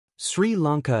Sri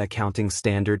Lanka Accounting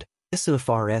Standard,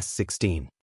 SLFRS 16.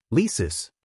 Leases.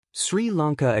 Sri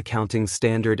Lanka Accounting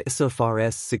Standard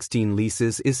SLFRS 16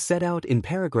 Leases is set out in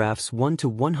paragraphs 1 to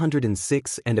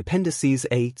 106 and appendices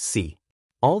A, C.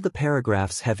 All the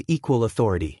paragraphs have equal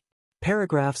authority.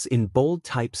 Paragraphs in bold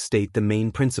type state the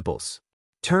main principles.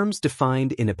 Terms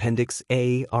defined in Appendix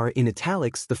A are in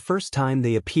italics the first time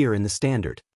they appear in the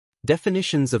standard.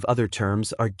 Definitions of other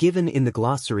terms are given in the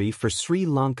glossary for Sri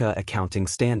Lanka Accounting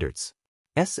Standards.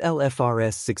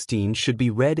 SLFRS 16 should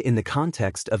be read in the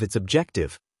context of its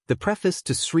objective, the preface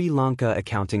to Sri Lanka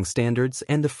Accounting Standards,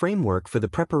 and the framework for the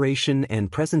preparation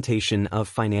and presentation of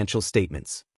financial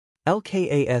statements.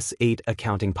 LKAS 8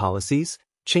 Accounting Policies,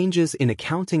 Changes in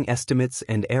Accounting Estimates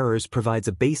and Errors provides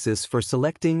a basis for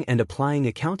selecting and applying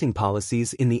accounting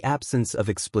policies in the absence of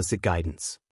explicit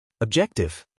guidance.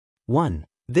 Objective 1.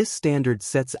 This standard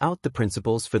sets out the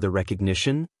principles for the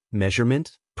recognition,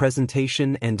 measurement,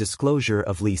 presentation, and disclosure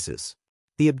of leases.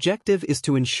 The objective is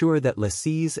to ensure that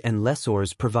lessees and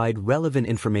lessors provide relevant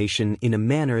information in a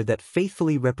manner that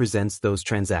faithfully represents those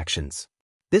transactions.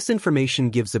 This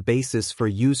information gives a basis for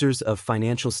users of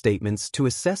financial statements to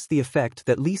assess the effect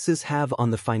that leases have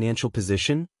on the financial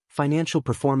position, financial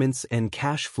performance, and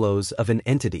cash flows of an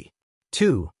entity.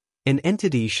 2. An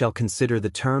entity shall consider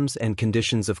the terms and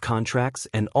conditions of contracts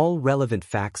and all relevant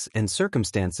facts and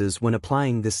circumstances when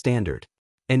applying this standard.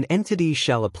 An entity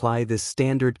shall apply this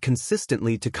standard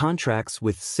consistently to contracts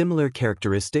with similar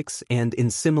characteristics and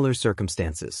in similar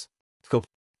circumstances.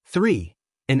 3.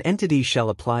 An entity shall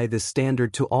apply this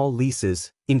standard to all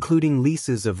leases, including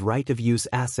leases of right-of-use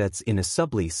assets in a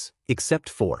sublease, except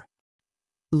for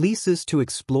leases to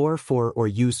explore for or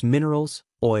use minerals,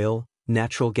 oil,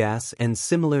 natural gas, and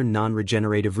similar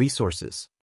non-regenerative resources.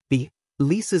 B.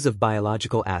 Leases of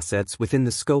biological assets within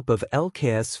the scope of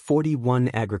LKS 41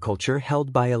 agriculture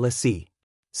held by a lessee.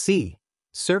 C.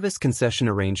 Service concession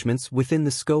arrangements within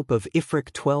the scope of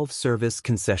IFRIC 12 service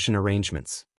concession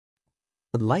arrangements.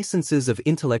 Licenses of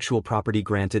intellectual property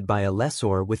granted by a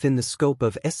lessor within the scope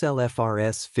of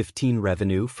SLFRS 15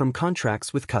 revenue from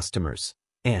contracts with customers,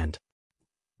 and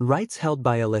rights held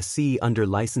by a lessee under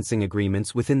licensing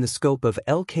agreements within the scope of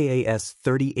LKAS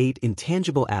 38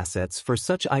 intangible assets for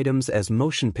such items as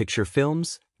motion picture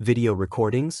films, video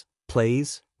recordings,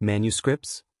 plays,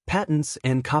 manuscripts, patents,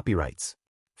 and copyrights.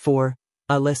 4.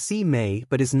 A lessee may,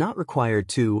 but is not required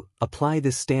to, apply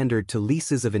this standard to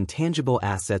leases of intangible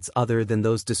assets other than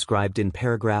those described in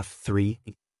paragraph 3.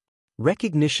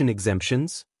 Recognition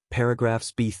exemptions,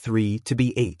 paragraphs B3 to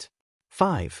B8.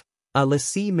 5. A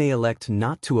lessee may elect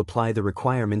not to apply the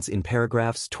requirements in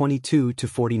paragraphs 22 to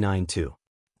 49 to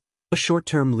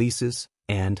short-term leases,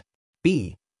 and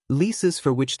b. leases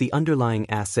for which the underlying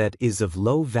asset is of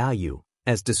low value,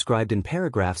 as described in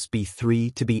paragraphs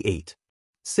B3 to B8.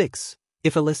 6.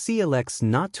 If a lessee elects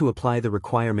not to apply the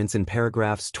requirements in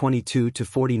paragraphs 22 to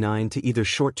 49 to either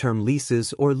short-term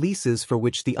leases or leases for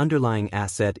which the underlying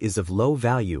asset is of low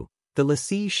value, the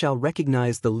lessee shall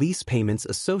recognize the lease payments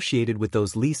associated with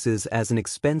those leases as an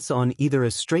expense on either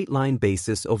a straight-line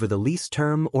basis over the lease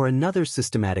term or another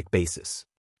systematic basis.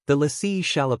 The lessee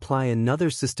shall apply another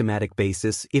systematic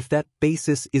basis if that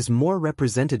basis is more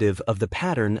representative of the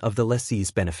pattern of the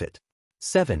lessee's benefit.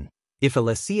 7. If a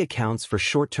lessee accounts for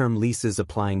short-term leases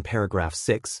applying paragraph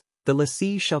 6, the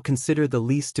lessee shall consider the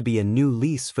lease to be a new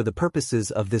lease for the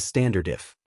purposes of this standard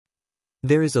if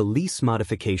there is a lease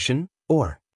modification,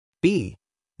 or b.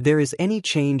 there is any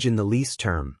change in the lease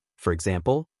term. For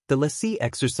example, the lessee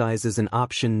exercises an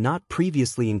option not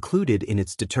previously included in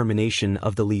its determination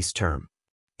of the lease term.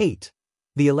 8.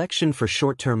 The election for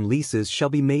short-term leases shall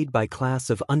be made by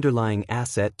class of underlying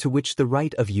asset to which the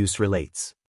right of use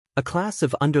relates. A class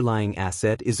of underlying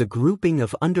asset is a grouping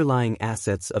of underlying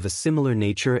assets of a similar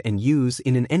nature and use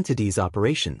in an entity's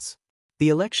operations. The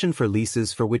election for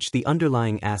leases for which the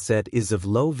underlying asset is of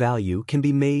low value can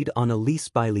be made on a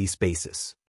lease-by-lease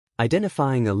basis.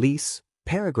 Identifying a lease,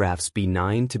 paragraphs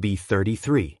B9 to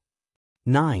B33.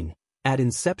 9. At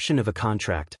inception of a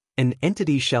contract, an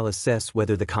entity shall assess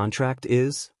whether the contract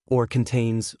is, or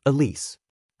contains, a lease.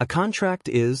 A contract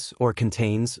is, or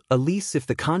contains, a lease if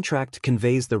the contract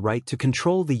conveys the right to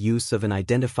control the use of an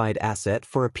identified asset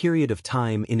for a period of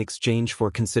time in exchange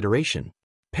for consideration.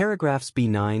 Paragraphs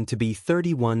B9 to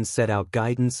B31 set out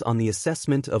guidance on the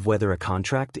assessment of whether a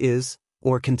contract is,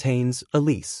 or contains, a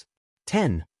lease.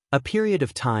 10. A period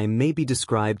of time may be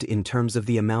described in terms of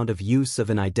the amount of use of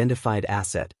an identified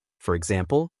asset, for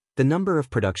example, the number of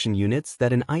production units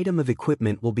that an item of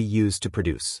equipment will be used to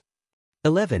produce.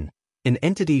 11. An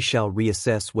entity shall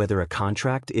reassess whether a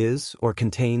contract is or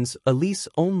contains a lease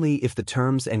only if the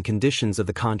terms and conditions of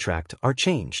the contract are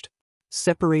changed.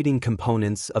 Separating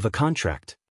components of a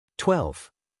contract. 12.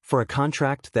 For a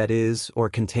contract that is or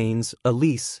contains a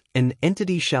lease, an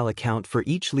entity shall account for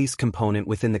each lease component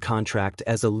within the contract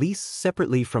as a lease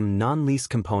separately from non-lease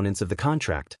components of the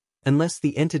contract, unless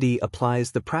the entity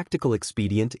applies the practical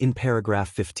expedient in paragraph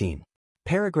 15.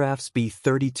 Paragraphs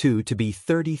B32 to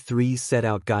B33 set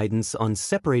out guidance on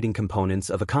separating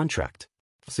components of a contract.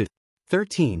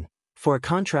 13. For a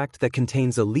contract that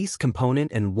contains a lease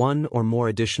component and one or more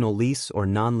additional lease or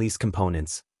non-lease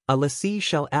components, a lessee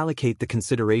shall allocate the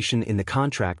consideration in the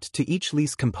contract to each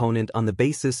lease component on the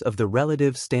basis of the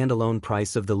relative standalone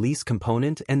price of the lease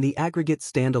component and the aggregate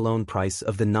standalone price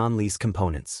of the non-lease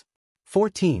components.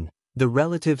 14. The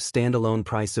relative standalone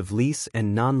price of lease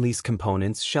and non-lease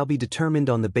components shall be determined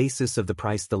on the basis of the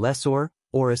price the lessor,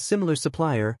 or a similar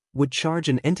supplier, would charge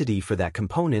an entity for that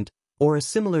component, or a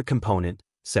similar component,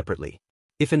 separately.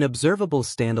 If an observable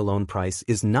standalone price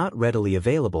is not readily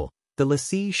available, the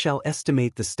lessee shall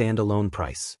estimate the standalone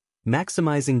price,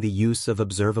 maximizing the use of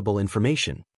observable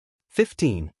information.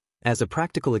 15. As a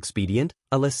practical expedient,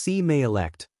 a lessee may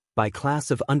elect, by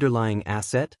class of underlying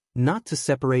asset, not to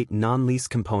separate non-lease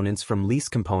components from lease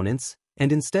components,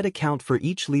 and instead account for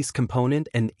each lease component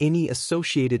and any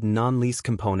associated non-lease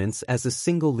components as a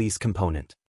single lease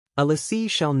component. A lessee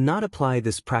shall not apply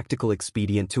this practical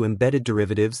expedient to embedded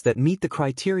derivatives that meet the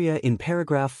criteria in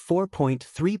paragraph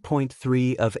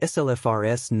 4.3.3 of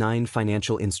SLFRS 9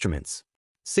 financial instruments.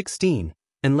 16.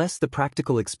 Unless the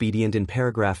practical expedient in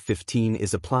paragraph 15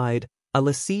 is applied, a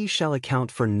lessee shall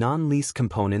account for non-lease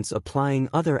components applying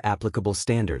other applicable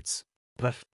standards.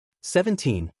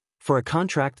 17. For a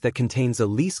contract that contains a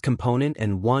lease component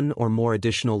and one or more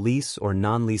additional lease or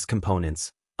non-lease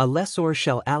components, a lessor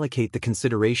shall allocate the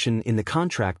consideration in the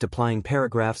contract applying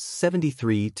paragraphs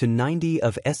 73 to 90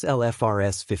 of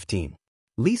SLFRS 15.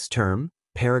 Lease term,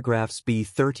 paragraphs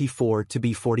B34 to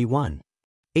B41.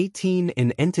 18.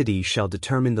 An entity shall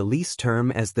determine the lease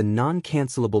term as the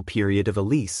non-cancelable period of a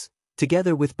lease,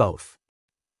 together with both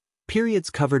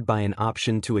periods covered by an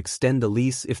option to extend the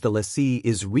lease if the lessee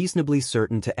is reasonably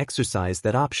certain to exercise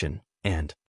that option,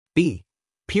 and b.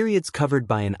 periods covered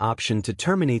by an option to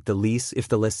terminate the lease if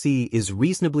the lessee is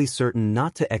reasonably certain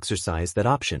not to exercise that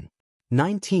option.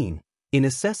 19. In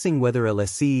assessing whether a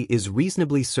lessee is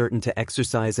reasonably certain to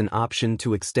exercise an option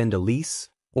to extend a lease,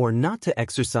 or not to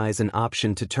exercise an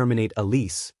option to terminate a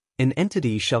lease, an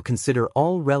entity shall consider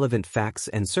all relevant facts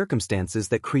and circumstances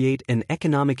that create an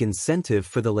economic incentive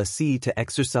for the lessee to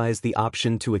exercise the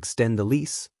option to extend the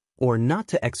lease, or not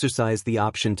to exercise the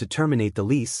option to terminate the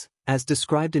lease, as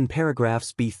described in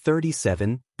paragraphs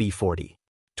B37, B40.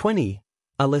 20.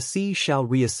 A lessee shall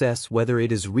reassess whether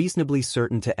it is reasonably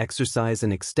certain to exercise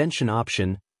an extension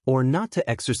option or not to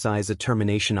exercise a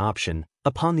termination option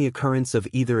upon the occurrence of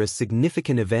either a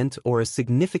significant event or a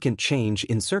significant change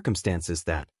in circumstances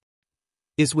that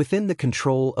is within the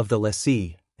control of the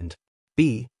lessee, and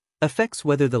b. affects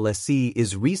whether the lessee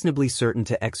is reasonably certain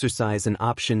to exercise an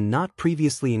option not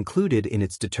previously included in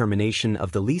its determination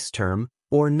of the lease term,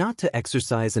 or not to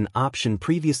exercise an option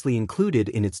previously included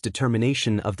in its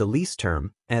determination of the lease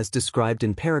term, as described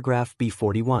in paragraph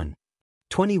B41.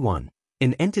 21.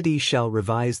 An entity shall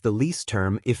revise the lease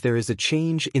term if there is a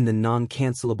change in the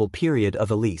non-cancelable period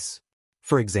of a lease.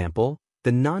 For example,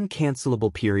 the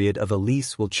non-cancelable period of a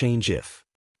lease will change if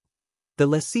the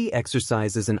lessee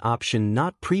exercises an option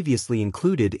not previously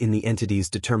included in the entity's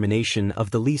determination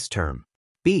of the lease term.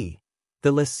 b.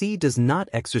 The lessee does not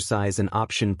exercise an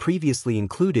option previously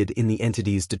included in the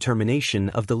entity's determination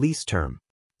of the lease term.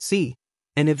 c.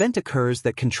 An event occurs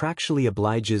that contractually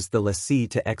obliges the lessee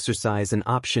to exercise an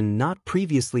option not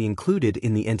previously included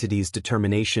in the entity's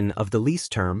determination of the lease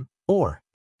term, or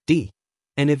d.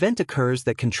 An event occurs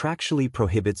that contractually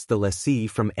prohibits the lessee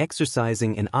from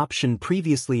exercising an option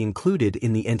previously included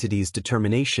in the entity's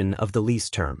determination of the lease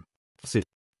term.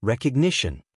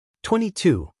 Recognition.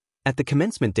 22. At the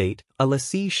commencement date, a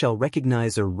lessee shall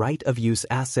recognize a right-of-use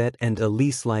asset and a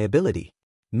lease liability.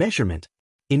 Measurement.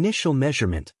 Initial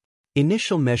measurement.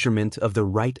 Initial measurement of the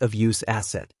right-of-use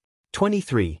asset.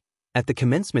 23. At the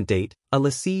commencement date, a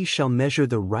lessee shall measure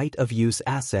the right-of-use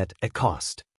asset at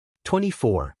cost.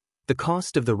 24. The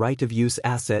cost of the right-of-use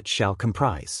asset shall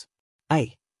comprise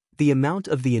a. The amount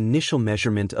of the initial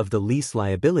measurement of the lease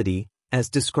liability, as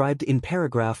described in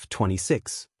paragraph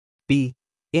 26. b.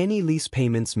 Any lease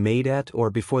payments made at or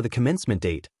before the commencement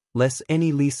date, less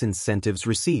any lease incentives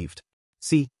received.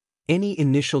 c. Any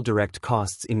initial direct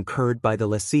costs incurred by the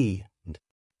lessee, and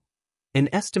An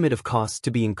estimate of costs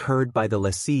to be incurred by the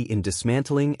lessee in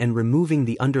dismantling and removing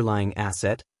the underlying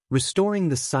asset, restoring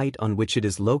the site on which it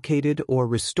is located, or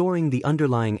restoring the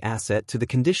underlying asset to the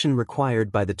condition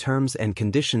required by the terms and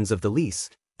conditions of the lease,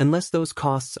 unless those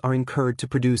costs are incurred to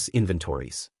produce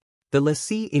inventories. The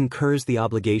lessee incurs the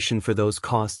obligation for those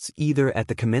costs either at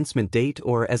the commencement date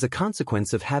or as a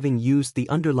consequence of having used the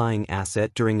underlying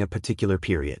asset during a particular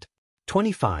period.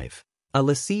 25. A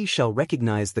lessee shall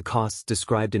recognize the costs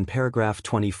described in paragraph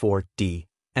 24d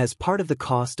as part of the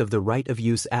cost of the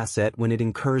right-of-use asset when it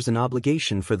incurs an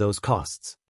obligation for those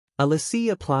costs. A lessee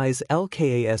applies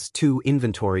LKAS2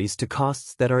 inventories to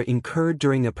costs that are incurred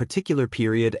during a particular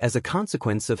period as a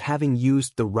consequence of having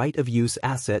used the right-of-use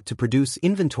asset to produce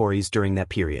inventories during that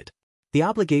period. The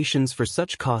obligations for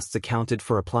such costs accounted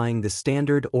for applying the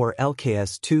standard or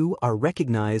LKAS2 are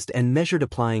recognized and measured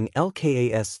applying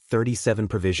LKAS 37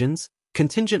 provisions,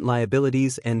 contingent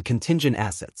liabilities, and contingent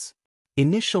assets.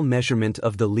 Initial measurement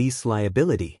of the lease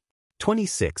liability.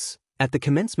 26. At the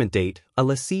commencement date, a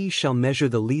lessee shall measure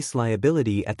the lease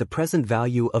liability at the present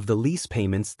value of the lease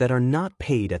payments that are not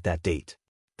paid at that date.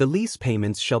 The lease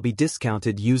payments shall be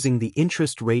discounted using the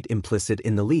interest rate implicit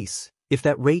in the lease, if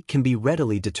that rate can be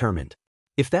readily determined.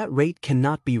 If that rate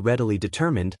cannot be readily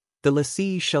determined, the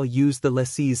lessee shall use the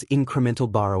lessee's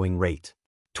incremental borrowing rate.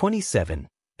 27.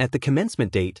 At the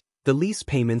commencement date, the lease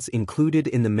payments included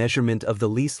in the measurement of the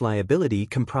lease liability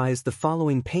comprise the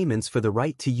following payments for the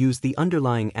right to use the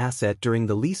underlying asset during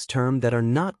the lease term that are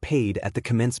not paid at the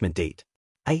commencement date.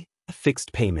 A.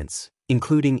 Fixed payments,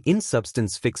 including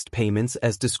in-substance fixed payments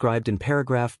as described in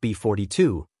paragraph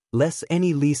B42, less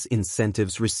any lease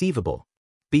incentives receivable.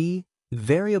 B.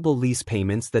 Variable lease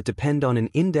payments that depend on an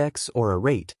index or a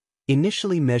rate,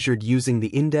 initially measured using the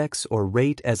index or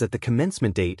rate as at the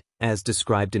commencement date, as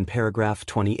described in paragraph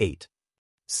 28.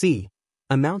 C.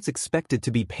 Amounts expected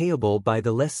to be payable by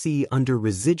the lessee under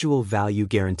residual value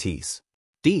guarantees.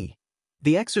 D.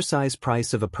 The exercise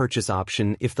price of a purchase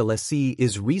option if the lessee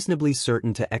is reasonably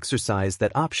certain to exercise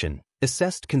that option,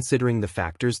 assessed considering the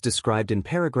factors described in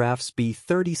paragraphs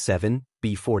B37,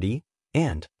 B40,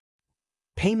 and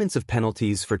payments of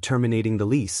penalties for terminating the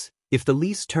lease, if the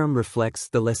lease term reflects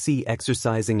the lessee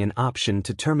exercising an option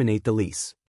to terminate the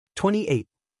lease. 28.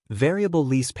 Variable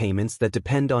lease payments that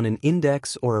depend on an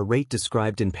index or a rate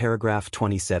described in paragraph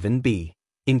 27b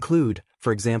include,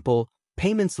 for example,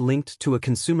 payments linked to a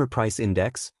consumer price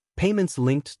index, payments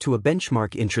linked to a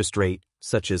benchmark interest rate,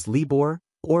 such as LIBOR,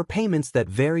 or payments that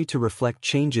vary to reflect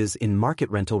changes in market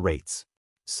rental rates.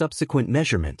 Subsequent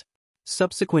measurement.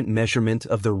 Subsequent measurement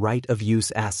of the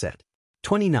right-of-use asset.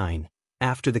 29.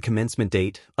 After the commencement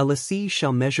date, a lessee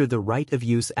shall measure the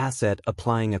right-of-use asset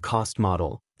applying a cost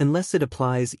model, unless it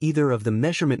applies either of the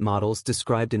measurement models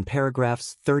described in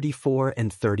paragraphs 34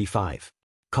 and 35.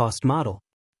 Cost model.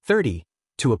 30.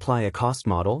 To apply a cost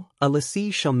model, a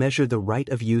lessee shall measure the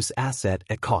right-of-use asset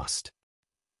at cost,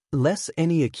 less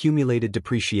any accumulated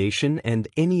depreciation and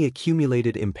any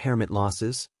accumulated impairment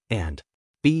losses, and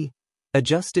b.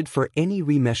 Adjusted for any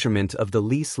remeasurement of the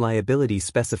lease liability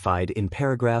specified in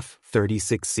paragraph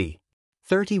 36c.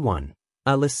 31.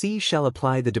 A lessee shall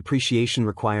apply the depreciation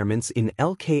requirements in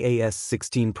LKAS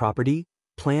 16 property,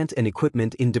 plant and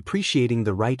equipment in depreciating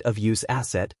the right-of-use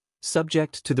asset,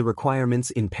 subject to the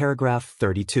requirements in paragraph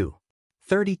 32.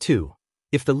 32.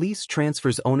 If the lease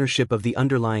transfers ownership of the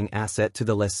underlying asset to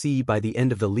the lessee by the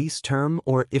end of the lease term,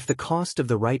 or if the cost of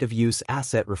the right-of-use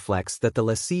asset reflects that the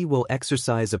lessee will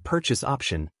exercise a purchase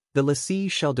option, the lessee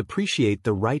shall depreciate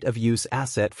the right-of-use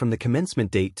asset from the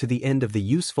commencement date to the end of the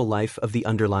useful life of the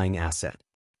underlying asset.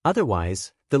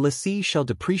 Otherwise, the lessee shall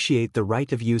depreciate the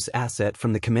right-of-use asset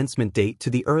from the commencement date to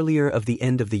the earlier of the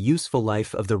end of the useful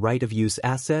life of the right-of-use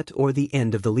asset or the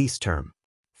end of the lease term.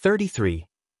 33.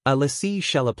 A lessee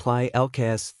shall apply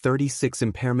LKAS 36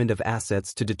 impairment of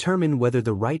assets to determine whether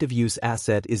the right-of-use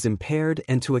asset is impaired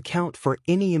and to account for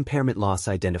any impairment loss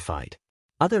identified.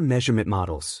 Other measurement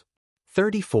models.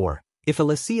 34. If a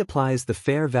lessee applies the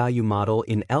fair value model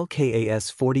in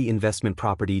LKAS 40 investment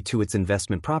property to its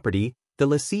investment property, the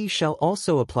lessee shall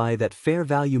also apply that fair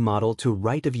value model to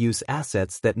right-of-use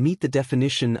assets that meet the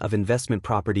definition of investment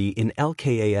property in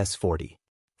LKAS 40.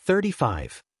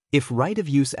 35. If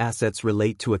right-of-use assets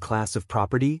relate to a class of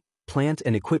property, plant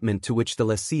and equipment to which the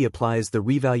lessee applies the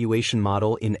revaluation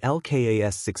model in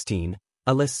LKAS 16,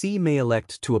 a lessee may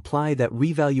elect to apply that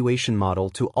revaluation model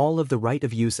to all of the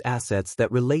right-of-use assets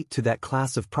that relate to that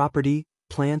class of property,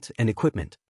 plant and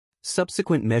equipment.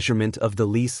 Subsequent measurement of the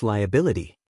lease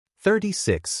liability.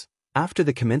 36. After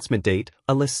the commencement date,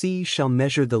 a lessee shall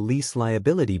measure the lease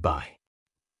liability by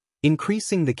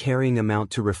increasing the carrying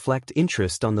amount to reflect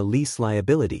interest on the lease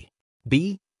liability,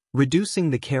 B.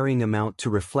 Reducing the carrying amount to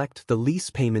reflect the lease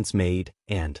payments made,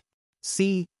 and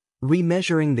C.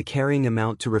 Remeasuring the carrying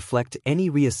amount to reflect any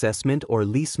reassessment or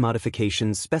lease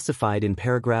modifications specified in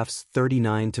paragraphs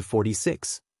 39 to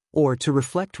 46, or to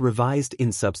reflect revised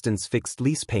in-substance fixed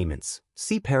lease payments.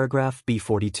 See paragraph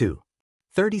B42.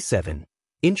 37.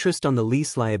 Interest on the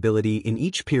lease liability in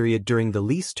each period during the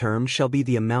lease term shall be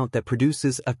the amount that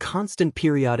produces a constant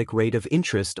periodic rate of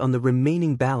interest on the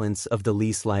remaining balance of the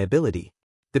lease liability.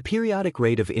 The periodic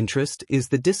rate of interest is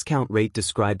the discount rate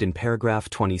described in paragraph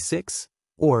 26,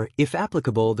 or, if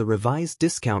applicable, the revised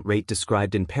discount rate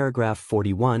described in paragraph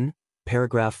 41,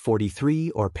 paragraph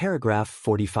 43, or paragraph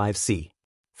 45C.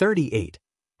 38.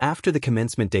 After the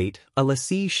commencement date, a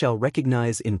lessee shall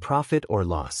recognize in profit or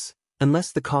loss,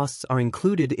 unless the costs are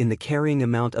included in the carrying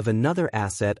amount of another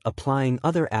asset applying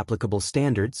other applicable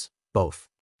standards, both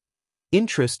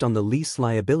interest on the lease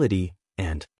liability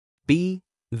and B.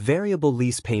 Variable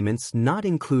lease payments not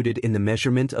included in the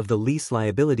measurement of the lease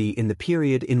liability in the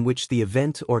period in which the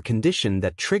event or condition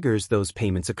that triggers those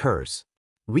payments occurs.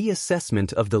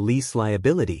 Reassessment of the lease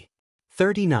liability.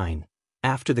 39.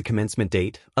 After the commencement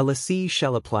date, a lessee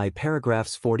shall apply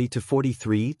paragraphs 40 to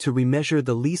 43 to remeasure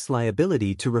the lease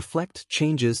liability to reflect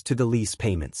changes to the lease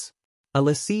payments. A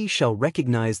lessee shall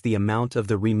recognize the amount of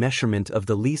the remeasurement of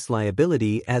the lease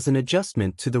liability as an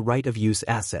adjustment to the right-of-use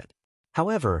asset.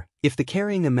 However, if the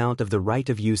carrying amount of the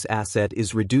right-of-use asset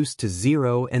is reduced to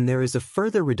zero and there is a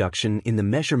further reduction in the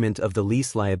measurement of the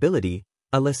lease liability,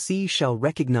 a lessee shall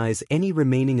recognize any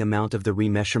remaining amount of the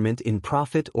remeasurement in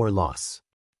profit or loss.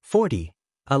 40.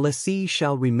 A lessee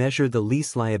shall remeasure the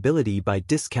lease liability by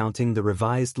discounting the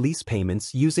revised lease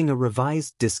payments using a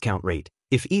revised discount rate,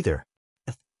 if either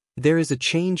there is a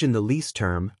change in the lease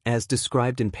term, as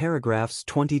described in paragraphs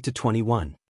 20 to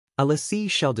 21. A lessee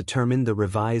shall determine the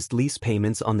revised lease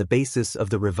payments on the basis of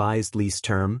the revised lease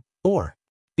term, or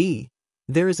B.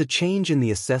 There is a change in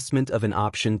the assessment of an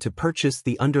option to purchase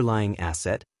the underlying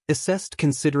asset, assessed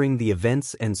considering the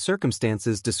events and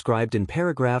circumstances described in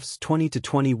paragraphs 20 to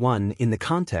 21 in the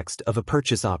context of a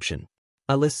purchase option.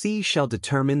 A lessee shall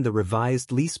determine the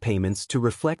revised lease payments to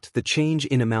reflect the change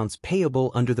in amounts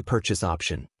payable under the purchase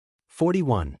option.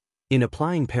 41. In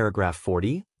applying paragraph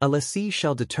 40, a lessee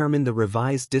shall determine the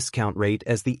revised discount rate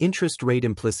as the interest rate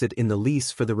implicit in the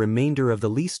lease for the remainder of the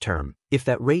lease term, if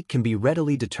that rate can be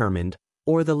readily determined,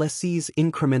 or the lessee's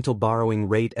incremental borrowing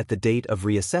rate at the date of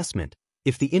reassessment,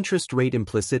 if the interest rate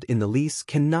implicit in the lease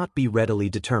cannot be readily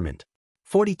determined.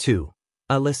 42.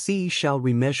 A lessee shall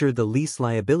remeasure the lease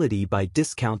liability by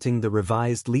discounting the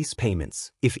revised lease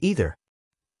payments, if either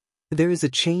there is a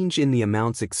change in the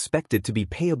amounts expected to be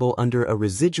payable under a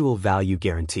residual value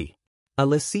guarantee. A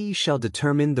lessee shall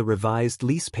determine the revised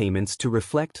lease payments to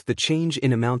reflect the change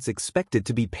in amounts expected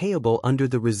to be payable under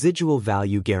the residual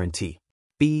value guarantee.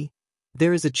 B.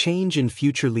 There is a change in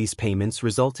future lease payments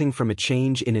resulting from a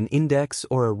change in an index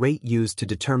or a rate used to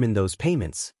determine those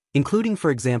payments, including,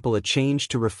 for example, a change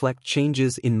to reflect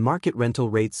changes in market rental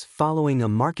rates following a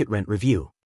market rent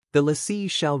review. The lessee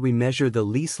shall remeasure the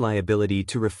lease liability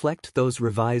to reflect those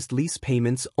revised lease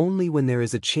payments only when there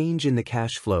is a change in the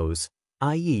cash flows,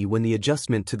 i.e., when the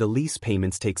adjustment to the lease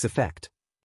payments takes effect.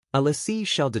 A lessee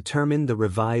shall determine the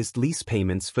revised lease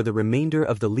payments for the remainder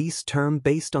of the lease term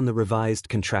based on the revised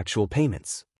contractual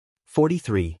payments.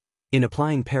 43. In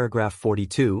applying paragraph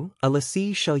 42, a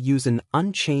lessee shall use an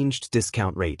unchanged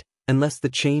discount rate, unless the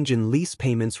change in lease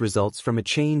payments results from a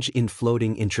change in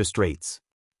floating interest rates.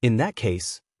 In that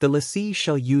case, the lessee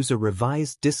shall use a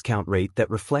revised discount rate that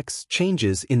reflects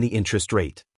changes in the interest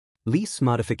rate. Lease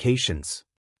modifications.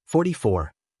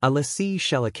 44. A lessee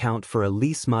shall account for a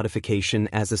lease modification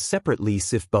as a separate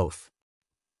lease if both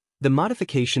the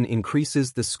modification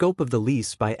increases the scope of the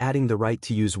lease by adding the right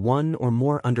to use one or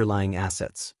more underlying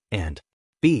assets, and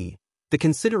B. The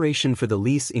consideration for the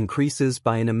lease increases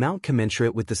by an amount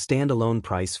commensurate with the standalone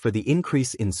price for the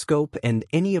increase in scope and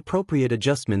any appropriate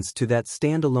adjustments to that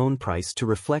standalone price to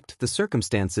reflect the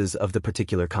circumstances of the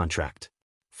particular contract.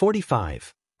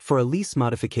 45. For a lease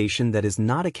modification that is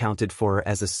not accounted for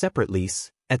as a separate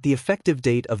lease, at the effective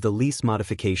date of the lease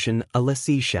modification, a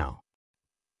lessee shall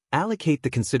allocate the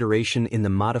consideration in the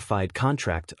modified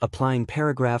contract applying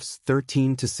paragraphs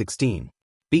 13 to 16.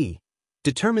 B.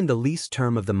 Determine the lease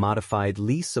term of the modified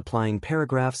lease applying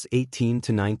paragraphs 18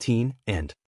 to 19,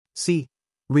 and C.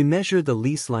 Remeasure the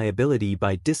lease liability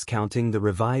by discounting the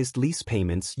revised lease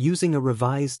payments using a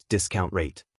revised discount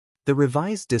rate. The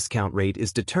revised discount rate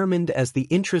is determined as the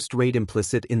interest rate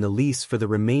implicit in the lease for the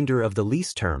remainder of the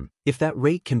lease term, if that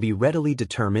rate can be readily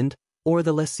determined, or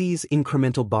the lessee's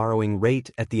incremental borrowing rate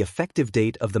at the effective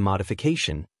date of the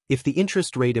modification, if the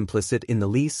interest rate implicit in the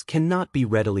lease cannot be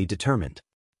readily determined.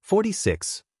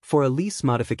 46. For a lease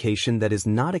modification that is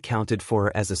not accounted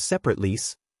for as a separate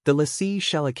lease, the lessee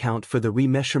shall account for the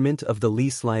remeasurement of the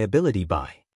lease liability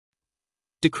by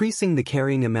decreasing the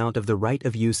carrying amount of the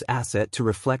right-of-use asset to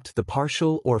reflect the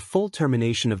partial or full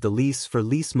termination of the lease for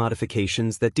lease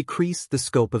modifications that decrease the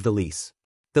scope of the lease.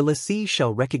 The lessee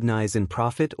shall recognize in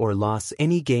profit or loss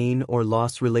any gain or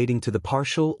loss relating to the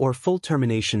partial or full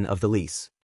termination of the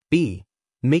lease. B.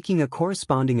 Making a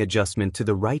corresponding adjustment to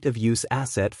the right-of-use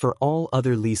asset for all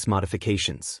other lease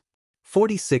modifications.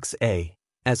 46a.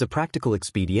 As a practical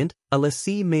expedient, a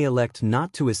lessee may elect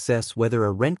not to assess whether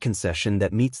a rent concession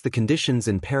that meets the conditions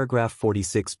in paragraph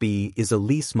 46b is a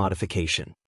lease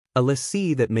modification. A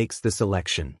lessee that makes this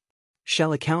election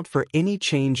shall account for any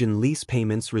change in lease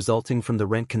payments resulting from the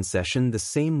rent concession the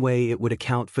same way it would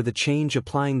account for the change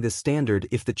applying this standard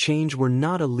if the change were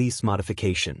not a lease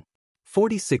modification.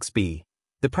 46b.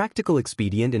 The practical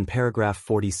expedient in paragraph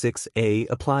 46a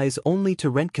applies only to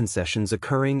rent concessions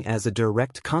occurring as a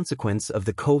direct consequence of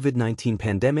the COVID-19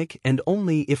 pandemic and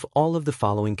only if all of the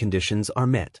following conditions are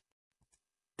met.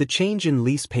 The change in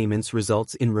lease payments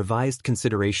results in revised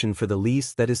consideration for the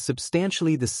lease that is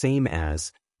substantially the same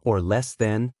as, or less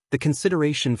than, the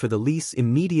consideration for the lease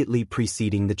immediately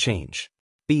preceding the change.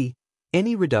 B.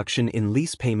 Any reduction in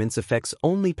lease payments affects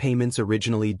only payments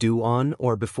originally due on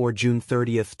or before June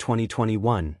 30,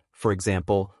 2021. For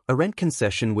example, a rent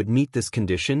concession would meet this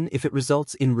condition if it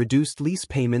results in reduced lease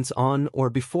payments on or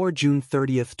before June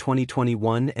 30,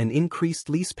 2021 and increased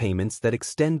lease payments that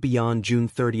extend beyond June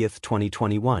 30,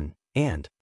 2021. And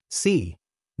C.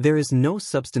 There is no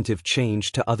substantive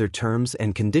change to other terms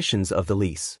and conditions of the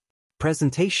lease.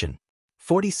 Presentation.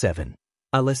 47.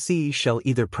 A lessee shall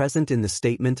either present in the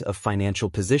statement of financial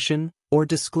position or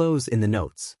disclose in the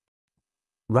notes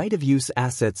right-of-use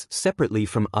assets separately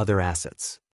from other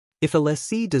assets. If a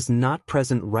lessee does not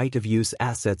present right-of-use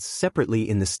assets separately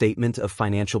in the statement of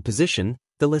financial position,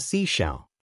 the lessee shall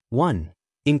 1.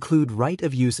 Include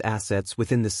right-of-use assets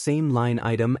within the same line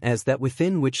item as that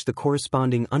within which the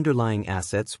corresponding underlying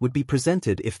assets would be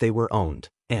presented if they were owned,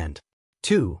 and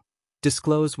 2.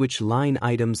 Disclose which line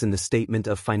items in the statement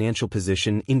of financial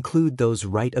position include those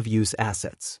right-of-use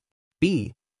assets.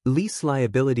 B. Lease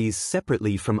liabilities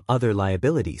separately from other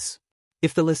liabilities.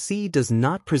 If the lessee does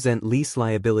not present lease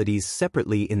liabilities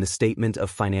separately in the statement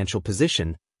of financial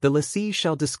position, the lessee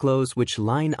shall disclose which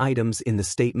line items in the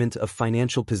statement of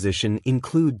financial position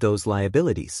include those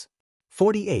liabilities.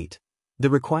 48. The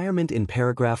requirement in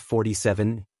paragraph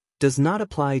 47 does not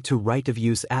apply to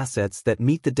right-of-use assets that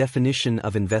meet the definition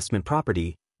of investment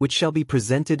property, which shall be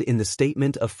presented in the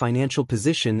statement of financial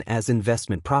position as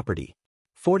investment property.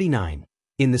 49.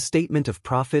 In the statement of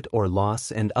profit or loss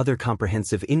and other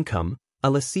comprehensive income, a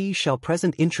lessee shall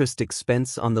present interest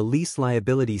expense on the lease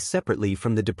liability separately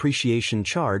from the depreciation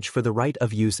charge for the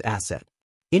right-of-use asset.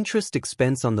 Interest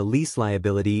expense on the lease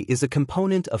liability is a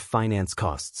component of finance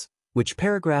costs, which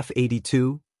paragraph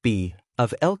 82b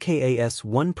of LKAS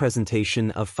 1 presentation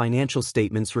of financial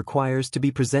statements requires to be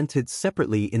presented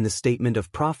separately in the statement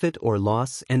of profit or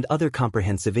loss and other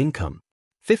comprehensive income.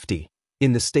 50.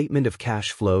 In the statement of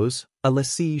cash flows, a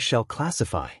lessee shall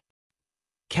classify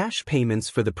cash payments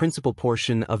for the principal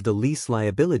portion of the lease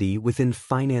liability within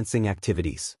financing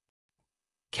activities,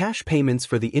 cash payments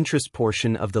for the interest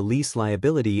portion of the lease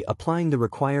liability applying the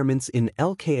requirements in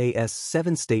LKAS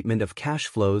 7 statement of cash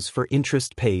flows for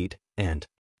interest paid, and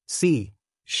C.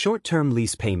 Short-term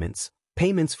lease payments,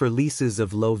 payments for leases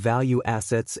of low-value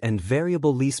assets and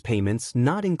variable lease payments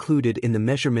not included in the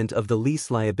measurement of the lease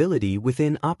liability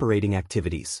within operating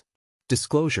activities.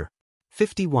 Disclosure.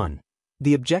 51.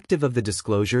 The objective of the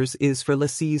disclosures is for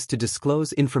lessees to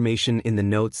disclose information in the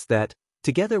notes that,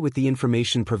 together with the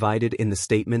information provided in the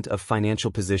statement of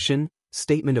financial position,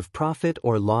 statement of profit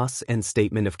or loss and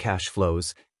statement of cash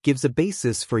flows, gives a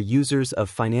basis for users of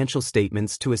financial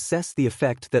statements to assess the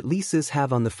effect that leases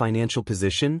have on the financial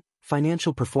position,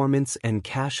 financial performance, and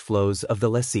cash flows of the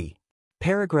lessee.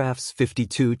 Paragraphs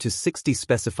 52 to 60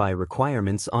 specify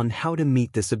requirements on how to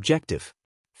meet this objective.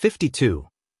 52.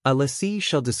 A lessee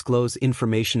shall disclose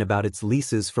information about its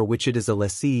leases for which it is a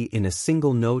lessee in a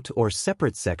single note or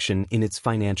separate section in its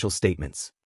financial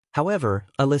statements. However,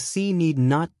 a lessee need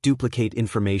not duplicate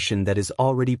information that is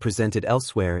already presented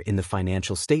elsewhere in the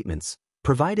financial statements,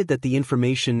 provided that the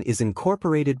information is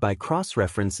incorporated by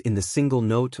cross-reference in the single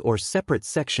note or separate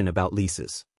section about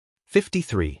leases.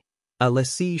 53. A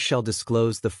lessee shall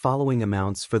disclose the following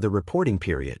amounts for the reporting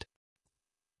period.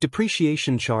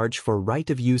 Depreciation charge for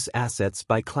right-of-use assets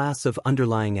by class of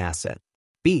underlying asset.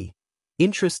 B.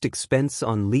 Interest expense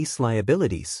on lease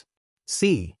liabilities.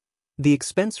 C. The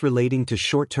expense relating to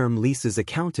short-term leases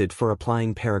accounted for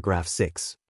applying paragraph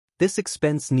 6. This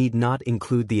expense need not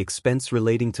include the expense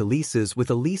relating to leases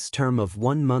with a lease term of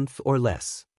 1 month or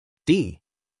less. D.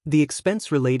 The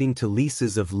expense relating to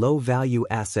leases of low-value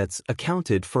assets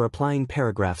accounted for applying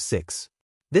paragraph 6.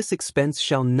 This expense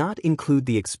shall not include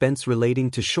the expense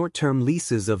relating to short-term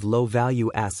leases of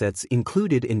low-value assets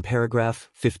included in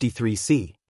paragraph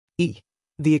 53C. E.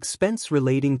 The expense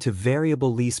relating to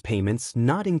variable lease payments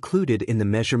not included in the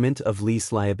measurement of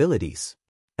lease liabilities.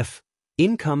 F.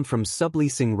 Income from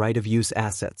subleasing right-of-use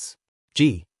assets.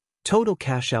 G. Total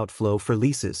cash outflow for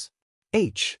leases.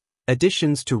 H.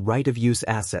 Additions to right-of-use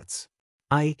assets.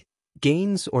 I.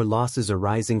 Gains or losses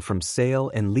arising from sale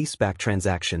and leaseback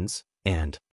transactions.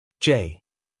 And J.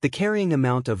 The carrying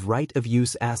amount of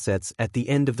right-of-use assets at the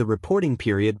end of the reporting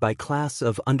period by class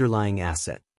of underlying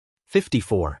asset.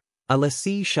 54. A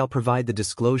lessee shall provide the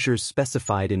disclosures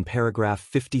specified in paragraph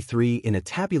 53 in a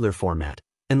tabular format,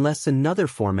 unless another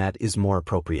format is more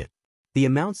appropriate. The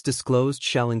amounts disclosed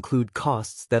shall include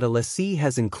costs that a lessee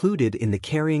has included in the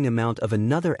carrying amount of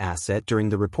another asset during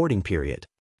the reporting period.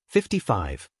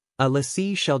 55. A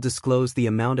lessee shall disclose the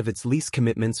amount of its lease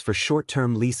commitments for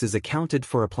short-term leases accounted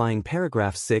for applying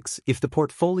paragraph 6 if the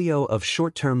portfolio of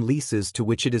short-term leases to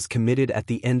which it is committed at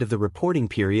the end of the reporting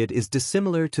period is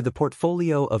dissimilar to the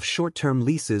portfolio of short-term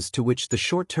leases to which the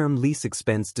short-term lease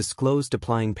expense disclosed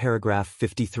applying paragraph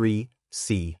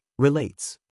 53C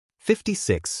relates.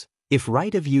 56. If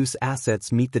right-of-use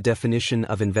assets meet the definition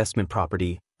of investment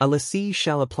property, a lessee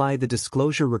shall apply the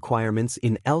disclosure requirements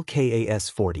in LKAS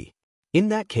 40. In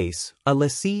that case, a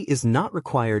lessee is not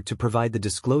required to provide the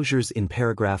disclosures in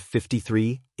paragraph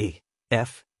 53, A,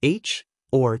 F, H,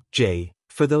 or J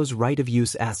for those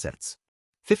right-of-use assets.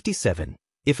 57.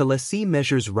 If a lessee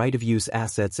measures right-of-use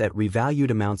assets at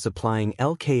revalued amounts applying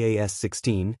LKAS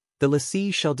 16, the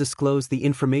lessee shall disclose the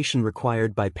information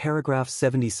required by paragraph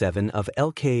 77 of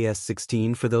LKAS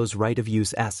 16 for those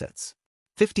right-of-use assets.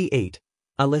 58.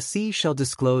 A lessee shall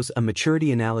disclose a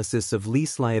maturity analysis of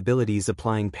lease liabilities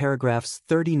applying paragraphs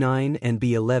 39 and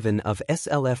B11 of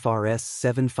SLFRS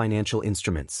 7 financial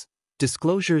instruments.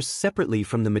 Disclosures separately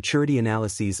from the maturity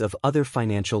analyses of other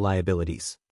financial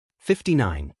liabilities.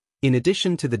 59. In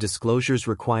addition to the disclosures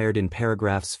required in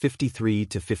paragraphs 53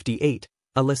 to 58,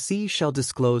 a lessee shall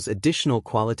disclose additional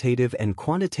qualitative and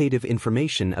quantitative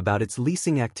information about its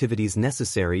leasing activities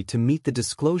necessary to meet the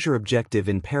disclosure objective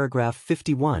in paragraph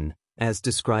 51, as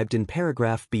described in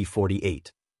paragraph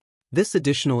B48. This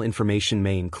additional information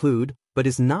may include, but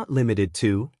is not limited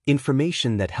to,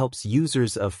 information that helps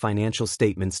users of financial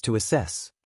statements to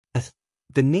assess a.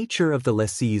 The nature of the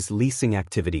lessee's leasing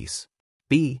activities.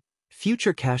 B.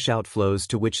 Future cash outflows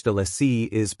to which the lessee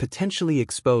is potentially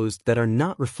exposed that are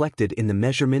not reflected in the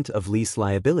measurement of lease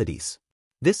liabilities.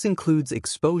 This includes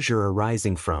exposure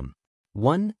arising from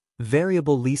 1.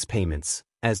 Variable lease payments,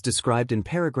 as described in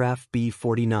paragraph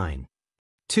B49.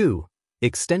 2.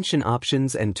 Extension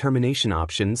options and termination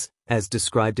options, as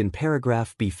described in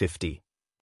paragraph B50.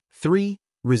 3.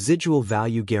 Residual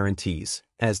value guarantees,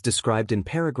 as described in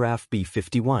paragraph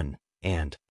B51,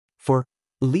 and 4.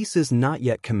 Leases not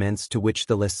yet commenced to which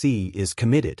the lessee is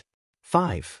committed.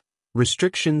 5.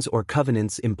 Restrictions or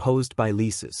covenants imposed by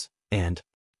leases, and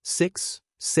 6.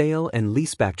 Sale and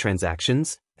leaseback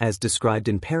transactions, as described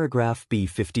in paragraph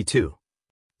B52.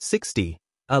 60.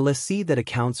 A lessee that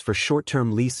accounts for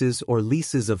short-term leases or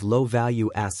leases of low-value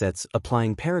assets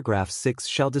applying paragraph 6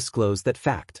 shall disclose that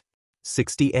fact.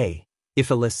 60A.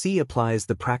 If a lessee applies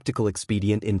the practical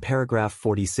expedient in paragraph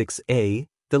 46A,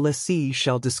 the lessee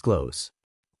shall disclose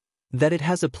that it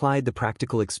has applied the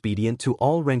practical expedient to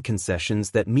all rent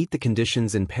concessions that meet the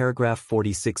conditions in paragraph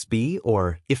 46B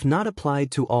or, if not applied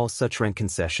to all such rent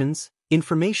concessions,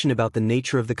 information about the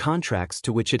nature of the contracts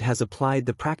to which it has applied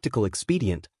the practical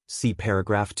expedient, see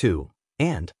paragraph 2,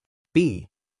 and B.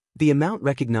 The amount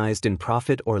recognized in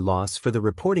profit or loss for the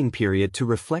reporting period to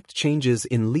reflect changes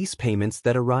in lease payments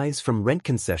that arise from rent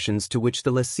concessions to which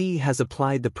the lessee has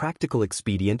applied the practical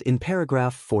expedient in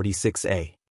paragraph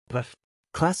 46A.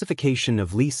 Classification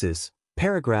of leases,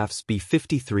 paragraphs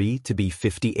B53 to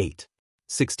B58.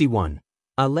 61.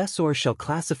 A lessor shall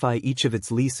classify each of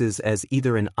its leases as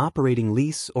either an operating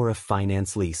lease or a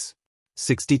finance lease.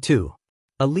 62.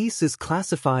 A lease is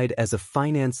classified as a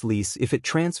finance lease if it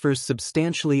transfers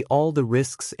substantially all the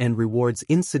risks and rewards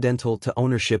incidental to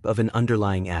ownership of an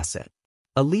underlying asset.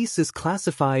 A lease is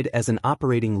classified as an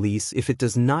operating lease if it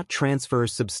does not transfer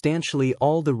substantially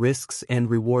all the risks and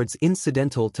rewards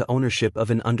incidental to ownership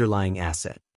of an underlying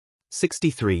asset.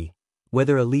 63.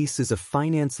 Whether a lease is a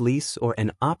finance lease or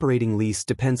an operating lease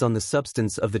depends on the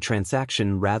substance of the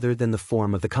transaction rather than the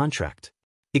form of the contract.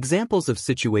 Examples of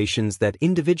situations that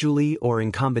individually or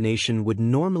in combination would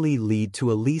normally lead to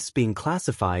a lease being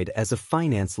classified as a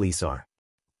finance lease are: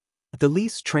 the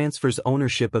lease transfers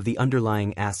ownership of the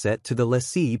underlying asset to the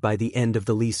lessee by the end of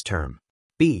the lease term.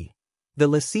 B. The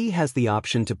lessee has the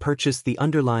option to purchase the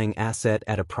underlying asset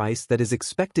at a price that is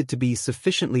expected to be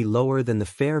sufficiently lower than the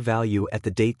fair value at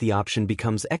the date the option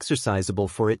becomes exercisable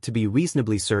for it to be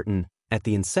reasonably certain, at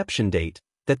the inception date,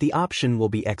 that the option will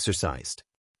be exercised.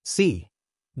 C.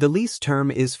 The lease term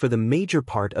is for the major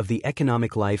part of the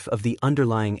economic life of the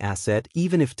underlying asset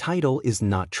even if title is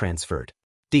not transferred.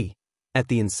 D. At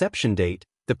the inception date,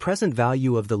 the present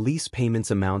value of the lease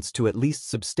payments amounts to at least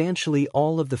substantially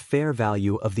all of the fair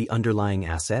value of the underlying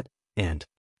asset, and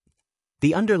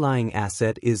the underlying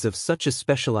asset is of such a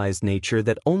specialized nature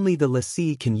that only the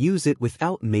lessee can use it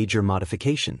without major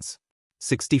modifications.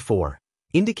 64.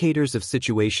 Indicators of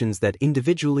situations that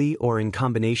individually or in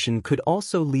combination could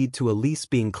also lead to a lease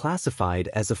being classified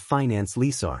as a finance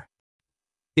lease are: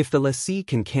 if the lessee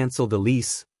can cancel the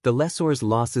lease, the lessor's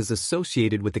losses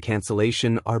associated with the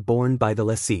cancellation are borne by the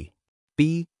lessee.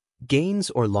 B. Gains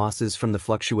or losses from the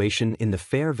fluctuation in the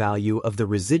fair value of the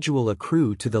residual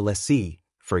accrue to the lessee,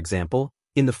 for example,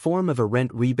 in the form of a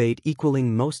rent rebate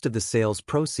equaling most of the sales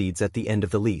proceeds at the end of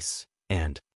the lease.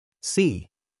 And C.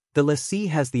 The lessee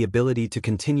has the ability to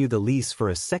continue the lease for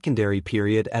a secondary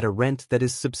period at a rent that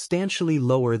is substantially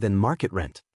lower than market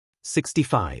rent.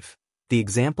 65. The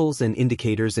examples and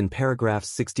indicators in paragraphs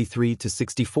 63 to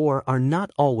 64 are not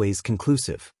always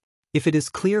conclusive. If it is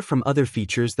clear from other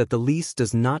features that the lease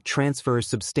does not transfer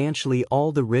substantially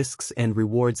all the risks and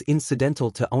rewards incidental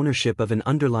to ownership of an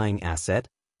underlying asset,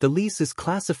 the lease is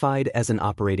classified as an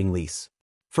operating lease.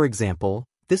 For example,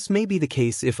 this may be the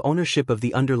case if ownership of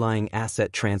the underlying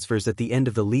asset transfers at the end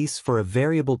of the lease for a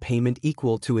variable payment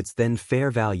equal to its then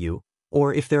fair value,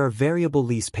 or if there are variable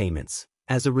lease payments,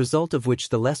 as a result of which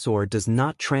the lessor does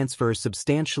not transfer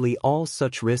substantially all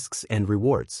such risks and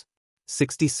rewards.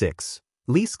 66.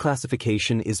 Lease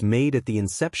classification is made at the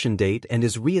inception date and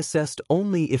is reassessed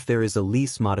only if there is a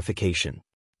lease modification.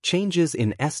 Changes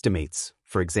in estimates,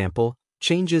 for example,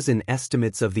 changes in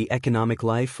estimates of the economic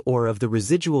life or of the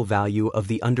residual value of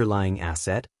the underlying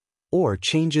asset, or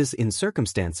changes in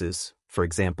circumstances, for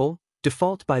example,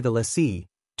 default by the lessee,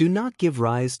 do not give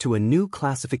rise to a new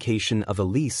classification of a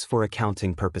lease for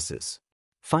accounting purposes.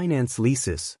 Finance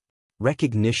leases.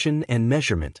 Recognition and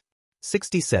measurement.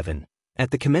 67. At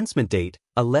the commencement date,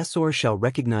 a lessor shall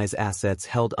recognize assets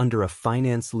held under a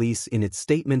finance lease in its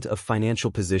statement of financial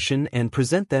position and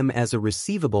present them as a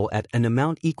receivable at an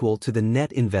amount equal to the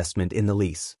net investment in the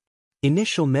lease.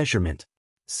 Initial measurement.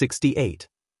 68.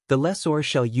 The lessor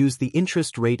shall use the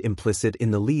interest rate implicit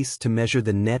in the lease to measure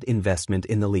the net investment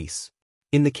in the lease.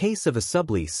 In the case of a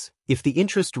sublease, if the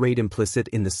interest rate implicit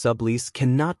in the sublease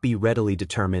cannot be readily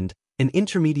determined, an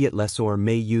intermediate lessor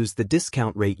may use the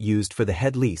discount rate used for the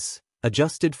head lease,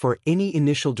 adjusted for any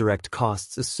initial direct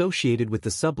costs associated with the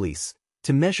sublease,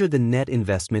 to measure the net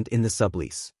investment in the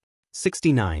sublease.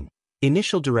 69.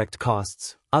 Initial direct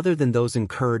costs, other than those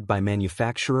incurred by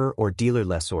manufacturer or dealer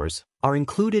lessors, are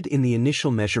included in the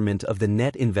initial measurement of the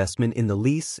net investment in the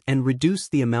lease and reduce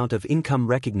the amount of income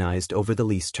recognized over the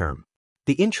lease term.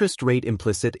 The interest rate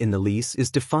implicit in the lease is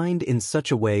defined in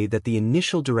such a way that the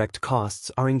initial direct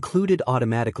costs are included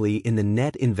automatically in the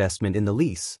net investment in the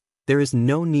lease. There is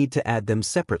no need to add them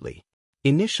separately.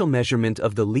 Initial measurement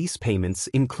of the lease payments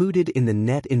included in the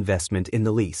net investment in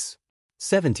the lease.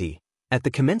 70. At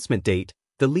the commencement date,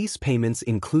 the lease payments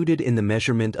included in the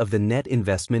measurement of the net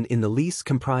investment in the lease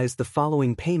comprise the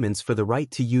following payments for the right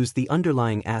to use the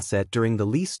underlying asset during the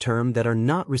lease term that are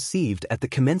not received at the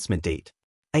commencement date.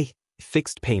 A.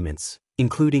 Fixed payments,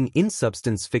 including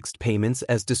in-substance fixed payments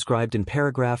as described in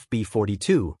paragraph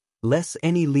B42, less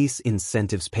any lease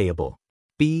incentives payable.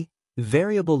 B.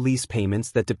 Variable lease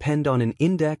payments that depend on an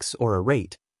index or a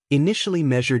rate, initially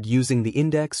measured using the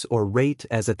index or rate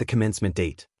as at the commencement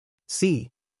date. C.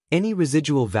 Any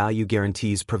residual value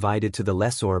guarantees provided to the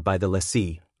lessor by the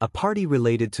lessee, a party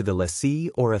related to the lessee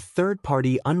or a third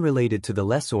party unrelated to the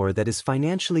lessor that is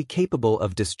financially capable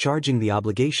of discharging the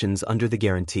obligations under the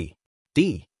guarantee.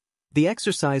 D. The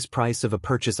exercise price of a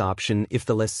purchase option if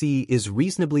the lessee is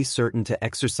reasonably certain to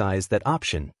exercise that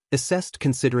option, assessed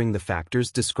considering the factors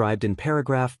described in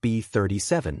paragraph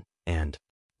B37, and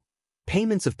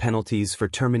payments of penalties for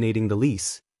terminating the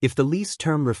lease, if the lease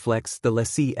term reflects the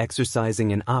lessee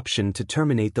exercising an option to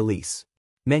terminate the lease.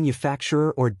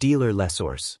 Manufacturer or dealer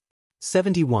lessors.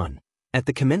 71. At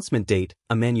the commencement date,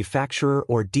 a manufacturer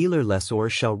or dealer lessor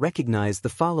shall recognize the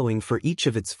following for each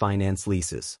of its finance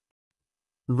leases.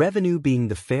 Revenue being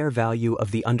the fair value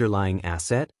of the underlying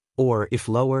asset, or, if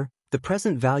lower, the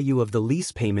present value of the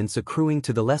lease payments accruing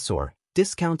to the lessor,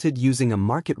 discounted using a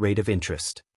market rate of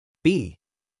interest. B.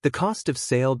 The cost of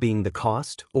sale being the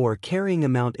cost, or carrying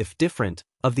amount if different,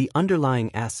 of the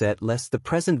underlying asset less the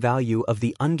present value of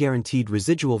the unguaranteed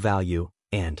residual value,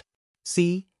 and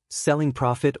C. Selling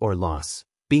profit or loss,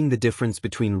 being the difference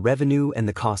between revenue and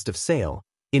the cost of sale,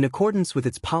 in accordance with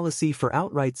its policy for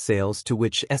outright sales to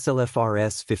which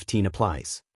SLFRS 15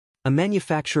 applies. A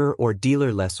manufacturer or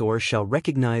dealer lessor shall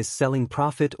recognize selling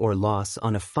profit or loss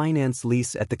on a finance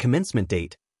lease at the commencement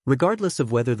date, regardless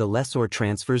of whether the lessor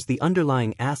transfers the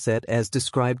underlying asset as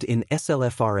described in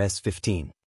SLFRS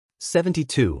 15.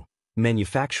 72.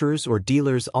 Manufacturers or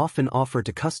dealers often offer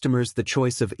to customers the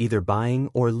choice of either buying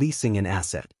or leasing an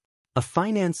asset. A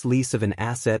finance lease of an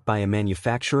asset by a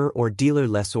manufacturer or dealer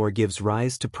lessor gives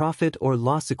rise to profit or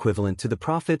loss equivalent to the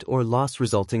profit or loss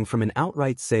resulting from an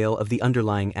outright sale of the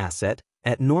underlying asset,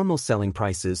 at normal selling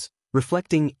prices,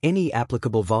 reflecting any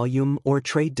applicable volume or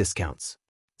trade discounts.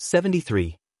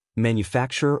 73.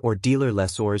 Manufacturer or dealer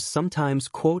lessors sometimes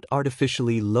quote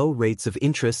artificially low rates of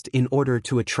interest in order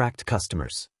to attract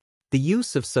customers. The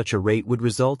use of such a rate would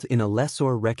result in a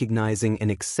lessor recognizing an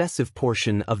excessive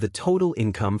portion of the total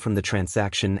income from the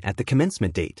transaction at the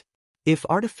commencement date. If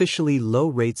artificially low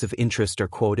rates of interest are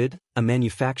quoted, a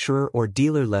manufacturer or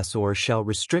dealer lessor shall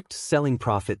restrict selling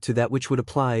profit to that which would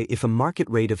apply if a market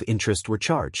rate of interest were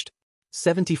charged.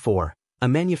 74. A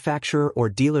manufacturer or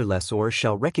dealer lessor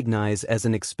shall recognize as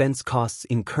an expense costs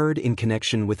incurred in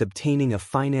connection with obtaining a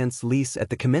finance lease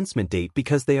at the commencement date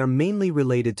because they are mainly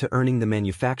related to earning the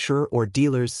manufacturer or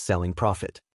dealer's selling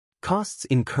profit. Costs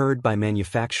incurred by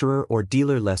manufacturer or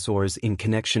dealer lessors in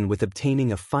connection with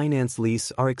obtaining a finance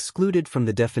lease are excluded from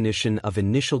the definition of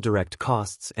initial direct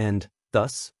costs and,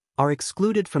 thus, are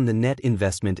excluded from the net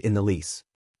investment in the lease.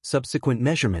 Subsequent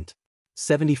measurement.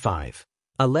 75.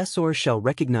 A lessor shall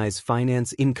recognize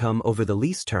finance income over the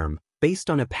lease term, based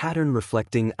on a pattern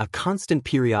reflecting a constant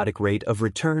periodic rate of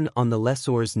return on the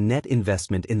lessor's net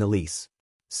investment in the lease.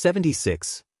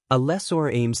 76. A lessor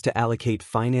aims to allocate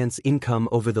finance income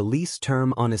over the lease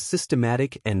term on a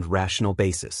systematic and rational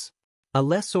basis. A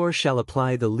lessor shall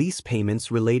apply the lease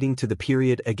payments relating to the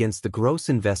period against the gross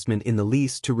investment in the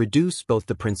lease to reduce both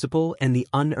the principal and the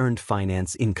unearned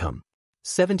finance income.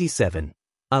 77.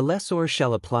 A lessor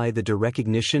shall apply the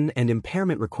derecognition and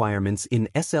impairment requirements in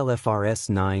SLFRS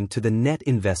 9 to the net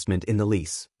investment in the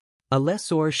lease. A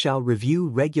lessor shall review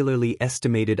regularly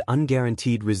estimated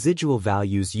unguaranteed residual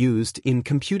values used in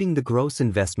computing the gross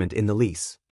investment in the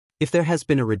lease. If there has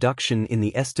been a reduction in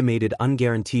the estimated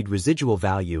unguaranteed residual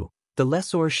value, the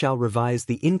lessor shall revise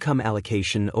the income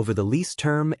allocation over the lease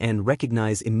term and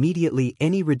recognize immediately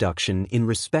any reduction in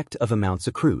respect of amounts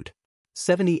accrued.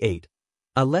 78.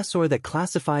 A lessor that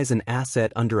classifies an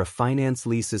asset under a finance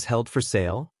lease as held for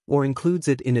sale, or includes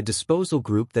it in a disposal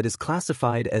group that is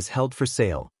classified as held for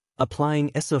sale,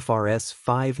 applying SLFRS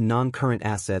 5 non-current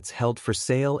assets held for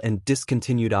sale and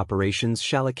discontinued operations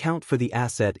shall account for the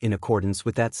asset in accordance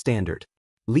with that standard.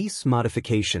 Lease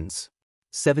modifications.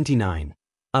 79.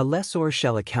 A lessor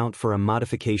shall account for a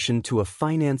modification to a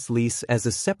finance lease as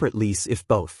a separate lease if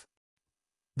both.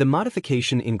 The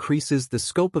modification increases the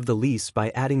scope of the lease by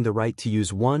adding the right to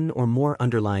use one or more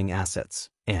underlying assets,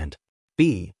 and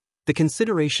B. The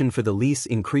consideration for the lease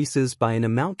increases by an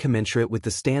amount commensurate with the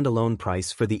standalone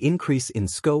price for the increase in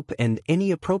scope and any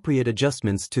appropriate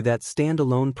adjustments to that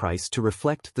standalone price to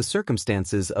reflect the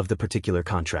circumstances of the particular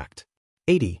contract.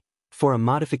 80. For a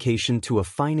modification to a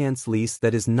finance lease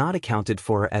that is not accounted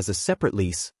for as a separate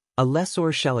lease, a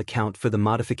lessor shall account for the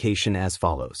modification as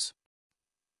follows.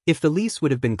 If the lease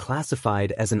would have been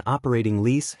classified as an operating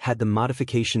lease had the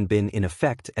modification been in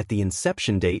effect at the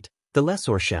inception date, the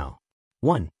lessor shall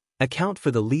 1. Account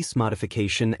for the lease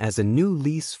modification as a new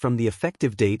lease from the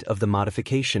effective date of the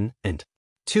modification, and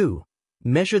 2.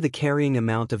 Measure the carrying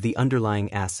amount of the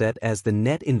underlying asset as the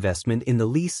net investment in the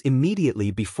lease immediately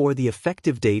before the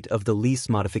effective date of the lease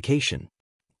modification.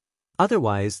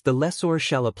 Otherwise, the lessor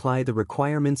shall apply the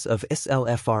requirements of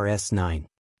SLFRS 9.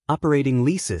 Operating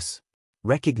leases.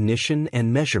 Recognition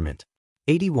and measurement.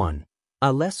 81.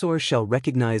 A lessor shall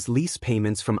recognize lease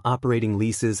payments from operating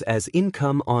leases as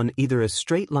income on either a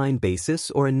straight-line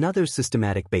basis or another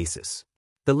systematic basis.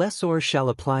 The lessor shall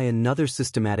apply another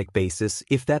systematic basis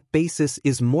if that basis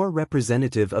is more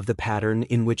representative of the pattern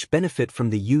in which benefit from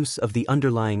the use of the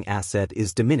underlying asset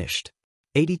is diminished.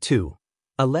 82.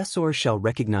 A lessor shall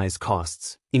recognize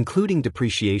costs, including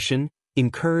depreciation,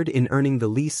 incurred in earning the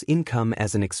lease income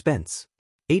as an expense.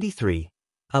 83.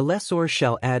 A lessor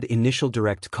shall add initial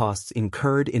direct costs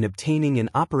incurred in obtaining an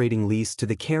operating lease to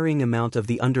the carrying amount of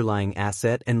the underlying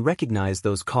asset and recognize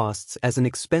those costs as an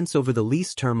expense over the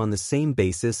lease term on the same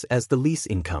basis as the lease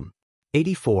income.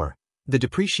 84. The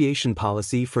depreciation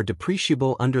policy for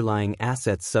depreciable underlying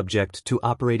assets subject to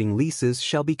operating leases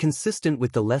shall be consistent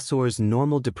with the lessor's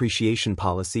normal depreciation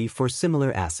policy for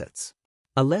similar assets.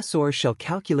 A lessor shall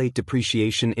calculate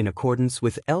depreciation in accordance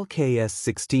with LKS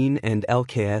 16 and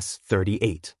LKS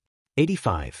 38.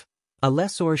 85. A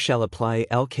lessor shall apply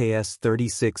LKS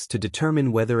 36 to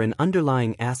determine whether an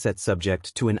underlying asset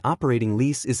subject to an operating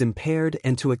lease is impaired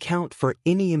and to account for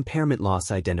any impairment loss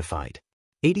identified.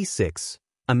 86.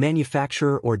 A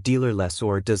manufacturer or dealer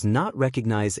lessor does not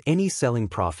recognize any selling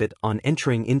profit on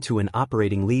entering into an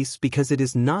operating lease because it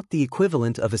is not the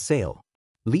equivalent of a sale.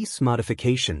 Lease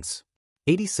modifications.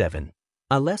 87.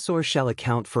 A lessor shall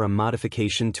account for a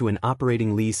modification to an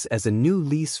operating lease as a new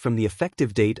lease from the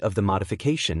effective date of the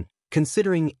modification,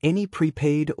 considering any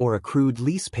prepaid or accrued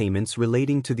lease payments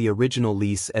relating to the original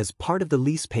lease as part of the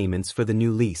lease payments for the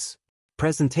new lease.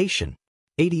 Presentation.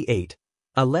 88.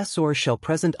 A lessor shall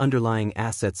present underlying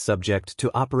assets subject to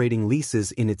operating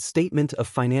leases in its statement of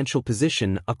financial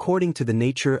position according to the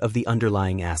nature of the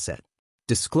underlying asset.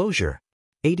 Disclosure.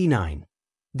 89.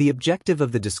 The objective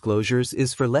of the disclosures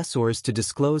is for lessors to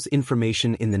disclose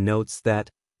information in the notes that,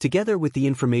 together with the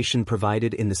information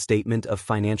provided in the statement of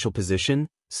financial position,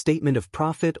 statement of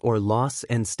profit or loss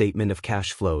and statement of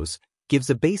cash flows, gives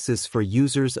a basis for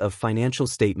users of financial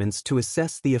statements to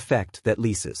assess the effect that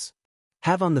leases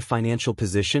have on the financial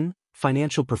position,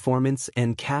 financial performance,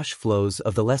 and cash flows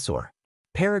of the lessor.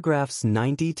 Paragraphs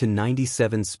 90 to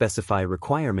 97 specify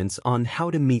requirements on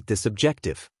how to meet this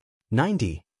objective.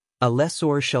 90. A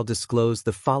lessor shall disclose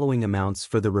the following amounts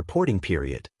for the reporting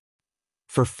period.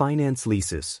 For finance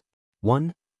leases.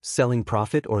 1. Selling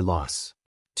profit or loss.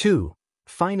 2.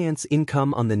 Finance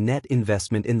income on the net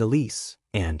investment in the lease.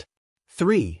 And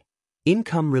 3.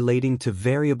 Income relating to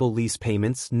variable lease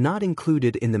payments not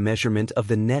included in the measurement of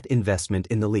the net investment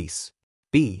in the lease.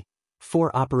 B. For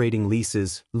operating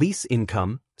leases, lease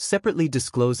income, separately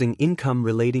disclosing income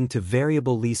relating to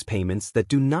variable lease payments that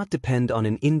do not depend on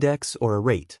an index or a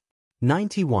rate.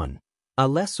 91. A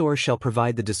lessor shall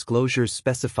provide the disclosures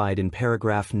specified in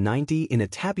paragraph 90 in a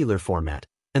tabular format,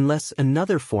 unless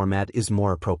another format is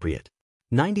more appropriate.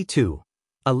 92.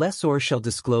 A lessor shall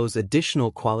disclose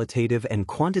additional qualitative and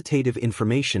quantitative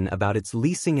information about its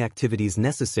leasing activities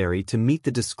necessary to meet the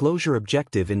disclosure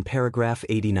objective in paragraph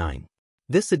 89.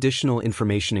 This additional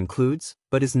information includes,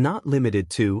 but is not limited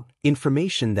to,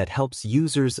 information that helps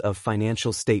users of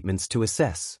financial statements to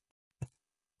assess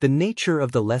the nature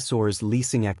of the lessor's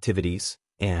leasing activities,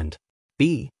 and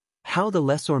b. how the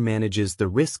lessor manages the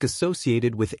risk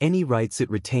associated with any rights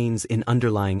it retains in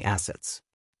underlying assets.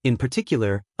 In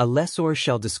particular, a lessor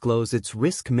shall disclose its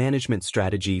risk management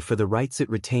strategy for the rights it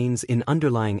retains in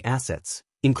underlying assets,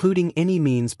 including any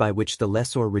means by which the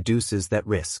lessor reduces that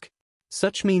risk.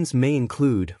 Such means may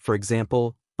include, for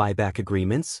example, buyback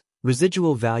agreements,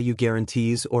 residual value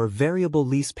guarantees, or variable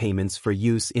lease payments for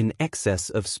use in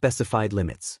excess of specified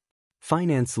limits.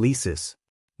 Finance leases.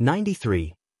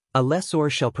 93. A lessor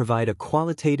shall provide a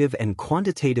qualitative and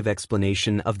quantitative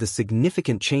explanation of the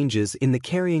significant changes in the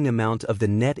carrying amount of the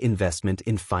net investment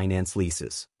in finance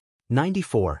leases.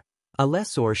 94. A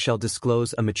lessor shall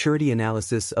disclose a maturity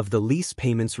analysis of the lease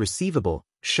payments receivable,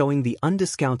 showing the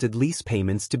undiscounted lease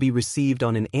payments to be received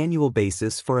on an annual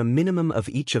basis for a minimum of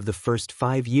each of the first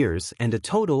 5 years and a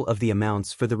total of the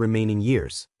amounts for the remaining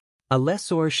years. A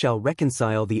lessor shall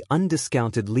reconcile the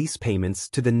undiscounted lease payments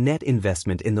to the net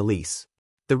investment in the lease.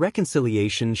 The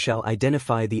reconciliation shall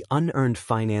identify the unearned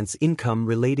finance income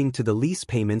relating to the lease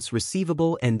payments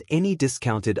receivable and any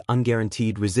discounted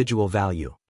unguaranteed residual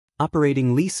value.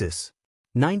 Operating leases.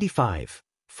 95.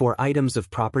 For items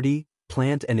of property,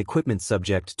 plant and equipment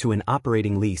subject to an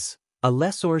operating lease, a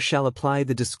lessor shall apply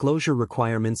the disclosure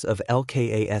requirements of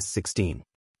LKAS 16.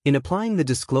 In applying the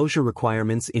disclosure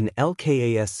requirements in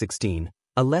LKAS 16,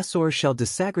 a lessor shall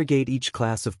disaggregate each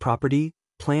class of property,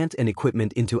 plant and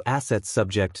equipment into assets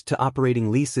subject to operating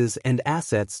leases and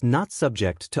assets not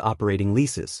subject to operating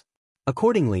leases.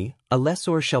 Accordingly, a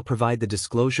lessor shall provide the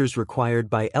disclosures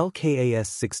required by LKAS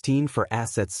 16 for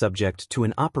assets subject to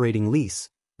an operating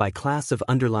lease, by class of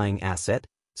underlying asset,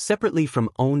 separately from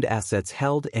owned assets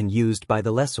held and used by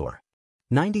the lessor.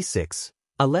 96.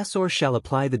 A lessor shall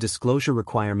apply the disclosure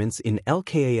requirements in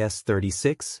LKAS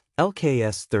 36,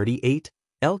 LKAS 38,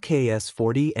 LKAS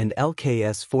 40 and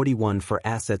LKAS 41 for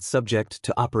assets subject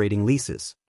to operating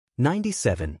leases.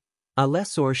 97. A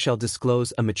lessor shall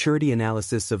disclose a maturity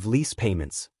analysis of lease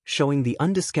payments, showing the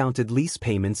undiscounted lease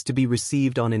payments to be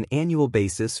received on an annual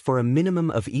basis for a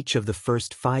minimum of each of the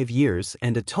first 5 years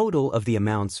and a total of the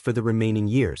amounts for the remaining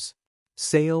years.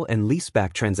 Sale and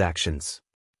leaseback transactions.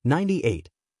 98.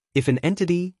 If an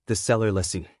entity, the seller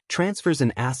lessee, transfers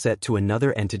an asset to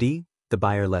another entity, the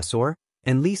buyer lessor,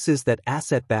 and leases that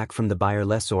asset back from the buyer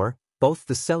lessor, both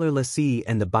the seller lessee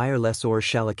and the buyer lessor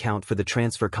shall account for the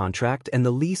transfer contract and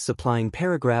the lease applying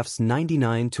paragraphs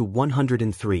 99 to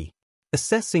 103.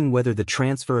 Assessing whether the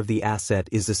transfer of the asset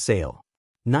is a sale.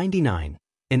 99.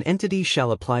 An entity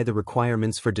shall apply the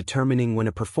requirements for determining when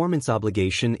a performance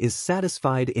obligation is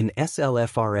satisfied in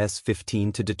SLFRS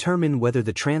 15 to determine whether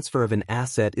the transfer of an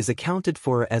asset is accounted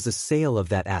for as a sale of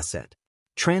that asset.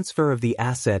 Transfer of the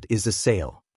asset is a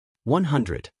sale.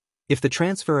 100. If the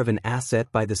transfer of an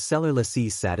asset by the seller lessee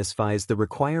satisfies the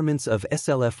requirements of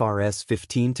SLFRS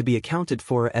 15 to be accounted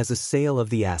for as a sale of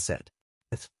the asset,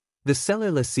 the seller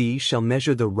lessee shall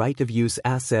measure the right of use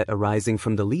asset arising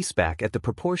from the leaseback at the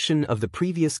proportion of the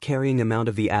previous carrying amount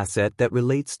of the asset that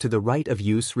relates to the right of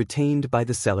use retained by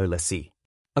the seller lessee.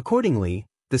 Accordingly,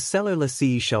 the seller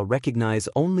lessee shall recognize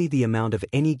only the amount of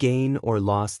any gain or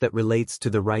loss that relates to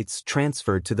the rights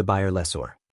transferred to the buyer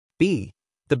lessor. B.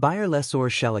 The buyer lessor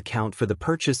shall account for the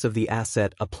purchase of the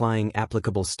asset applying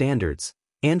applicable standards,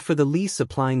 and for the lease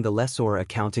applying the lessor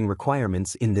accounting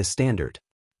requirements in this standard.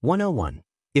 101.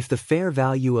 If the fair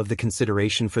value of the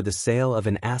consideration for the sale of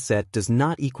an asset does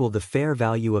not equal the fair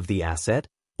value of the asset,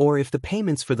 or if the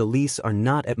payments for the lease are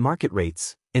not at market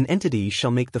rates, an entity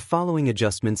shall make the following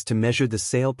adjustments to measure the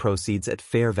sale proceeds at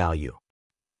fair value.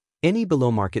 Any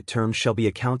below-market term shall be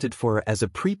accounted for as a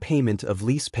prepayment of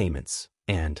lease payments,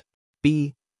 and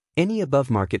b. Any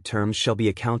above-market terms shall be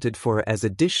accounted for as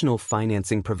additional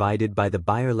financing provided by the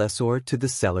buyer lessor to the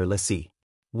seller lessee.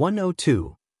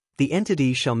 102. The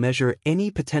entity shall measure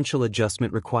any potential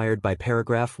adjustment required by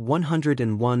paragraph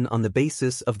 101 on the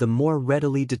basis of the more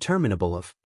readily determinable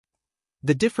of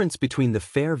the difference between the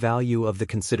fair value of the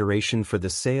consideration for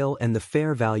the sale and the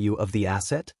fair value of the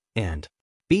asset, and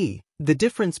b. The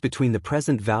difference between the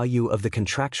present value of the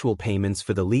contractual payments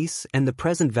for the lease and the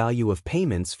present value of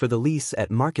payments for the lease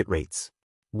at market rates.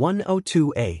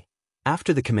 102a.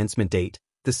 After the commencement date,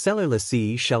 the seller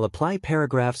lessee shall apply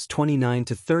paragraphs 29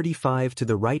 to 35 to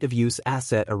the right of use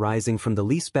asset arising from the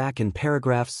leaseback and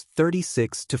paragraphs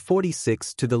 36 to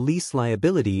 46 to the lease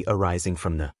liability arising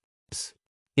from the lease.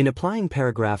 In applying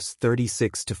paragraphs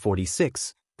 36 to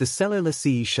 46, the seller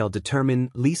lessee shall determine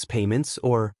lease payments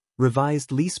or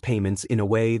revised lease payments in a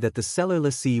way that the seller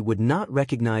lessee would not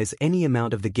recognize any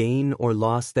amount of the gain or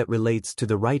loss that relates to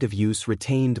the right of use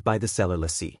retained by the seller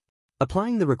lessee.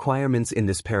 Applying the requirements in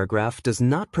this paragraph does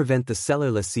not prevent the seller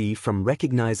lessee from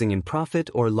recognizing in profit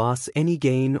or loss any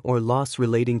gain or loss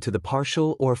relating to the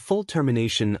partial or full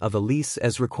termination of a lease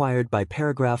as required by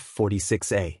paragraph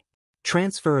 46a.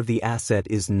 Transfer of the asset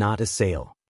is not a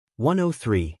sale.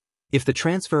 103. If the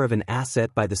transfer of an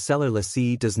asset by the seller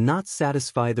lessee does not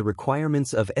satisfy the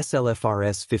requirements of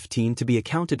SLFRS 15 to be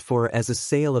accounted for as a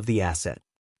sale of the asset,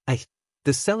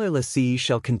 the seller lessee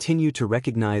shall continue to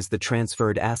recognize the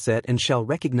transferred asset and shall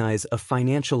recognize a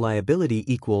financial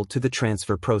liability equal to the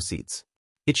transfer proceeds.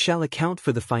 It shall account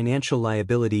for the financial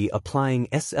liability applying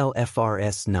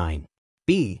SLFRS 9.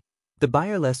 B. The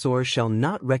buyer lessor shall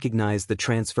not recognize the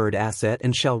transferred asset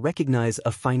and shall recognize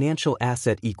a financial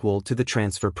asset equal to the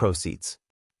transfer proceeds.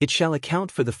 It shall account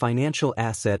for the financial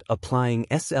asset applying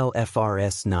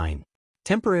SLFRS 9.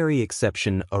 Temporary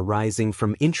exception arising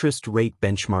from interest rate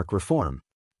benchmark reform.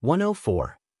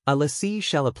 104. A lessee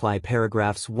shall apply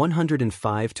paragraphs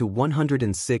 105 to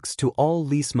 106 to all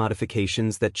lease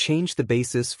modifications that change the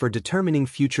basis for determining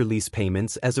future lease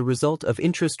payments as a result of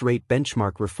interest rate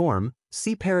benchmark reform.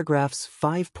 See paragraphs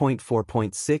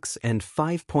 5.4.6 and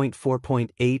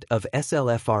 5.4.8 of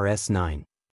SLFRS 9.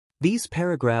 These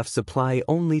paragraphs apply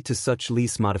only to such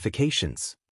lease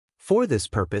modifications. For this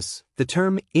purpose, the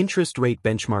term interest rate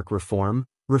benchmark reform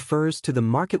refers to the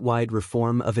market-wide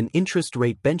reform of an interest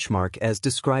rate benchmark as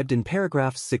described in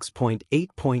paragraph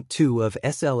 6.8.2 of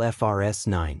SLFRS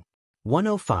 9.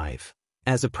 105.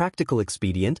 As a practical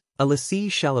expedient, a lessee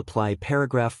shall apply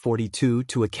paragraph 42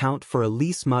 to account for a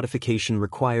lease modification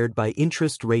required by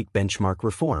interest rate benchmark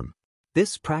reform.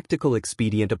 This practical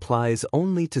expedient applies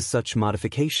only to such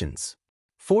modifications.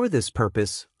 For this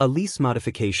purpose, a lease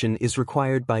modification is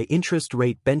required by interest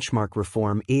rate benchmark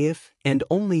reform if, and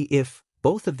only if,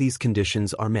 both of these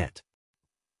conditions are met.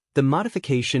 The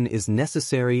modification is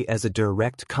necessary as a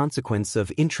direct consequence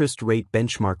of interest rate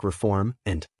benchmark reform,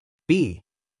 and b.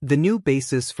 The new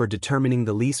basis for determining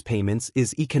the lease payments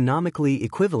is economically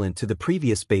equivalent to the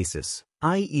previous basis,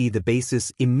 i.e. the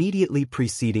basis immediately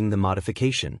preceding the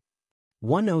modification.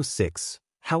 106.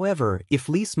 However, if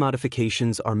lease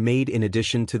modifications are made in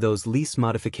addition to those lease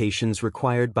modifications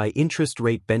required by interest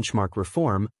rate benchmark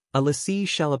reform, a lessee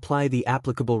shall apply the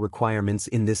applicable requirements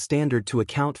in this standard to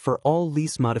account for all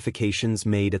lease modifications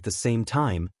made at the same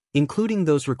time, including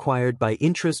those required by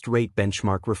interest rate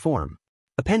benchmark reform.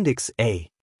 Appendix A.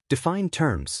 Defined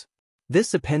terms.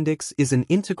 This appendix is an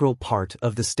integral part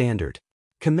of the standard.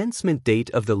 Commencement date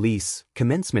of the lease,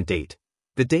 commencement date.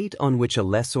 The date on which a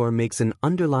lessor makes an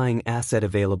underlying asset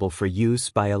available for use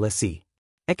by a lessee.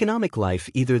 Economic life,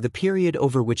 either the period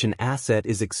over which an asset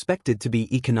is expected to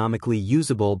be economically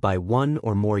usable by one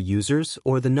or more users,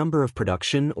 or the number of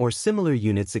production or similar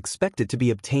units expected to be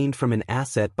obtained from an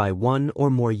asset by one or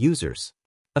more users.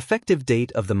 Effective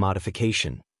date of the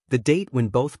modification. The date when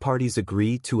both parties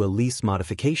agree to a lease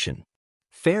modification.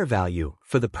 Fair value.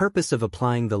 For the purpose of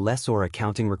applying the lessor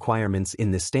accounting requirements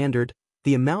in this standard,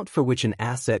 the amount for which an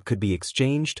asset could be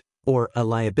exchanged, or a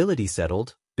liability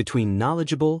settled, between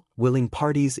knowledgeable, willing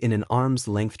parties in an arm's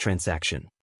length transaction.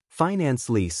 Finance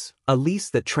lease, a lease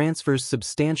that transfers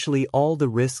substantially all the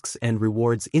risks and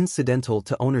rewards incidental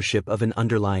to ownership of an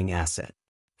underlying asset.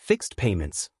 Fixed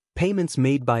payments, payments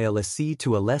made by a lessee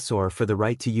to a lessor for the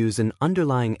right to use an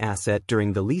underlying asset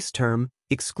during the lease term,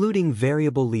 excluding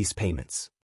variable lease payments.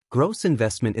 Gross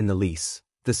investment in the lease,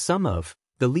 the sum of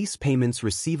the lease payments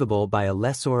receivable by a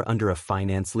lessor under a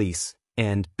finance lease,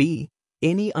 and b.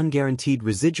 any unguaranteed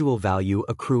residual value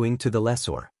accruing to the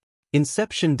lessor.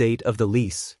 Inception date of the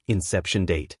lease, inception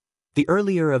date. The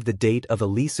earlier of the date of a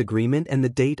lease agreement and the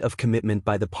date of commitment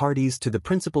by the parties to the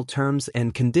principal terms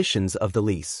and conditions of the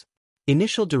lease.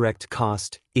 Initial direct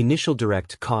cost, initial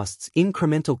direct costs,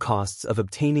 incremental costs of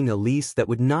obtaining a lease that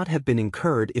would not have been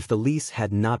incurred if the lease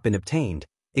had not been obtained,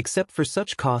 except for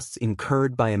such costs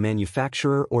incurred by a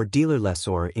manufacturer or dealer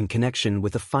lessor in connection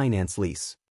with a finance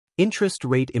lease. Interest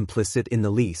rate implicit in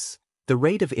the lease, the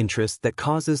rate of interest that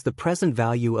causes the present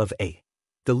value of a.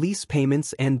 the lease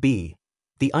payments, and b.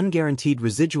 the unguaranteed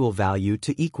residual value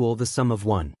to equal the sum of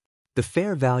 1. the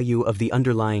fair value of the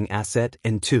underlying asset,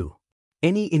 and 2.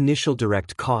 any initial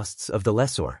direct costs of the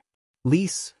lessor.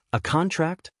 Lease, a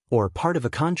contract, or part of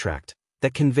a contract,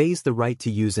 that conveys the right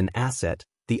to use an asset,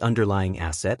 the underlying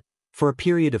asset, for a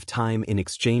period of time in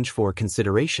exchange for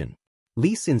consideration.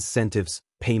 Lease incentives,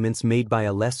 payments made by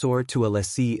a lessor to a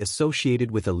lessee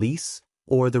associated with a lease,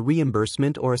 or the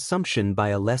reimbursement or assumption by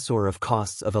a lessor of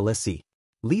costs of a lessee.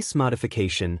 Lease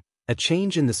modification, a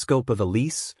change in the scope of a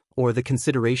lease, or the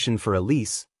consideration for a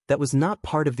lease, that was not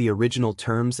part of the original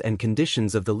terms and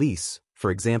conditions of the lease,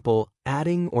 for example,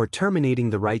 adding or terminating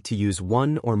the right to use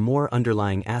one or more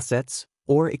underlying assets,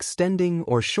 or extending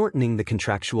or shortening the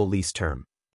contractual lease term.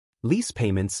 Lease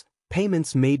payments,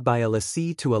 payments made by a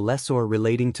lessee to a lessor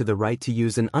relating to the right to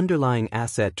use an underlying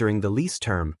asset during the lease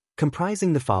term,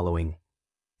 comprising the following.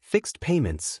 Fixed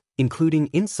payments, including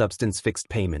in-substance fixed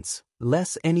payments,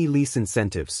 less any lease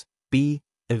incentives, b.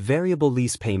 variable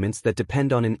lease payments that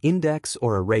depend on an index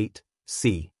or a rate,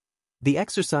 c. the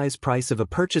exercise price of a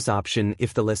purchase option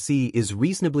if the lessee is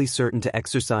reasonably certain to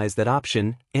exercise that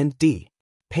option, and d.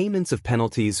 payments of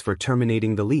penalties for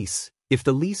terminating the lease, if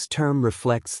the lease term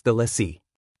reflects the lessee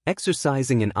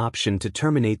exercising an option to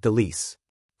terminate the lease.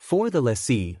 For the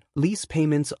lessee, lease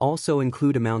payments also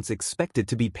include amounts expected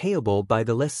to be payable by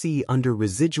the lessee under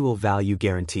residual value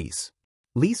guarantees.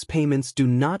 Lease payments do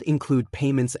not include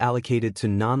payments allocated to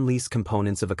non-lease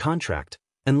components of a contract,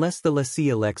 unless the lessee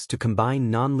elects to combine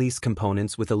non-lease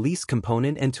components with a lease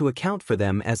component and to account for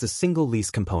them as a single lease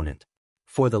component.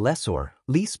 For the lessor,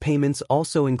 lease payments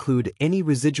also include any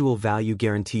residual value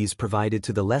guarantees provided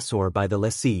to the lessor by the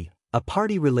lessee, a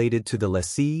party related to the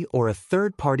lessee, or a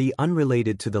third party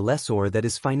unrelated to the lessor that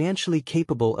is financially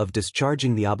capable of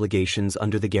discharging the obligations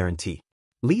under the guarantee.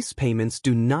 Lease payments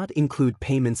do not include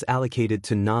payments allocated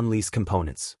to non-lease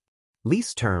components.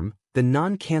 Lease term, the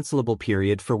non-cancelable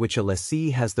period for which a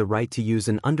lessee has the right to use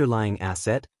an underlying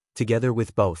asset, together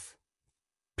with both.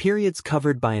 Periods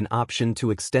covered by an option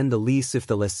to extend the lease if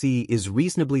the lessee is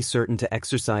reasonably certain to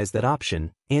exercise that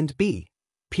option, and b.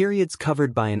 periods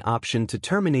covered by an option to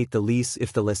terminate the lease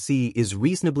if the lessee is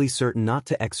reasonably certain not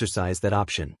to exercise that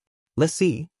option.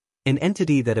 Lessee, an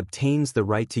entity that obtains the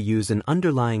right to use an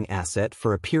underlying asset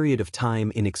for a period of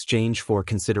time in exchange for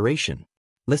consideration.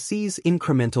 Lessee's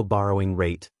incremental borrowing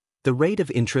rate, the rate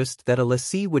of interest that a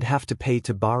lessee would have to pay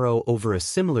to borrow over a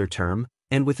similar term,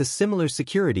 and with a similar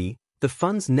security, the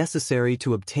funds necessary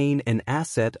to obtain an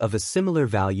asset of a similar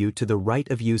value to the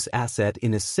right of use asset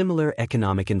in a similar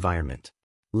economic environment.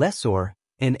 Lessor,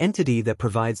 an entity that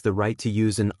provides the right to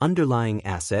use an underlying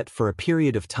asset for a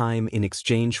period of time in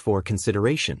exchange for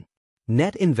consideration.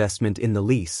 Net investment in the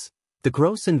lease, the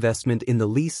gross investment in the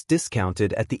lease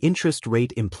discounted at the interest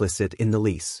rate implicit in the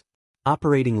lease.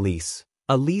 Operating lease,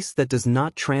 a lease that does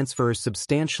not transfer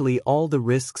substantially all the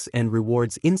risks and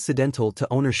rewards incidental to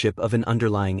ownership of an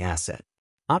underlying asset.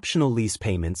 Optional lease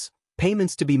payments,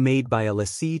 payments to be made by a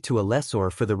lessee to a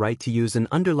lessor for the right to use an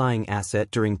underlying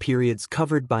asset during periods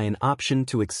covered by an option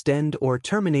to extend or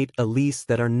terminate a lease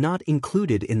that are not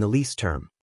included in the lease term.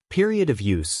 Period of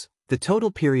use, the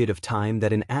total period of time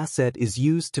that an asset is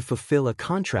used to fulfill a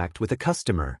contract with a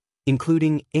customer,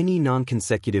 including any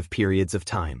non-consecutive periods of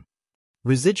time.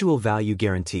 Residual value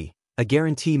guarantee, a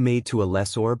guarantee made to a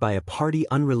lessor by a party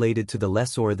unrelated to the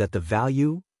lessor that the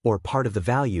value, or part of the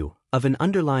value, of an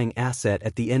underlying asset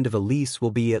at the end of a lease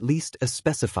will be at least a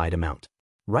specified amount.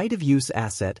 Right of use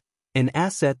asset, an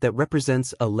asset that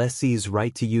represents a lessee's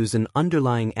right to use an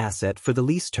underlying asset for the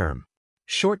lease term.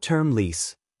 Short-term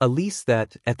lease, a lease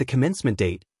that, at the commencement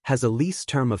date, has a lease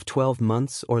term of 12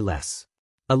 months or less.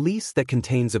 A lease that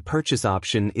contains a purchase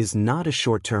option is not a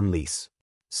short-term lease.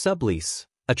 Sublease,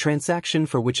 a transaction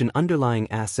for which an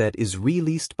underlying asset is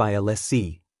released by a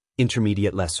lessee,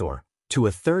 intermediate lessor, to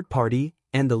a third party,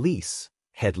 and the lease,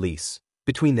 head lease,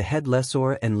 between the head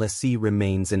lessor and lessee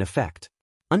remains in effect.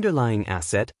 Underlying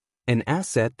asset, an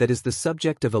asset that is the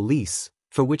subject of a lease,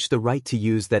 for which the right to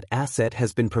use that asset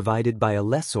has been provided by a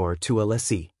lessor to a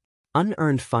lessee.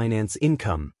 Unearned finance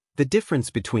income, the difference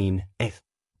between a.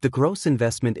 the gross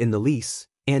investment in the lease,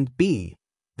 and b.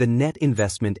 the net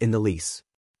investment in the lease.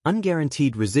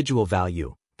 Unguaranteed residual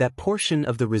value, that portion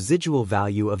of the residual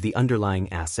value of the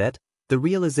underlying asset, the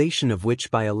realization of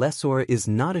which by a lessor is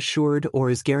not assured or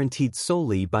is guaranteed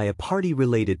solely by a party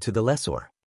related to the lessor.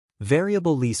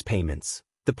 Variable lease payments,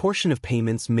 the portion of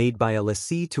payments made by a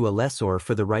lessee to a lessor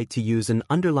for the right to use an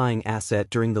underlying asset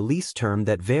during the lease term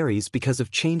that varies because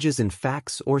of changes in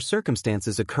facts or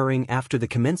circumstances occurring after the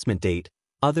commencement date,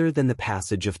 other than the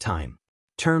passage of time.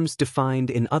 Terms defined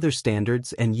in other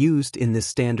standards and used in this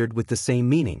standard with the same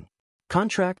meaning.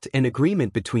 Contract and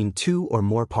agreement between two or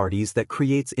more parties that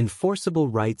creates enforceable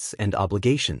rights and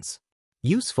obligations.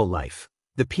 Useful life,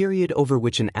 the period over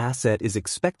which an asset is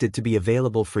expected to be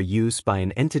available for use by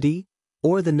an entity,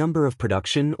 or the number of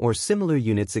production or similar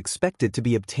units expected to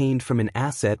be obtained from an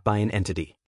asset by an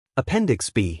entity. Appendix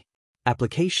B.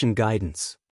 Application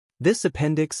Guidance. This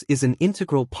appendix is an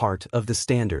integral part of the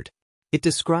standard. It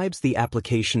describes the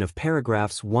application of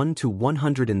paragraphs 1 to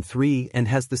 103 and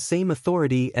has the same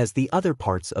authority as the other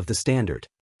parts of the standard.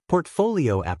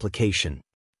 Portfolio application.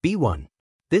 B1.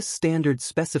 This standard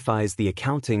specifies the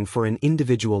accounting for an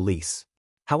individual lease.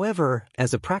 However,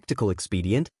 as a practical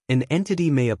expedient, an entity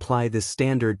may apply this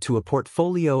standard to a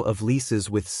portfolio of leases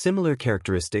with similar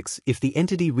characteristics if the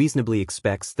entity reasonably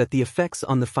expects that the effects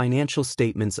on the financial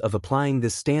statements of applying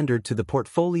this standard to the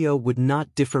portfolio would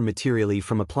not differ materially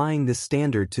from applying this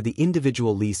standard to the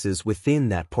individual leases within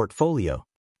that portfolio.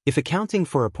 If accounting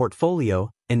for a portfolio,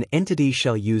 an entity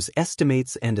shall use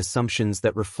estimates and assumptions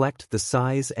that reflect the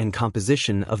size and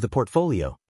composition of the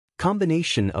portfolio.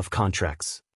 Combination of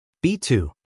contracts.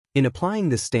 B2. In applying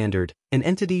this standard, an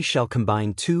entity shall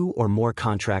combine two or more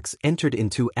contracts entered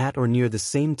into at or near the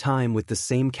same time with the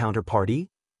same counterparty,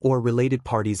 or related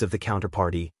parties of the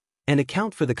counterparty, and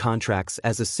account for the contracts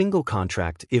as a single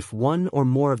contract if one or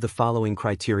more of the following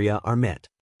criteria are met.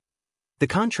 The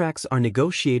contracts are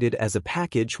negotiated as a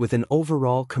package with an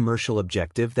overall commercial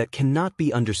objective that cannot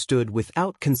be understood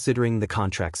without considering the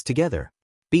contracts together.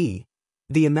 B.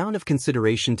 The amount of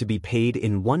consideration to be paid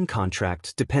in one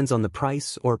contract depends on the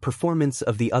price or performance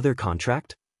of the other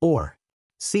contract, or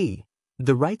c.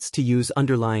 The rights to use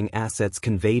underlying assets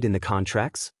conveyed in the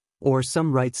contracts, or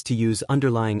some rights to use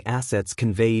underlying assets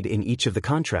conveyed in each of the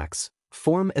contracts,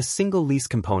 form a single lease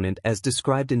component as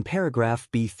described in paragraph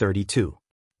B32.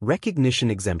 Recognition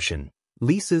exemption.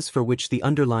 Leases for which the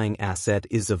underlying asset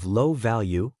is of low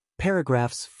value,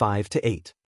 paragraphs 5 to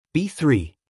 8.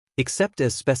 B3. Except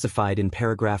as specified in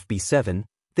paragraph B7,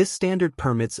 this standard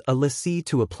permits a lessee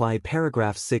to apply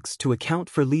paragraph 6 to account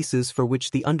for leases for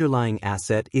which the underlying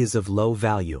asset is of low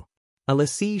value. A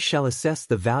lessee shall assess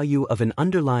the value of an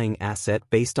underlying asset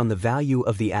based on the value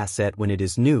of the asset when it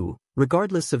is new,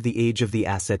 regardless of the age of the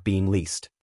asset being leased.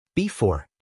 B4.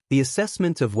 The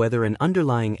assessment of whether an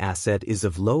underlying asset is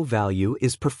of low value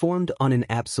is performed on an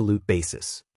absolute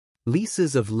basis.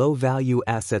 Leases of low-value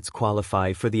assets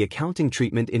qualify for the accounting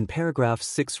treatment in paragraph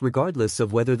 6 regardless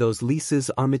of whether those leases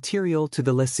are material to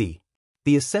the lessee.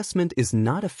 The assessment is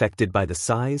not affected by the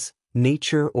size,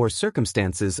 nature, or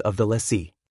circumstances of the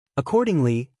lessee.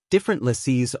 Accordingly, different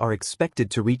lessees are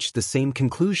expected to reach the same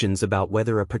conclusions about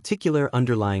whether a particular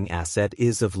underlying asset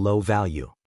is of low value.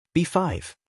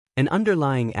 B5. An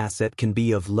underlying asset can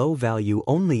be of low value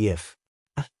only if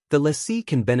the lessee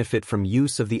can benefit from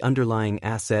use of the underlying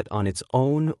asset on its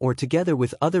own or together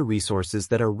with other resources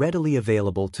that are readily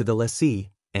available to the lessee,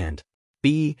 and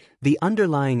B. The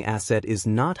underlying asset is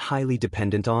not highly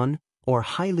dependent on or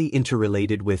highly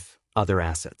interrelated with other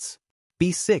assets.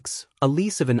 B6. A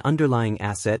lease of an underlying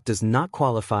asset does not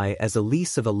qualify as a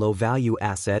lease of a low-value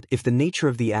asset if the nature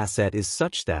of the asset is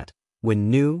such that, when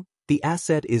new, the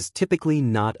asset is typically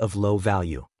not of low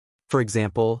value. For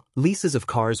example, leases of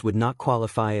cars would not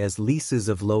qualify as leases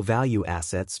of low-value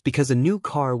assets because a new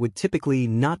car would typically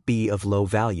not be of low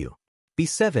value.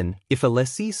 B7. If a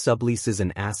lessee subleases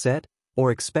an asset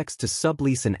or expects to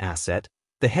sublease an asset,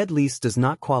 the head lease does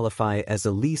not qualify as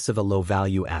a lease of a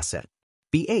low-value asset.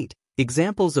 B8.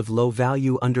 Examples of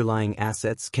low-value underlying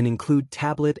assets can include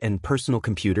tablet and personal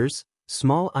computers,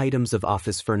 small items of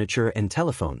office furniture and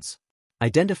telephones.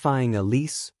 Identifying a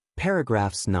lease,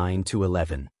 paragraphs 9 to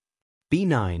 11.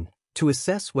 B9. To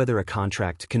assess whether a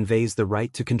contract conveys the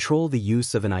right to control the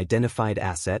use of an identified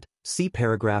asset, see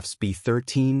paragraphs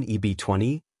B13 and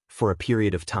B20, for a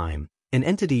period of time, an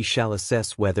entity shall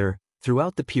assess whether,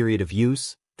 throughout the period of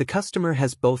use, the customer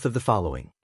has both of the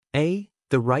following. A.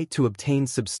 The right to obtain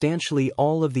substantially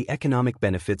all of the economic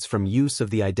benefits from use of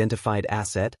the identified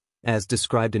asset, as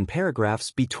described in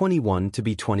paragraphs B21 to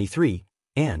B23,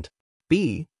 and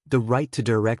B. The right to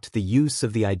direct the use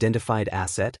of the identified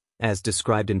asset, as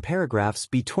described in paragraphs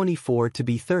B24 to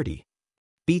B30.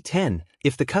 B10.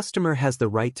 If the customer has the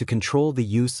right to control the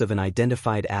use of an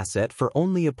identified asset for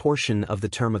only a portion of the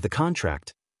term of the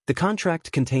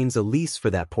contract contains a lease for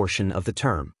that portion of the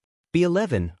term.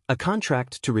 B11. A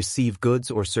contract to receive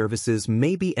goods or services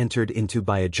may be entered into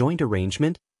by a joint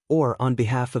arrangement or on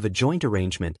behalf of a joint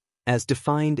arrangement, as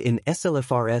defined in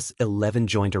SLFRS 11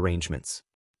 joint arrangements.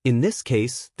 In this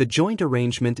case, the joint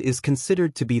arrangement is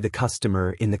considered to be the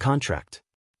customer in the contract.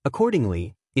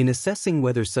 Accordingly, in assessing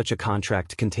whether such a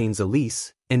contract contains a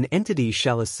lease, an entity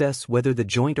shall assess whether the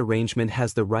joint arrangement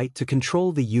has the right to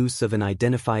control the use of an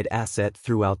identified asset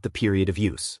throughout the period of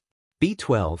use.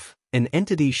 B12. An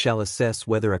entity shall assess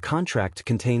whether a contract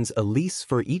contains a lease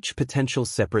for each potential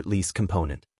separate lease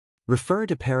component. Refer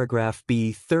to paragraph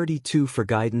B32 for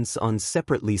guidance on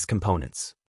separate lease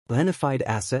components. Identified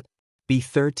asset.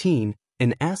 B13.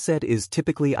 An asset is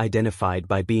typically identified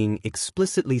by being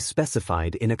explicitly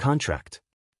specified in a contract.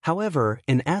 However,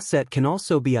 an asset can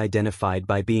also be identified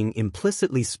by being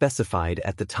implicitly specified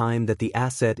at the time that the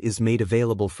asset is made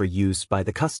available for use by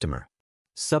the customer.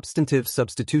 Substantive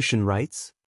substitution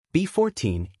rights.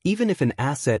 B14. Even if an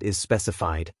asset is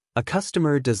specified, a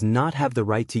customer does not have the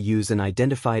right to use an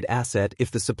identified asset if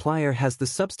the supplier has the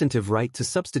substantive right to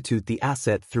substitute the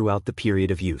asset throughout the period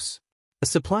of use. A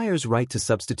supplier's right to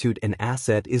substitute an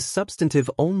asset is substantive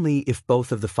only if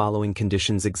both of the following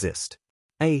conditions exist.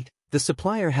 A. The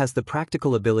supplier has the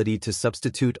practical ability to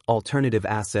substitute alternative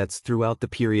assets throughout the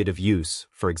period of use.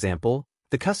 For example,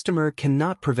 the customer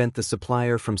cannot prevent the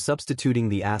supplier from substituting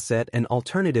the asset, and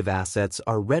alternative assets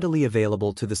are readily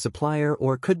available to the supplier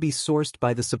or could be sourced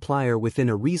by the supplier within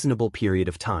a reasonable period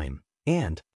of time.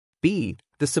 And B.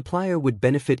 The supplier would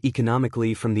benefit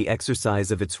economically from the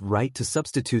exercise of its right to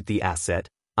substitute the asset,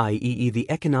 i.e.,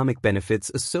 the economic benefits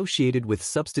associated with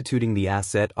substituting the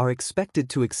asset are expected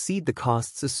to exceed the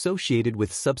costs associated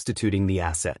with substituting the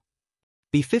asset.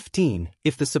 B15.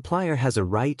 If the supplier has a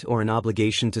right or an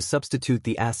obligation to substitute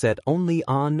the asset only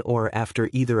on or after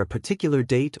either a particular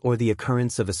date or the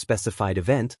occurrence of a specified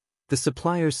event, the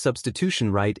supplier's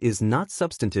substitution right is not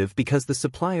substantive because the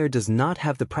supplier does not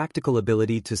have the practical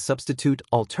ability to substitute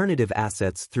alternative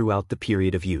assets throughout the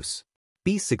period of use.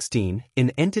 B16.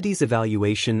 An entity's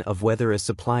evaluation of whether a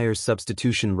supplier's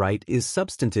substitution right is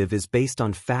substantive is based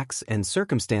on facts and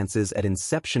circumstances at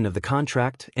inception of the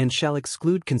contract and shall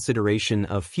exclude consideration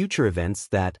of future events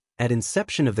that, at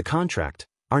inception of the contract,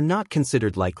 are not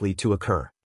considered likely to occur.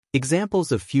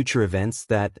 Examples of future events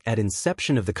that, at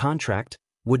inception of the contract,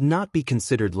 would not be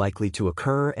considered likely to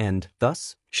occur and,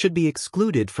 thus, should be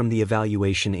excluded from the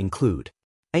evaluation include: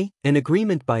 A. An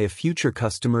agreement by a future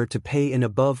customer to pay an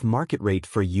above-market rate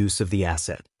for use of the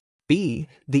asset. B.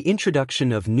 The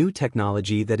introduction of new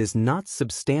technology that is not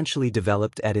substantially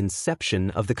developed at inception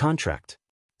of the contract.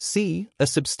 C. A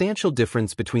substantial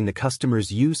difference between the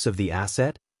customer's use of the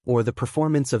asset, or the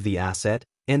performance of the asset,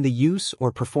 and the use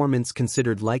or performance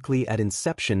considered likely at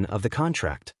inception of the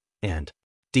contract. And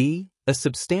D. A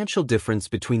substantial difference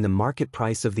between the market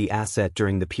price of the asset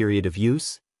during the period of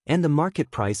use and the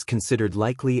market price considered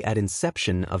likely at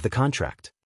inception of the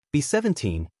contract.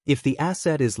 B17. If the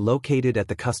asset is located at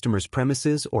the customer's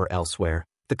premises or elsewhere,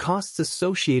 the costs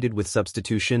associated with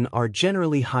substitution are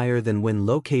generally higher than when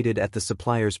located at the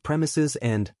supplier's premises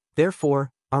and, therefore,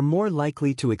 are more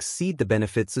likely to exceed the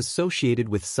benefits associated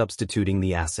with substituting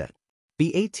the asset.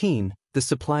 B18. The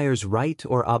supplier's right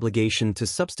or obligation to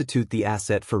substitute the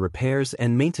asset for repairs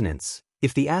and maintenance.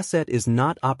 If the asset is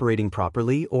not operating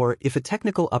properly or if a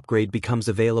technical upgrade becomes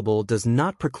available, does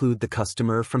not preclude the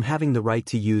customer from having the right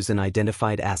to use an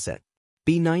identified asset.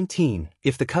 B19.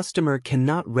 If the customer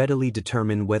cannot readily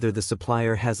determine whether the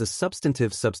supplier has a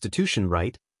substantive substitution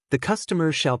right, the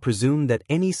customer shall presume that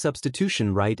any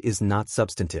substitution right is not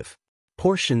substantive.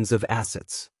 Portions of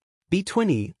assets.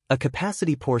 B20. A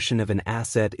capacity portion of an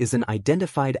asset is an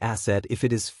identified asset if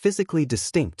it is physically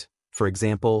distinct, for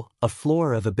example, a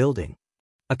floor of a building.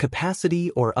 A capacity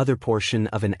or other portion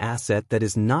of an asset that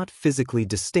is not physically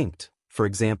distinct, for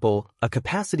example, a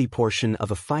capacity portion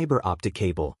of a fiber optic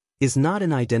cable, is not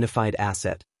an identified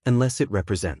asset unless it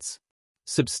represents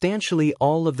substantially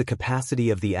all of the capacity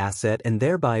of the asset and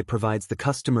thereby provides the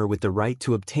customer with the right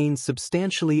to obtain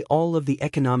substantially all of the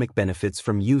economic benefits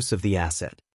from use of the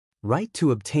asset. Right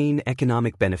to obtain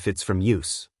economic benefits from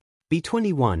use.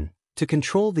 B21. To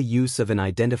control the use of an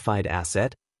identified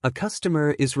asset, a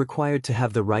customer is required to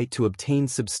have the right to obtain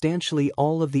substantially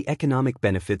all of the economic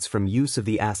benefits from use of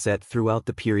the asset throughout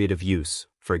the period of use,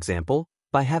 for example,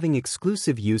 by having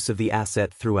exclusive use of the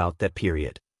asset throughout that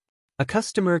period. A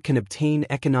customer can obtain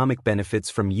economic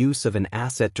benefits from use of an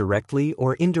asset directly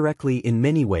or indirectly in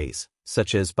many ways,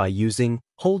 such as by using,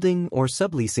 holding, or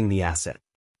subleasing the asset.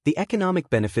 The economic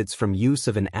benefits from use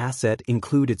of an asset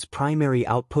include its primary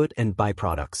output and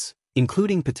byproducts,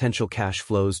 including potential cash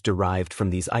flows derived from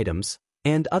these items,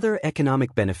 and other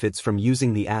economic benefits from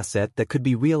using the asset that could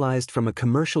be realized from a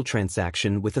commercial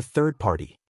transaction with a third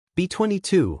party.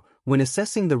 B22. When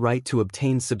assessing the right to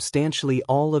obtain substantially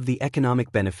all of the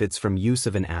economic benefits from use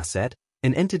of an asset,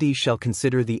 an entity shall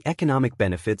consider the economic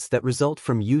benefits that result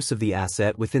from use of the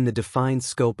asset within the defined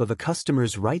scope of a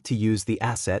customer's right to use the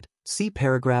asset, see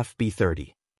paragraph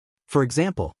B30. For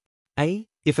example, A.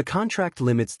 If a contract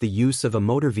limits the use of a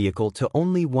motor vehicle to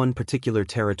only one particular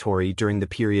territory during the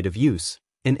period of use,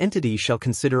 an entity shall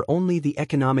consider only the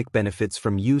economic benefits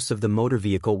from use of the motor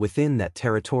vehicle within that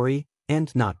territory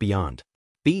and not beyond.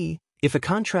 B. If a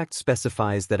contract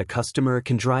specifies that a customer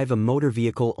can drive a motor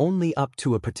vehicle only up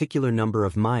to a particular number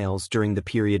of miles during the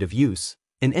period of use,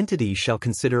 an entity shall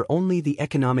consider only the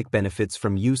economic benefits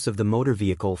from use of the motor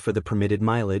vehicle for the permitted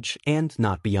mileage and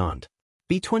not beyond.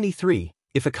 B23.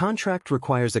 If a contract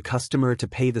requires a customer to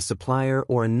pay the supplier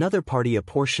or another party a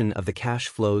portion of the cash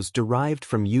flows derived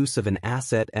from use of an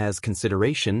asset as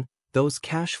consideration, those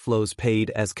cash flows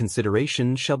paid as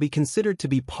consideration shall be considered to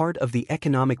be part of the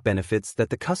economic benefits that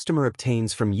the customer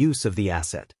obtains from use of the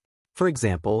asset. For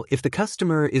example, if the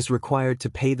customer is required to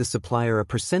pay the supplier a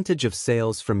percentage of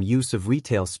sales from use of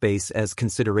retail space as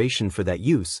consideration for that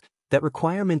use, that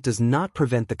requirement does not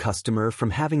prevent the customer from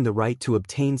having the right to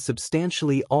obtain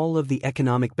substantially all of the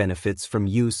economic benefits from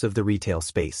use of the retail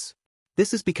space.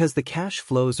 This is because the cash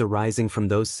flows arising from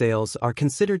those sales are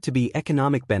considered to be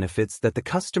economic benefits that the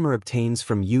customer obtains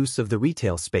from use of the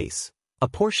retail space, a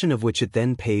portion of which it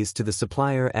then pays to the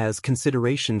supplier as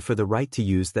consideration for the right to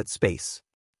use that space.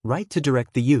 Right to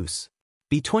direct the use.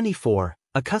 B24.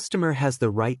 A customer has the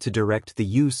right to direct the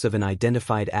use of an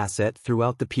identified asset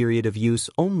throughout the period of use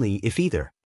only if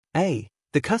either A.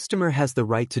 The customer has the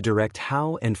right to direct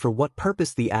how and for what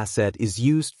purpose the asset is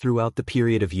used throughout the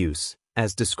period of use,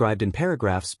 as described in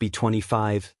paragraphs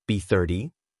B25,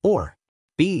 B30, or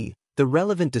B. The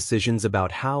relevant decisions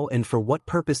about how and for what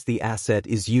purpose the asset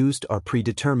is used are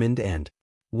predetermined and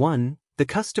 1. The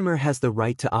customer has the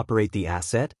right to operate the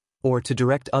asset, or to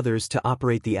direct others to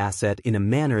operate the asset in a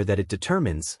manner that it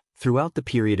determines, throughout the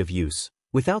period of use,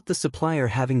 without the supplier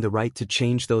having the right to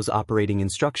change those operating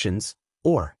instructions,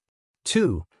 or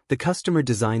 2. The customer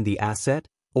designed the asset,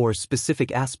 or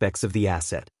specific aspects of the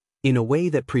asset, in a way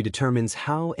that predetermines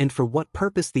how and for what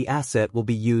purpose the asset will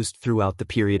be used throughout the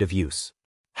period of use.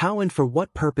 How and for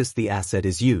what purpose the asset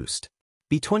is used.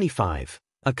 B25.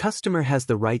 A customer has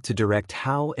the right to direct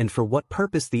how and for what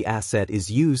purpose the asset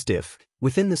is used if,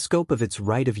 within the scope of its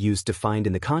right of use defined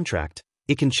in the contract,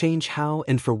 it can change how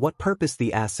and for what purpose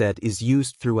the asset is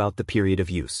used throughout the period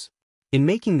of use. In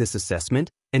making this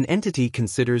assessment, an entity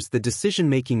considers the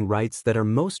decision-making rights that are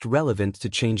most relevant to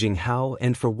changing how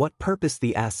and for what purpose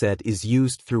the asset is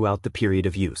used throughout the period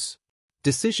of use.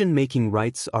 Decision-making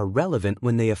rights are relevant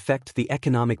when they affect the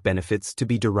economic benefits to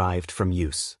be derived from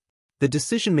use. The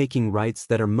decision-making rights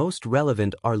that are most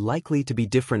relevant are likely to be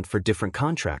different for different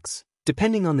contracts,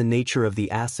 depending on the nature of the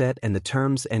asset and the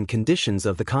terms and conditions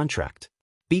of the contract.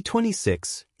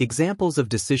 B26. Examples of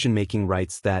decision-making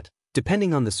rights that,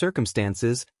 depending on the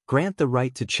circumstances, grant the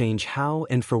right to change how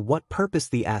and for what purpose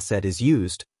the asset is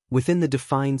used, within the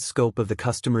defined scope of the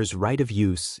customer's right of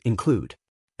use include: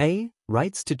 A.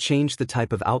 Rights to change the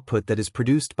type of output that is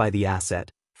produced by the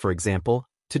asset, for example,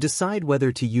 to decide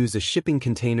whether to use a shipping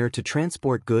container to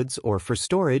transport goods or for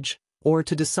storage, or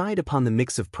to decide upon the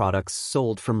mix of products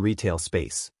sold from retail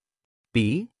space.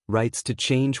 B. Rights to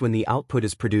change when the output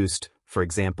is produced, for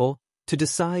example, to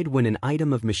decide when an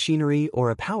item of machinery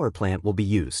or a power plant will be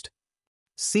used.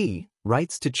 C.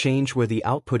 Rights to change where the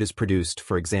output is produced,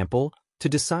 for example, to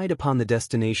decide upon the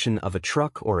destination of a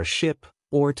truck or a ship,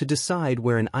 or to decide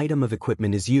where an item of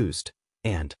equipment is used.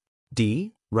 And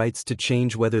D. Rights to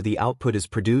change whether the output is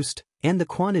produced and the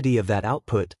quantity of that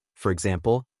output, for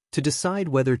example, to decide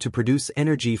whether to produce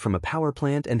energy from a power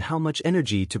plant and how much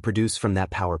energy to produce from that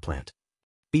power plant.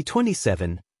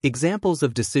 B27. Examples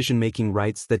of decision-making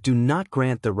rights that do not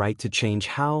grant the right to change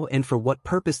how and for what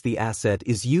purpose the asset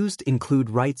is used include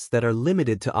rights that are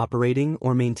limited to operating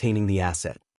or maintaining the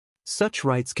asset. Such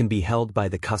rights can be held by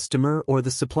the customer or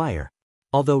the supplier.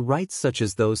 Although rights such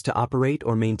as those to operate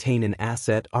or maintain an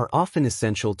asset are often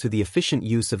essential to the efficient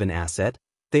use of an asset,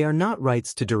 they are not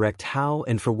rights to direct how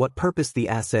and for what purpose the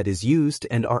asset is used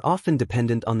and are often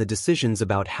dependent on the decisions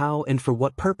about how and for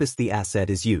what purpose the asset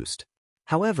is used.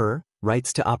 However,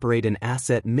 rights to operate an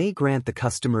asset may grant the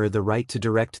customer the right to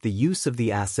direct the use of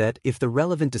the asset if the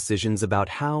relevant decisions about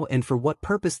how and for what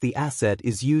purpose the asset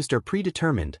is used are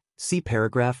predetermined. See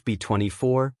paragraph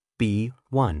B24,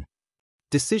 B1.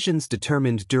 Decisions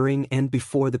determined during and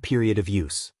before the period of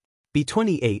use.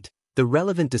 B28. The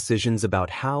relevant decisions about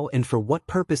how and for what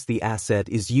purpose the asset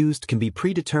is used can be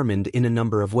predetermined in a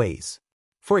number of ways.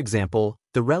 For example,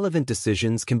 the relevant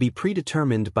decisions can be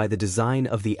predetermined by the design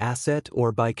of the asset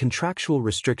or by contractual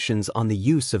restrictions on the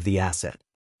use of the asset.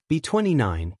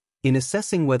 B29. In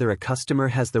assessing whether a customer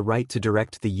has the right to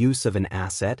direct the use of an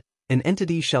asset, an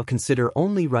entity shall consider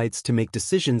only rights to make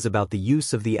decisions about the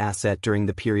use of the asset during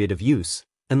the period of use,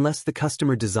 unless the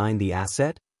customer designed the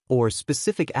asset, or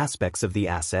specific aspects of the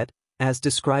asset, as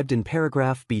described in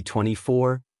paragraph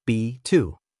B24,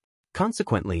 B2.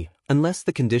 Consequently, unless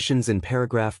the conditions in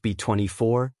paragraph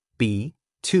B24,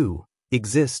 B2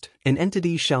 exist, an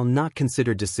entity shall not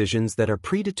consider decisions that are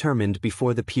predetermined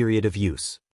before the period of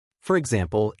use. For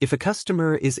example, if a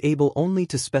customer is able only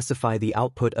to specify the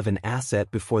output of an asset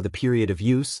before the period of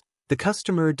use, the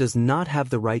customer does not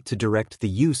have the right to direct the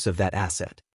use of that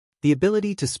asset. The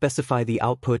ability to specify the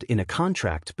output in a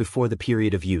contract before the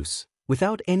period of use,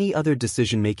 without any other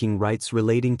decision-making rights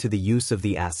relating to the use of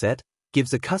the asset,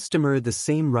 gives a customer the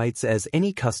same rights as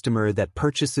any customer that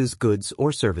purchases goods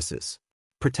or services.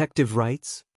 Protective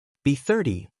rights.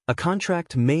 B30. A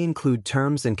contract may include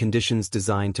terms and conditions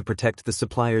designed to protect the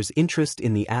supplier's interest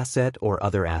in the asset or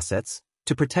other assets,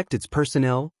 to protect its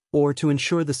personnel, or to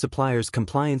ensure the supplier's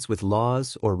compliance with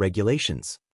laws or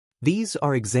regulations. These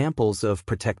are examples of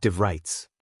protective rights.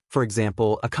 For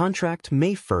example, a contract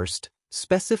may first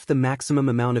specify the maximum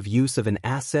amount of use of an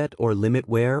asset or limit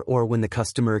where or when the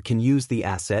customer can use the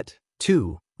asset.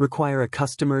 2. Require a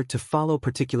customer to follow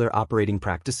particular operating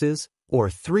practices. Or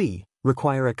 3.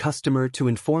 Require a customer to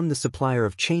inform the supplier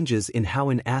of changes in how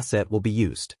an asset will be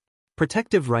used.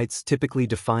 Protective rights typically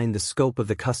define the scope of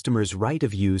the customer's right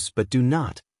of use but do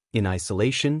not, in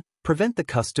isolation, prevent the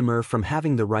customer from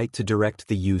having the right to direct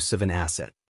the use of an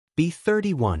asset.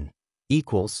 B31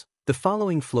 equals. The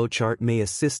following flowchart may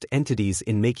assist entities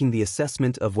in making the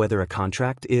assessment of whether a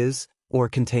contract is or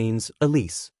contains a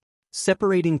lease.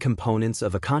 Separating components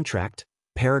of a contract,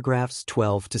 paragraphs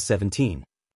 12 to 17.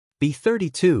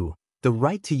 B32. The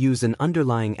right to use an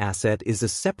underlying asset is a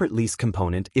separate lease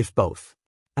component if both.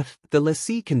 The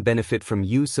lessee can benefit from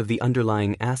use of the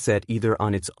underlying asset either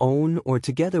on its own or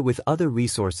together with other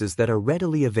resources that are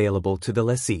readily available to the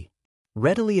lessee.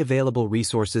 Readily available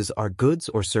resources are goods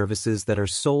or services that are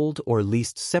sold or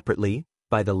leased separately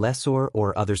by the lessor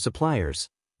or other suppliers,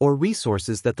 or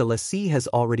resources that the lessee has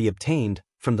already obtained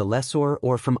from the lessor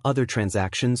or from other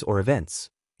transactions or events.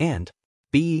 And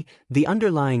B. The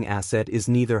underlying asset is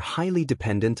neither highly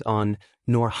dependent on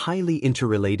nor highly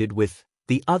interrelated with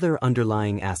the other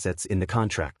underlying assets in the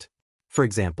contract. For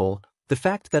example, the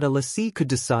fact that a lessee could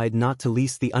decide not to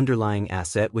lease the underlying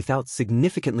asset without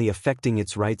significantly affecting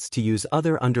its rights to use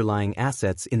other underlying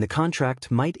assets in the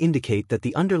contract might indicate that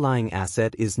the underlying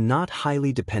asset is not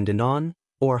highly dependent on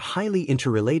or highly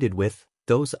interrelated with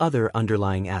those other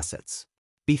underlying assets.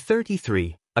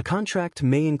 B33. A contract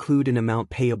may include an amount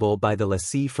payable by the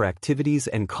lessee for activities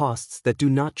and costs that do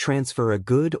not transfer a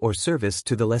good or service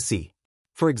to the lessee.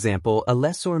 For example, a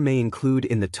lessor may include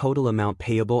in the total amount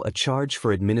payable a charge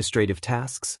for administrative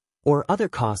tasks or other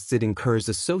costs it incurs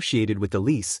associated with the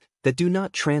lease that do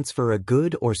not transfer a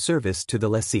good or service to the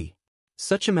lessee.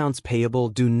 Such amounts payable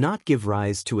do not give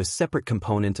rise to a separate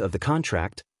component of the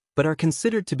contract, but are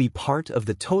considered to be part of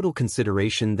the total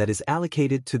consideration that is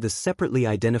allocated to the separately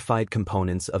identified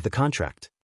components of the contract.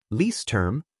 Lease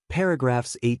term,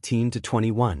 paragraphs 18 to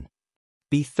 21.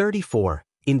 B34.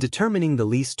 In determining the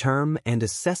lease term and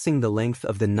assessing the length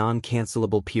of the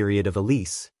non-cancelable period of a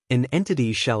lease, an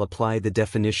entity shall apply the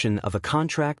definition of a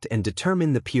contract and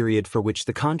determine the period for which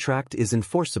the contract is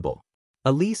enforceable.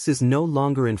 A lease is no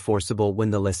longer enforceable when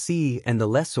the lessee and the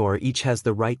lessor each has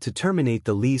the right to terminate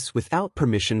the lease without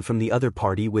permission from the other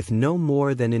party with no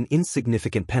more than an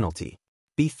insignificant penalty.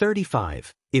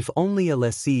 B35. If only a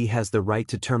lessee has the right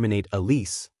to terminate a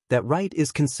lease, that right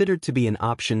is considered to be an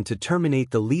option to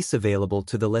terminate the lease available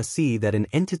to the lessee that an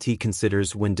entity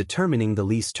considers when determining the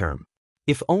lease term.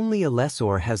 If only a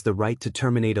lessor has the right to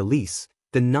terminate a lease,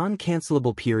 the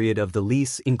non-cancelable period of the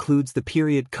lease includes the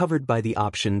period covered by the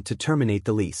option to terminate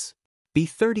the lease.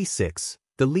 B36.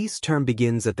 The lease term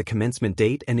begins at the commencement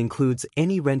date and includes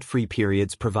any rent-free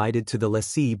periods provided to the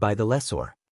lessee by the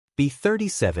lessor.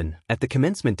 B37. At the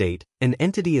commencement date, an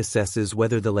entity assesses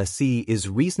whether the lessee is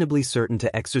reasonably certain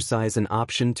to exercise an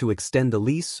option to extend the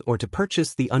lease or to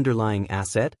purchase the underlying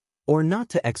asset, or not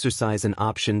to exercise an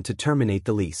option to terminate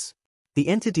the lease. The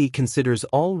entity considers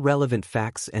all relevant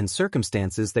facts and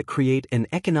circumstances that create an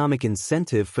economic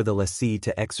incentive for the lessee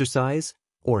to exercise,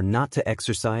 or not to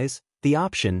exercise, the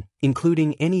option,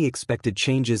 including any expected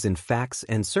changes in facts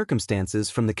and circumstances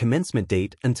from the commencement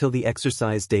date until the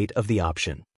exercise date of the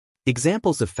option.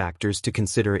 Examples of factors to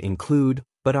consider include,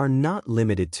 but are not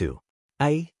limited to: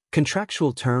 a.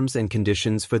 Contractual terms and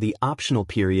conditions for the optional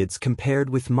periods compared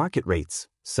with market rates,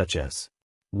 such as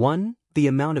 1. The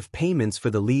amount of payments for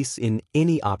the lease in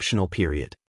any optional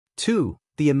period. 2.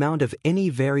 The amount of any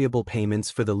variable payments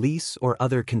for the lease or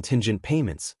other contingent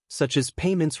payments, such as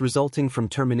payments resulting from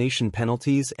termination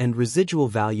penalties and residual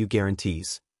value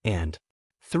guarantees. And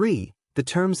 3. The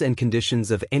terms and conditions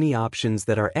of any options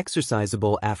that are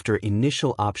exercisable after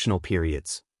initial optional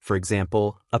periods. For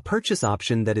example, a purchase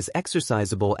option that is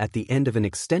exercisable at the end of an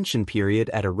extension period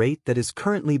at a rate that is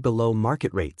currently below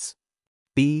market rates.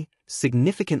 B.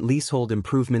 Significant leasehold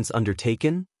improvements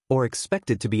undertaken, or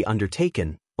expected to be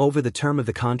undertaken, over the term of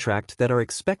the contract that are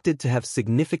expected to have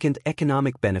significant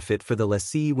economic benefit for the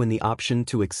lessee when the option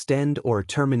to extend or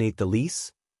terminate the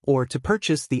lease, or to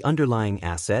purchase the underlying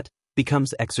asset,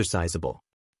 becomes exercisable.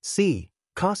 C.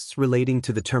 Costs relating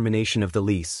to the termination of the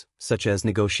lease, such as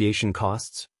negotiation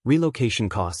costs, relocation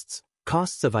costs,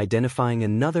 costs of identifying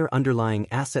another underlying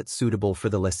asset suitable for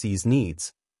the lessee's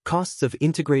needs, costs of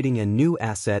integrating a new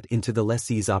asset into the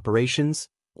lessee's operations,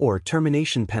 or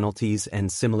termination penalties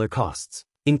and similar costs,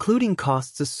 including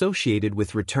costs associated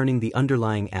with returning the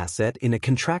underlying asset in a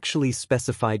contractually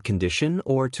specified condition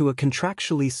or to a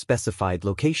contractually specified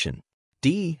location.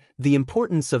 D. The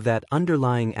importance of that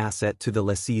underlying asset to the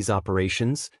lessee's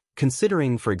operations,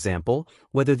 considering, for example,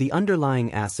 whether the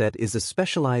underlying asset is a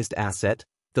specialized asset,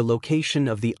 the location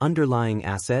of the underlying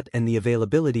asset and the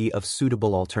availability of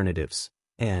suitable alternatives.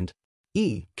 And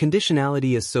E.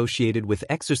 Conditionality associated with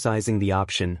exercising the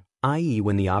option, i.e.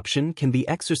 when the option can be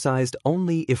exercised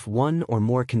only if one or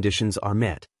more conditions are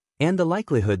met, and the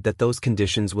likelihood that those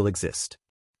conditions will exist.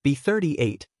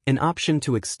 B38. An option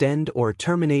to extend or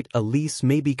terminate a lease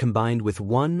may be combined with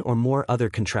one or more other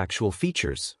contractual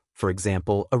features, for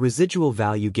example, a residual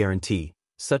value guarantee,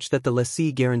 such that the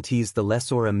lessee guarantees the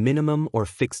lessor a minimum or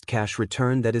fixed cash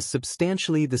return that is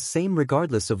substantially the same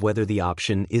regardless of whether the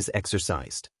option is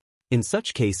exercised. In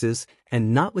such cases,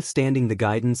 and notwithstanding the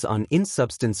guidance on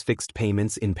in-substance fixed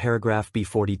payments in paragraph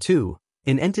B42,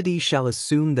 an entity shall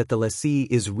assume that the lessee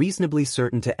is reasonably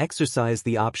certain to exercise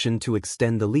the option to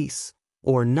extend the lease,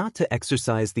 or not to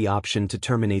exercise the option to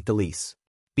terminate the lease.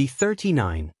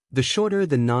 B39. The shorter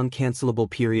the non-cancelable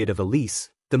period of a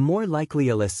lease, the more likely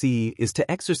a lessee is to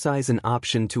exercise an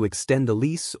option to extend the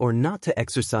lease or not to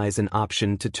exercise an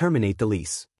option to terminate the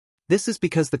lease. This is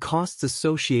because the costs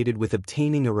associated with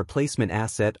obtaining a replacement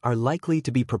asset are likely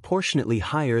to be proportionately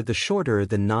higher the shorter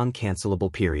the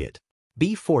non-cancelable period.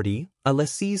 B40. A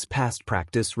lessee's past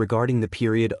practice regarding the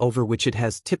period over which it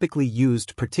has typically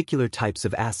used particular types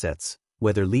of assets,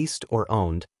 whether leased or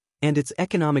owned, and its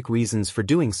economic reasons for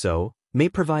doing so, may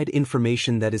provide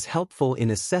information that is helpful in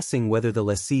assessing whether the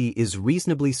lessee is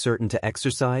reasonably certain to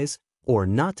exercise, or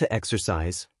not to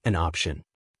exercise, an option.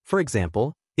 For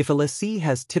example, if a lessee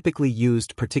has typically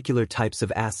used particular types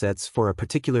of assets for a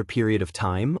particular period of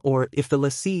time, or if the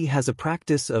lessee has a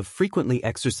practice of frequently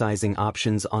exercising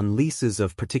options on leases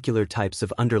of particular types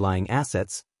of underlying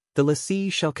assets, the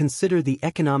lessee shall consider the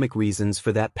economic reasons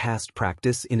for that past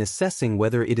practice in assessing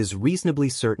whether it is reasonably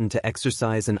certain to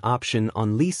exercise an option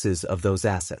on leases of those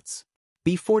assets.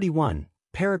 B41,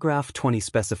 paragraph 20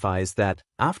 specifies that,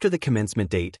 after the commencement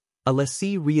date, a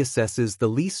lessee reassesses the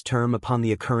lease term upon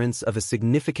the occurrence of a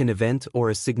significant event or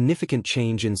a significant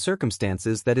change in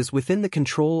circumstances that is within the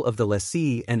control of the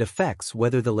lessee and affects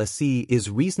whether the lessee is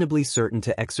reasonably certain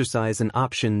to exercise an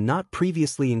option not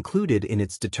previously included in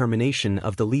its determination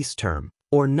of the lease term,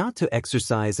 or not to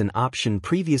exercise an option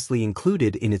previously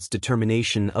included in its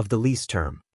determination of the lease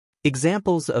term.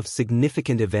 Examples of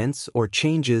significant events or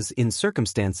changes in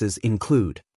circumstances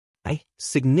include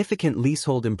significant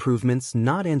leasehold improvements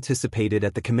not anticipated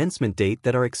at the commencement date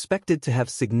that are expected to have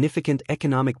significant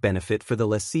economic benefit for the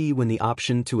lessee when the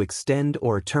option to extend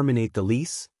or terminate the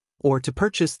lease, or to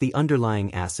purchase the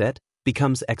underlying asset,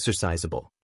 becomes exercisable.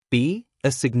 B.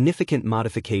 A significant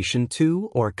modification to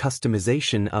or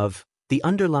customization of the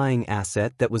underlying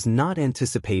asset that was not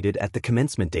anticipated at the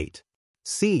commencement date.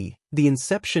 C. The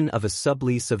inception of a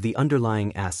sublease of the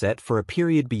underlying asset for a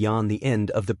period beyond the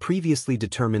end of the previously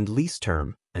determined lease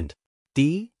term, and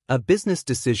D. A business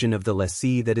decision of the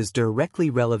lessee that is directly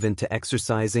relevant to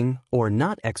exercising or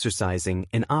not exercising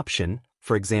an option,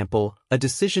 for example, a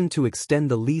decision to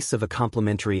extend the lease of a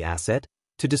complementary asset,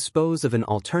 to dispose of an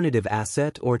alternative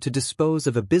asset, or to dispose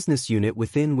of a business unit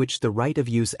within which the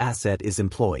right-of-use asset is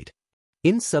employed.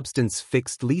 In substance,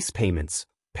 fixed lease payments,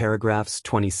 paragraphs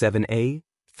 27a,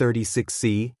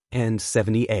 36c, and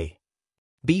 70a.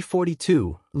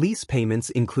 B42, lease payments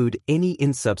include any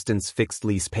in-substance fixed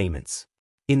lease payments.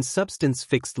 In-substance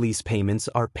fixed lease payments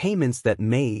are payments that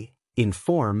may, in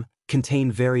form,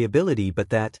 contain variability but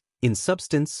that, in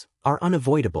substance, are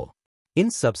unavoidable.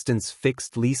 In-substance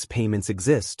fixed lease payments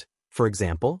exist, for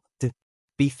example,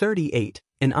 B38,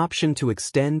 an option to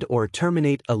extend or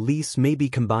terminate a lease may be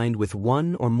combined with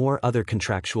one or more other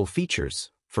contractual features,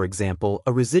 for example,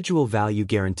 a residual value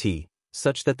guarantee,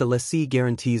 such that the lessee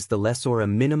guarantees the lessor a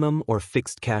minimum or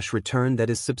fixed cash return that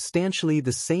is substantially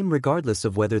the same regardless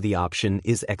of whether the option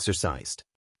is exercised.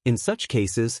 In such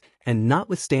cases, and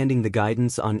notwithstanding the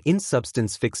guidance on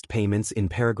in-substance fixed payments in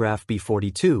paragraph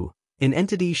B42, an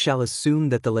entity shall assume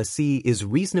that the lessee is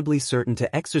reasonably certain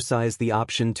to exercise the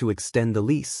option to extend the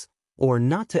lease, or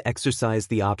not to exercise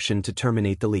the option to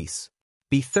terminate the lease.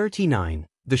 B39.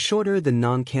 The shorter the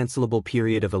non-cancelable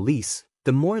period of a lease,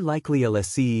 the more likely a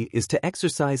lessee is to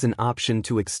exercise an option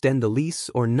to extend the lease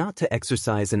or not to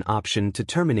exercise an option to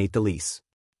terminate the lease.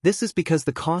 This is because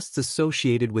the costs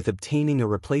associated with obtaining a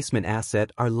replacement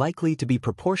asset are likely to be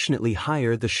proportionately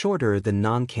higher the shorter the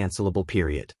non-cancelable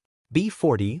period.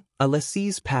 B40. A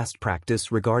lessee's past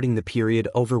practice regarding the period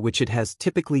over which it has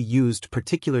typically used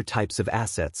particular types of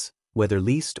assets, whether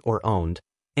leased or owned,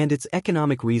 and its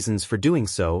economic reasons for doing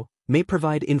so, may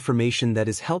provide information that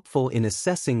is helpful in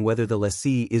assessing whether the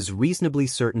lessee is reasonably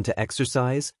certain to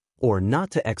exercise, or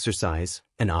not to exercise,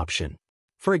 an option.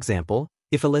 For example,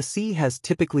 if a lessee has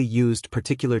typically used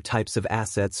particular types of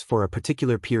assets for a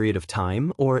particular period of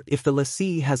time, or if the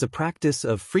lessee has a practice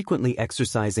of frequently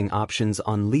exercising options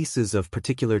on leases of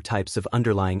particular types of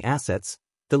underlying assets,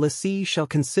 the lessee shall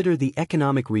consider the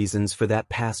economic reasons for that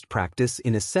past practice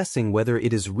in assessing whether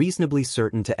it is reasonably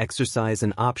certain to exercise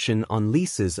an option on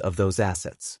leases of those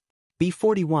assets.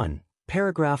 B41,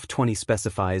 paragraph 20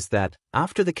 specifies that,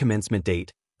 after the commencement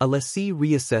date, a lessee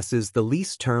reassesses the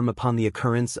lease term upon the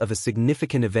occurrence of a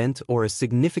significant event or a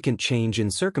significant change in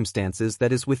circumstances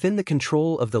that is within the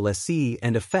control of the lessee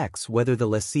and affects whether the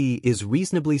lessee is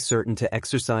reasonably certain to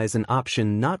exercise an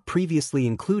option not previously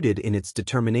included in its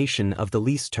determination of the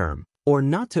lease term, or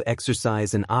not to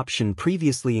exercise an option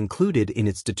previously included in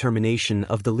its determination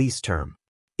of the lease term.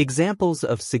 Examples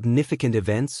of significant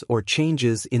events or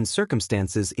changes in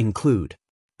circumstances include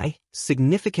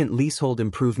significant leasehold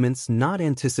improvements not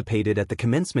anticipated at the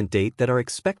commencement date that are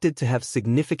expected to have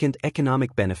significant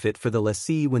economic benefit for the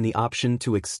lessee when the option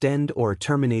to extend or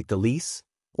terminate the lease,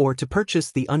 or to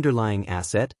purchase the underlying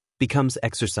asset, becomes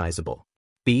exercisable.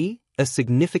 B. A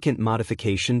significant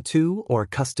modification to or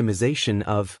customization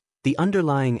of the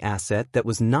underlying asset that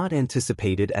was not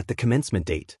anticipated at the commencement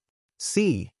date.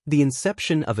 C. The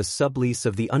inception of a sublease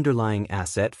of the underlying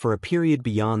asset for a period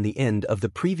beyond the end of the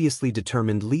previously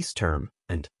determined lease term,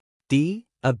 and D.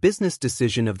 A business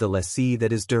decision of the lessee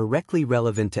that is directly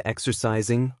relevant to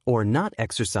exercising or not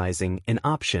exercising an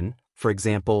option, for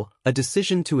example, a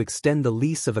decision to extend the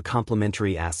lease of a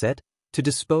complementary asset, to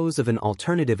dispose of an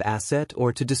alternative asset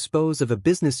or to dispose of a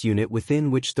business unit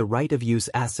within which the right-of-use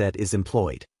asset is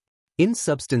employed. In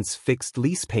substance, fixed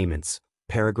lease payments,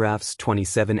 paragraphs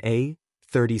 27A,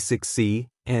 36C,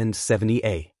 and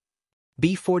 70A.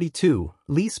 B42,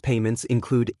 lease payments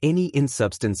include any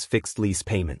in-substance fixed lease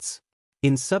payments.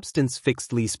 In-substance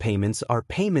fixed lease payments are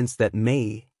payments that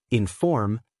may, in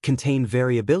form, contain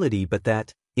variability but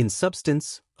that, in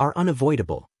substance, are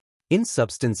unavoidable.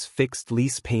 In-substance fixed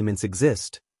lease payments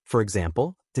exist. For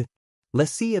example, the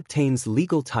lessee obtains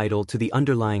legal title to the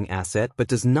underlying asset but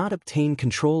does not obtain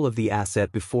control of the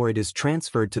asset before it is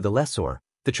transferred to the lessor.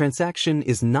 The transaction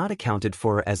is not accounted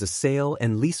for as a sale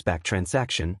and leaseback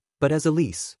transaction, but as a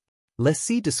lease.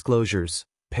 Lessee disclosures,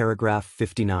 paragraph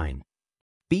 59.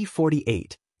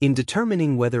 B48. In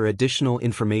determining whether additional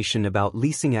information about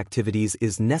leasing activities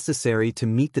is necessary to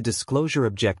meet the disclosure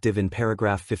objective in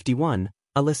paragraph 51,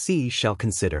 a lessee shall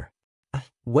consider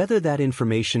whether that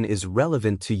information is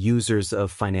relevant to users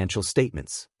of financial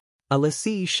statements. A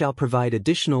lessee shall provide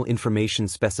additional information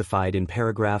specified in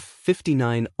paragraph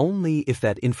 59 only if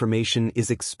that information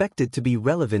is expected to be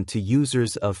relevant to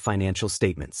users of financial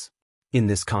statements. In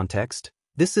this context,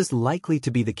 this is likely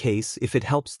to be the case if it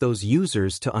helps those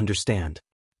users to understand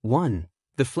 1.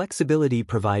 The flexibility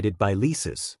provided by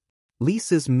leases.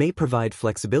 Leases may provide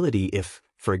flexibility if,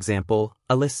 for example,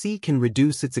 a lessee can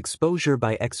reduce its exposure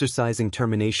by exercising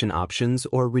termination options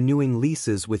or renewing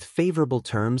leases with favorable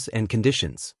terms and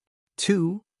conditions.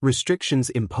 2. Restrictions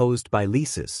imposed by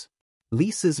leases.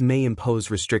 Leases may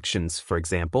impose restrictions, for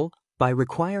example, by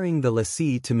requiring the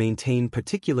lessee to maintain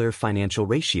particular financial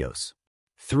ratios.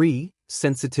 3.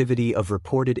 Sensitivity of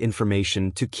reported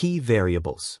information to key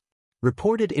variables.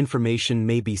 Reported information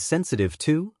may be sensitive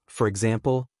to, for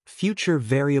example, future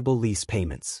variable lease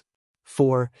payments.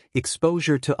 4.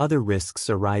 Exposure to other risks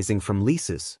arising from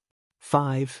leases.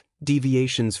 5.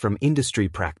 Deviations from industry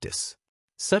practice.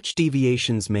 Such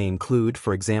deviations may include,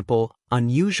 for example,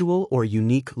 unusual or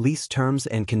unique lease terms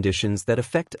and conditions that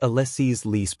affect a lessee's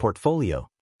lease portfolio.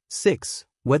 6.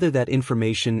 Whether that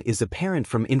information is apparent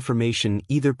from information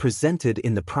either presented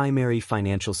in the primary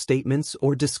financial statements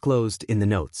or disclosed in the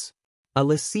notes. A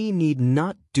lessee need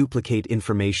not duplicate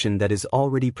information that is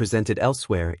already presented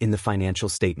elsewhere in the financial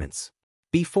statements.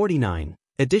 B49.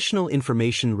 Additional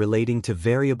information relating to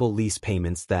variable lease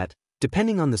payments that,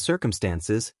 depending on the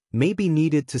circumstances, may be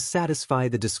needed to satisfy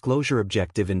the disclosure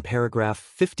objective in paragraph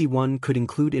 51 could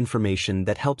include information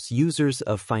that helps users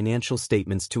of financial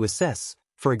statements to assess,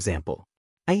 for example,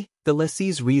 a. The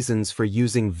lessee's reasons for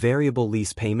using variable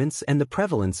lease payments and the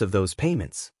prevalence of those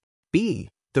payments. B.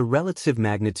 The relative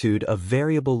magnitude of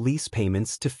variable lease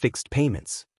payments to fixed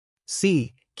payments.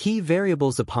 C. Key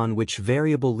variables upon which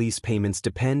variable lease payments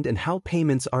depend and how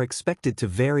payments are expected to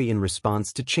vary in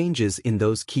response to changes in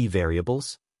those key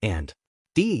variables. And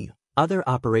D. Other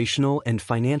operational and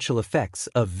financial effects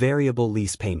of variable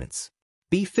lease payments.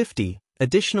 B50.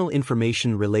 Additional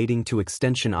information relating to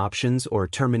extension options or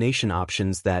termination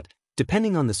options that,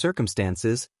 depending on the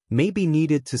circumstances, may be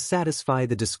needed to satisfy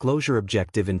the disclosure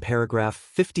objective in paragraph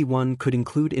 51 could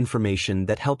include information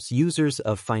that helps users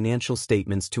of financial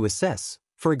statements to assess,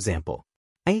 for example,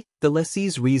 a. The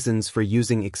lessee's reasons for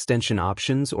using extension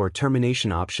options or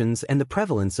termination options and the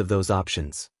prevalence of those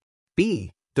options.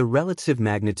 B. The relative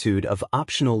magnitude of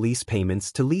optional lease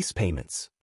payments to lease payments.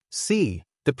 C.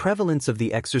 The prevalence of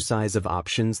the exercise of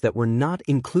options that were not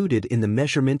included in the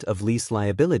measurement of lease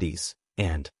liabilities,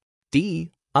 and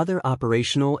D. Other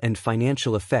operational and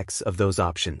financial effects of those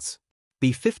options.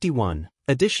 B51.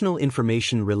 Additional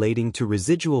information relating to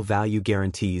residual value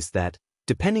guarantees that,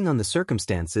 depending on the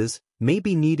circumstances, may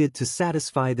be needed to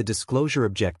satisfy the disclosure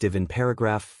objective in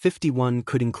paragraph 51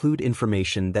 could include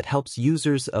information that helps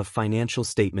users of financial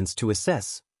statements to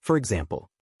assess, for example,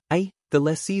 a. The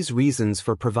lessee's reasons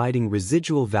for providing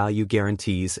residual value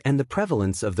guarantees and the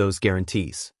prevalence of those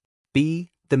guarantees.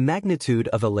 B. The magnitude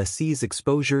of a lessee's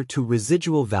exposure to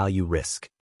residual value risk.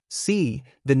 C.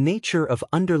 The nature of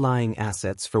underlying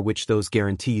assets for which those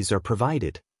guarantees are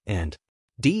provided. And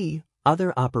D.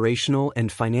 Other operational and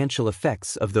financial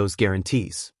effects of those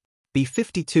guarantees.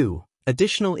 B52.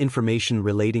 Additional information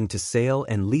relating to sale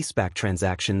and leaseback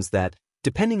transactions that,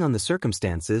 depending on the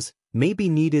circumstances, may be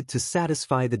needed to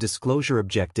satisfy the disclosure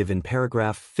objective in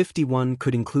paragraph 51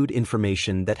 could include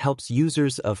information that helps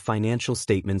users of financial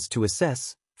statements to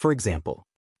assess, for example,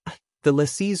 the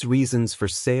lessee's reasons for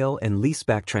sale and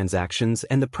leaseback transactions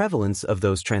and the prevalence of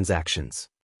those transactions.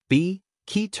 B.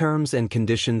 Key terms and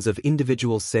conditions of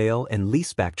individual sale and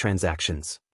leaseback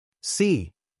transactions.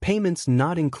 C. Payments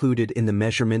not included in the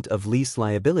measurement of lease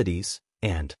liabilities,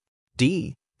 and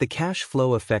D. the cash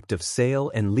flow effect of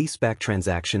sale and leaseback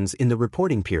transactions in the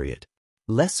reporting period.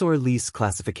 Lessor lease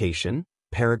classification,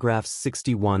 paragraphs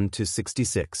 61 to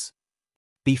 66.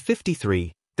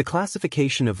 B53. The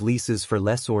classification of leases for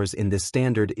lessors in this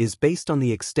standard is based on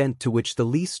the extent to which the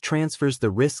lease transfers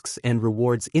the risks and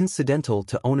rewards incidental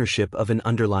to ownership of an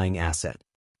underlying asset.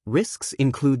 Risks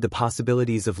include the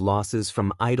possibilities of losses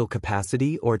from idle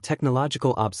capacity or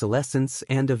technological obsolescence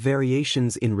and of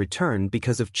variations in return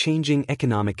because of changing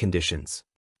economic conditions.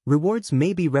 Rewards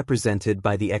may be represented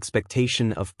by the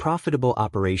expectation of profitable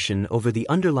operation over the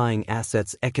underlying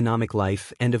asset's economic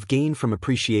life and of gain from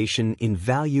appreciation in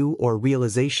value or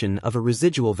realization of a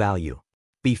residual value.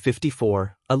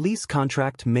 B54. A lease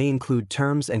contract may include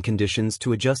terms and conditions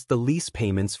to adjust the lease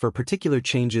payments for particular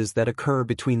changes that occur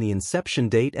between the inception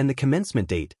date and the commencement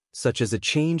date, such as a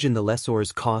change in the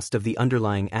lessor's cost of the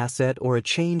underlying asset or a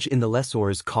change in the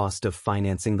lessor's cost of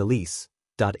financing the lease.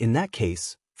 In that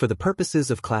case, for the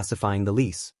purposes of classifying the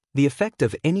lease, the effect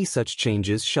of any such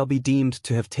changes shall be deemed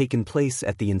to have taken place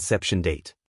at the inception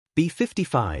date.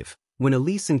 B55. When a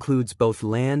lease includes both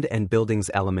land and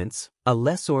buildings elements, a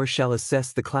lessor shall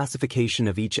assess the classification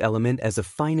of each element as a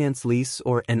finance lease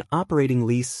or an operating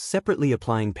lease separately,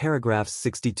 applying paragraphs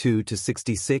 62 to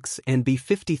 66 and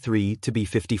B53 to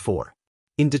B54.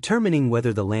 In determining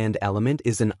whether the land element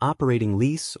is an operating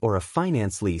lease or a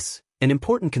finance lease, an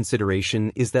important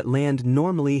consideration is that land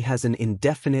normally has an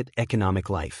indefinite economic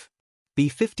life.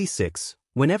 B56.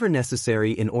 Whenever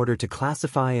necessary in order to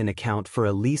classify and account for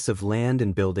a lease of land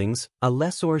and buildings, a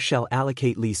lessor shall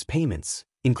allocate lease payments,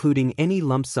 including any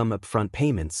lump sum upfront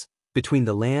payments, between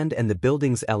the land and the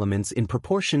buildings elements in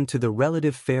proportion to the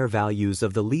relative fair values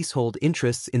of the leasehold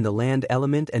interests in the land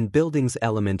element and buildings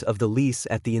element of the lease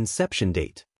at the inception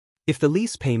date. If the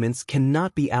lease payments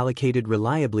cannot be allocated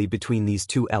reliably between these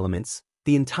two elements,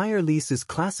 the entire lease is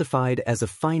classified as a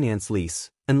finance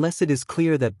lease, unless it is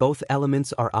clear that both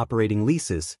elements are operating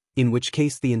leases, in which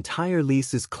case the entire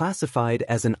lease is classified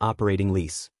as an operating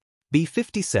lease.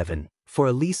 B57. For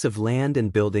a lease of land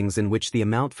and buildings in which the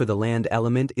amount for the land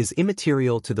element is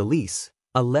immaterial to the lease,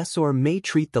 a lessor may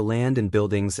treat the land and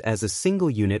buildings as a single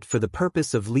unit for the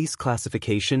purpose of lease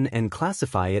classification and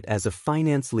classify it as a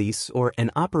finance lease or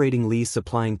an operating lease,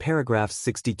 applying paragraphs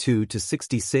 62 to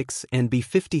 66 and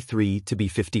B53 to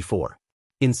B54.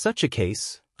 In such a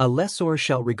case, a lessor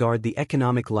shall regard the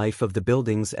economic life of the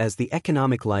buildings as the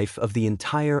economic life of the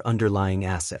entire underlying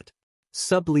asset.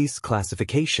 Sublease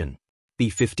classification.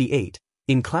 B58.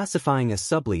 In classifying a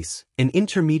sublease, an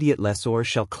intermediate lessor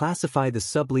shall classify the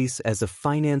sublease as a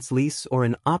finance lease or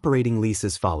an operating lease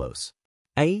as follows.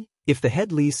 A. If the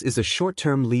head lease is a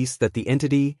short-term lease that the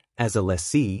entity, as a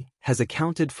lessee, has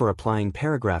accounted for, applying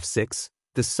paragraph 6,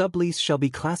 the sublease shall be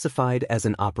classified as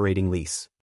an operating lease.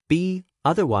 B.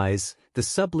 Otherwise, the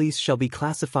sublease shall be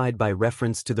classified by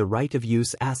reference to the right of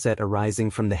use asset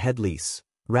arising from the head lease,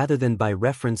 rather than by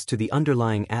reference to the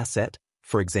underlying asset,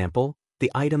 for example,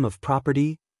 the item of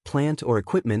property, plant or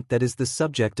equipment that is the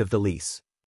subject of the lease.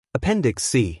 Appendix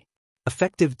C.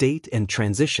 Effective date and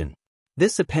transition.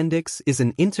 This appendix is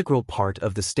an integral part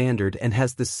of the standard and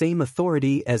has the same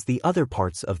authority as the other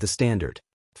parts of the standard.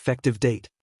 Effective date.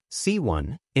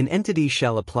 C1. An entity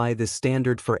shall apply this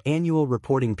standard for annual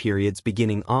reporting periods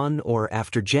beginning on or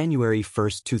after January 1,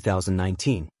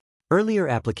 2019. Earlier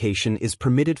application is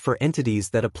permitted for entities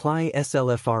that apply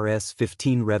SLFRS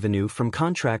 15 revenue from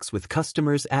contracts with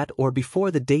customers at or before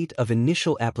the date of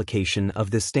initial application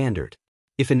of this standard.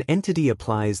 If an entity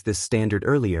applies this standard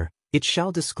earlier, it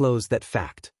shall disclose that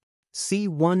fact.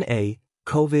 C1A.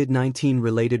 COVID-19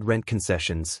 related rent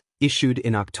concessions, issued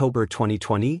in October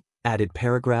 2020, added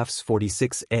paragraphs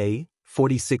 46A,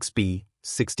 46B,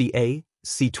 60A,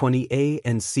 C20A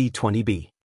and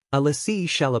C20B. A lessee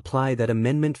shall apply that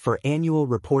amendment for annual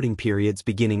reporting periods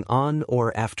beginning on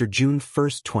or after June 1,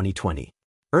 2020.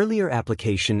 Earlier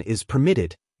application is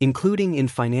permitted, including in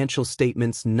financial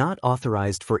statements not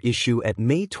authorized for issue at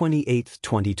May 28,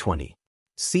 2020.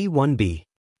 C1B.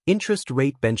 Interest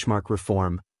Rate Benchmark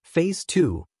Reform, Phase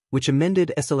 2, which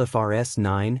amended SLFRS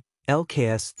 9,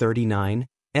 LKS 39,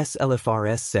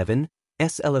 SLFRS 7,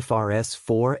 SLFRS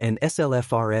 4 and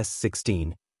SLFRS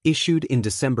 16, issued in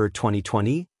December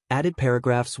 2020, added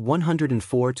paragraphs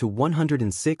 104 to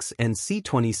 106 and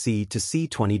C20C to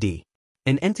C20D.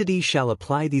 An entity shall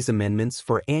apply these amendments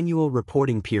for annual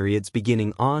reporting periods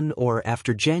beginning on or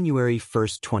after January 1,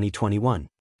 2021.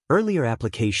 Earlier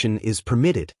application is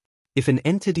permitted. If an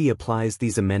entity applies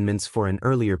these amendments for an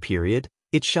earlier period,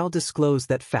 it shall disclose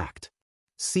that fact.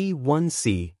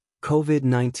 C1C.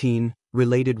 COVID-19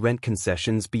 related rent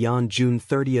concessions beyond June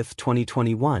 30,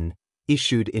 2021,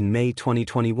 issued in May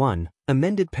 2021,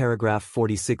 amended paragraph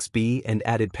 46b and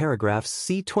added paragraphs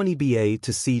C20BA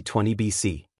to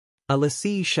C20BC. A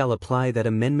lessee shall apply that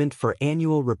amendment for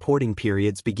annual reporting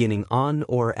periods beginning on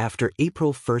or after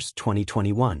April 1,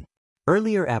 2021.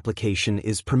 Earlier application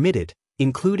is permitted,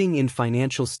 including in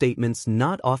financial statements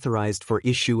not authorized for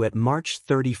issue at March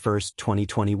 31,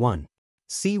 2021.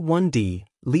 C1d,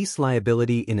 lease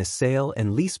liability in a sale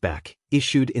and leaseback,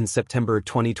 issued in September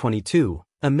 2022,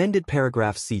 amended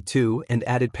paragraph C2 and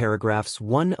added paragraphs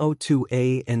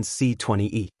 102A and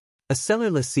C20E. A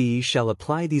seller lessee shall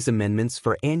apply these amendments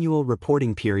for annual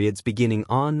reporting periods beginning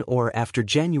on or after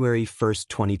January 1,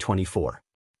 2024.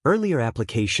 Earlier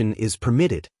application is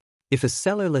permitted. If a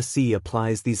seller lessee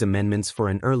applies these amendments for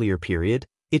an earlier period,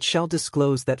 it shall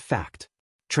disclose that fact.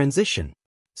 Transition.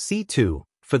 C2.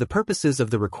 For the purposes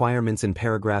of the requirements in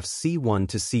paragraphs C1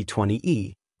 to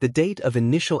C20E, the date of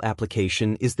initial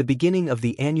application is the beginning of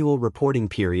the annual reporting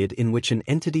period in which an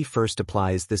entity first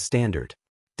applies this standard.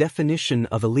 Definition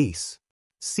of a lease.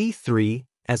 C3.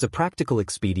 As a practical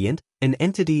expedient, an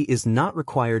entity is not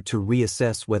required to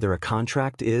reassess whether a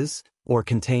contract is, or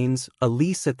contains, a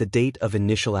lease at the date of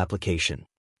initial application.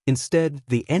 Instead,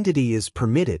 the entity is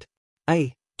permitted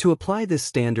a. To apply this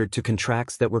standard to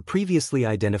contracts that were previously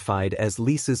identified as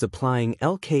leases applying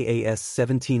LKAS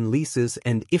 17 leases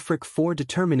and IFRIC 4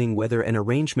 determining whether an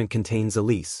arrangement contains a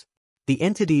lease. The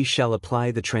entity shall apply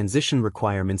the transition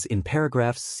requirements in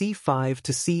paragraphs C5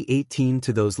 to C18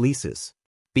 to those leases.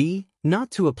 B. Not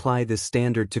to apply this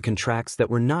standard to contracts that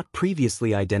were not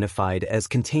previously identified as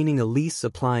containing a lease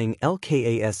applying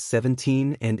LKAS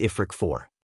 17 and IFRIC 4.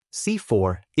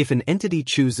 C4. If an entity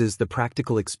chooses the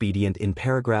practical expedient in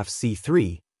paragraph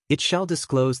C3, it shall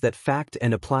disclose that fact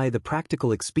and apply the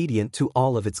practical expedient to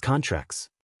all of its contracts.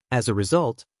 As a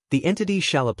result, the entity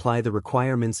shall apply the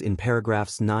requirements in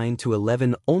paragraphs 9 to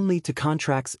 11 only to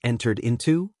contracts entered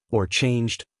into, or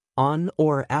changed, on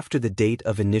or after the date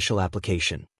of initial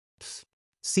application.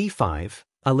 C5.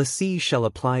 A lessee shall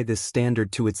apply this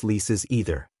standard to its leases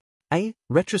either a.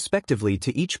 Retrospectively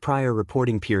to each prior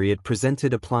reporting period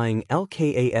presented applying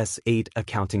LKAS 8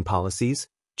 accounting policies,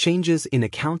 changes in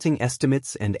accounting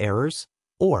estimates and errors,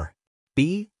 or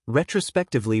b.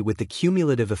 Retrospectively with the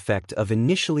cumulative effect of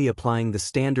initially applying the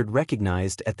standard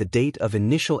recognized at the date of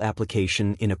initial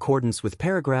application in accordance with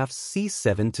paragraphs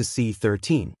C7 to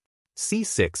C13.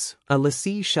 C6. A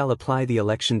lessee shall apply the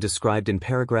election described in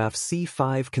paragraph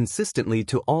C5 consistently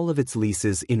to all of its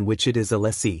leases in which it is a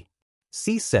lessee.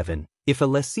 C7. If a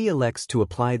lessee elects to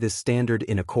apply this standard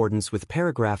in accordance with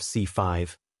paragraph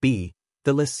C5, b,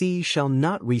 the lessee shall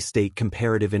not restate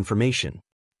comparative information.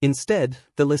 Instead,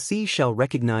 the lessee shall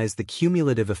recognize the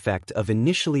cumulative effect of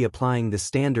initially applying the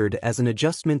standard as an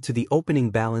adjustment to the opening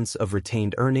balance of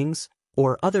retained earnings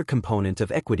or other component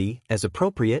of equity as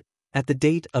appropriate at the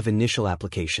date of initial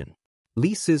application.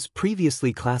 Leases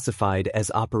previously classified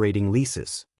as operating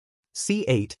leases.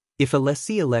 C8. If a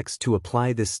lessee elects to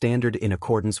apply this standard in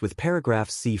accordance with paragraph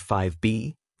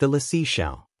C5b, the lessee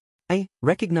shall a.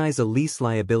 Recognize a lease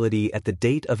liability at the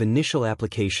date of initial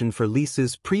application for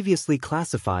leases previously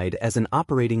classified as an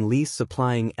operating lease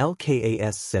applying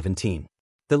LKAS 17.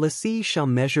 The lessee shall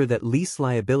measure that lease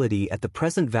liability at the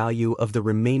present value of the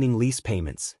remaining lease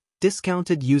payments,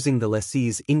 discounted using the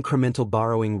lessee's incremental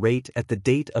borrowing rate at the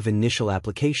date of initial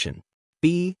application.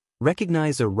 B.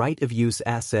 Recognize a right-of-use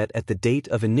asset at the date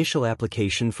of initial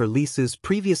application for leases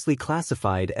previously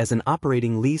classified as an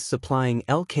operating lease applying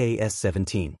LKAS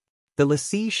 17. The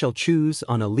lessee shall choose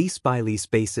on a lease-by-lease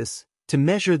basis to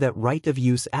measure that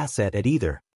right-of-use asset at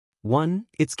either 1.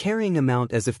 Its carrying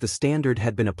amount as if the standard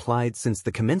had been applied since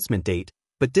the commencement date,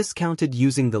 but discounted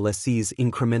using the lessee's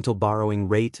incremental borrowing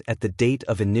rate at the date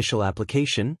of initial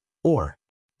application, or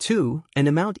 2. An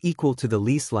amount equal to the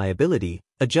lease liability,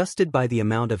 adjusted by the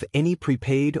amount of any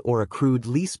prepaid or accrued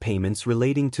lease payments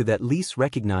relating to that lease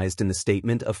recognized in the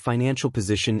statement of financial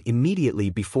position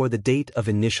immediately before the date of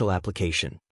initial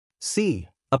application. C.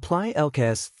 Apply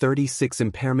LKAS 36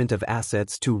 impairment of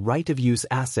assets to right-of-use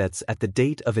assets at the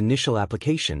date of initial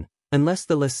application, unless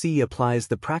the lessee applies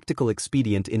the practical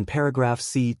expedient in paragraph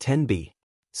C10b.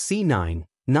 C9.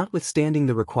 Notwithstanding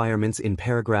the requirements in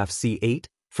paragraph C8,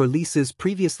 for leases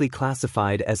previously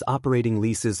classified as operating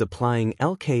leases applying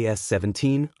LKAS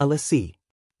 17, a lessee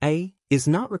a. is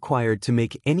not required to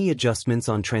make any adjustments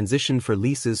on transition for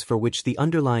leases for which the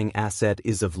underlying asset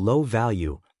is of low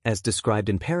value, as described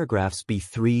in paragraphs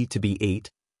B3 to B8,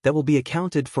 that will be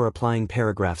accounted for applying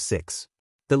paragraph 6.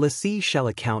 The lessee shall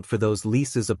account for those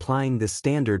leases applying this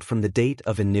standard from the date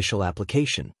of initial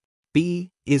application.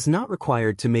 B. Is not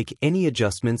required to make any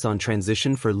adjustments on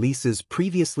transition for leases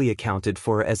previously accounted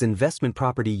for as investment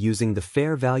property using the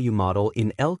fair value model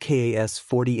in LKAS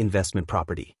 40 investment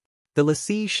property. The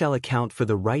lessee shall account for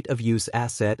the right-of-use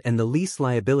asset and the lease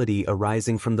liability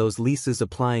arising from those leases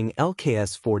applying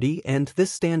LKS 40 and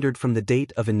this standard from the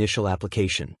date of initial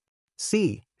application.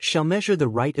 C. Shall measure the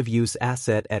right-of-use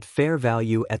asset at fair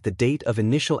value at the date of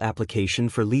initial application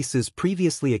for leases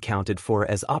previously accounted for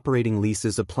as operating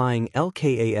leases applying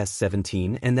LKAS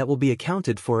 17 and that will be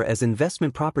accounted for as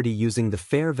investment property using the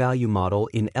fair value model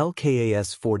in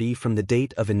LKAS 40 from the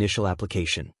date of initial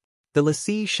application. The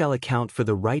lessee shall account for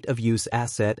the right-of-use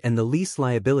asset and the lease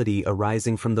liability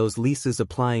arising from those leases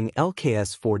applying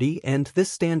LKS 40 and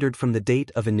this standard from the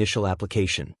date of initial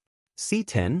application.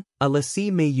 C10. A lessee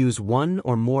may use one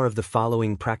or more of the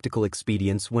following practical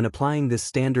expedients when applying this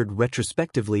standard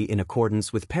retrospectively in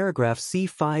accordance with paragraph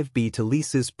C5b to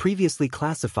leases previously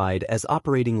classified as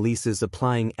operating leases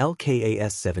applying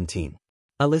LKAS 17.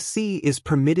 A lessee is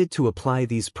permitted to apply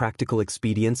these practical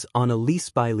expedients on a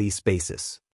lease-by-lease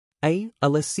basis. A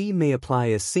lessee may apply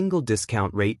a single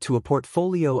discount rate to a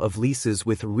portfolio of leases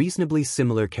with reasonably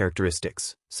similar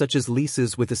characteristics, such as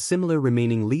leases with a similar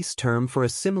remaining lease term for a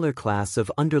similar class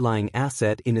of underlying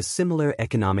asset in a similar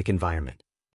economic environment.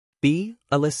 B.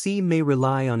 A lessee may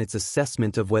rely on its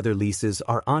assessment of whether leases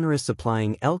are onerous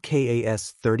applying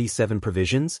LKAS 37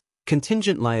 provisions,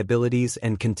 contingent liabilities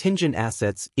and contingent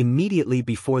assets immediately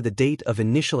before the date of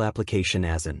initial application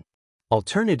as an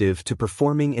alternative to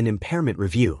performing an impairment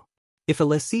review. If a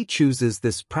lessee chooses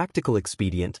this practical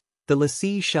expedient, the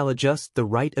lessee shall adjust the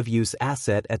right-of-use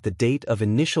asset at the date of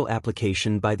initial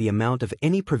application by the amount of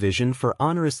any provision for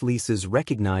onerous leases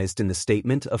recognized in the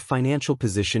statement of financial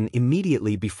position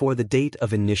immediately before the date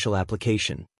of initial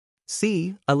application.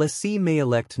 C. A lessee may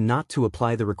elect not to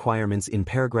apply the requirements in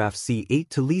paragraph C8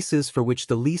 to leases for which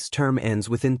the lease term ends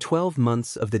within 12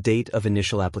 months of the date of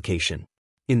initial application.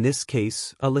 In this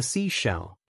case, a lessee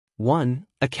shall 1.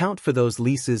 Account for those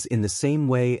leases in the same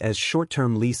way as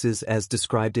short-term leases as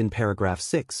described in paragraph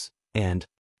 6, and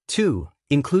 2.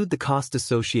 Include the cost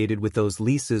associated with those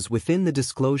leases within the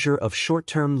disclosure of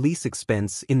short-term lease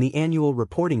expense in the annual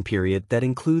reporting period that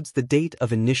includes the date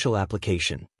of initial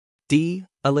application. D.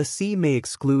 A lessee may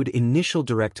exclude initial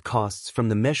direct costs from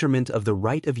the measurement of the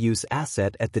right-of-use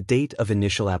asset at the date of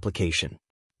initial application.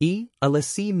 E. A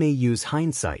lessee may use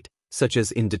hindsight, such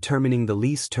as in determining the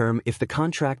lease term if the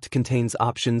contract contains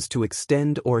options to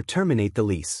extend or terminate the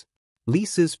lease.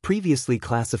 Leases previously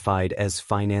classified as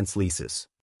finance leases.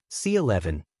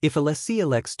 C11. If a lessee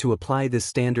elects to apply this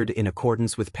standard in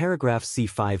accordance with paragraph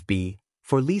C5b,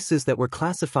 for leases that were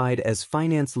classified as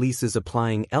finance leases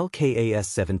applying LKAS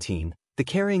 17, the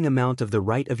carrying amount of the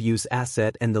right-of-use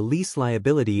asset and the lease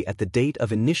liability at the date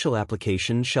of initial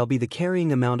application shall be the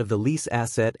carrying amount of the lease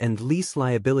asset and lease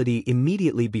liability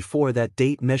immediately before that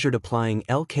date measured applying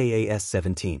LKAS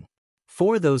 17.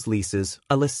 For those leases,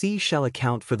 a lessee shall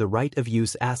account for the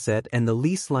right-of-use asset and the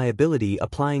lease liability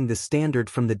applying the standard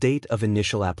from the date of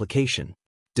initial application.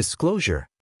 Disclosure.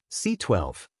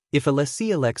 C12. If a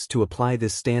lessee elects to apply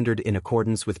this standard in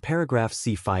accordance with paragraph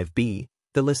C5b,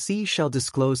 the lessee shall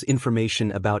disclose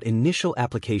information about initial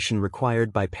application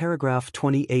required by paragraph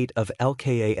 28 of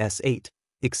LKAS 8,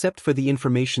 except for the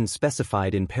information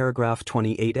specified in paragraph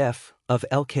 28F of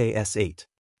LKAS 8.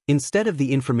 Instead of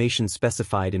the information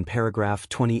specified in paragraph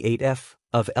 28F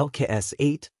of LKAS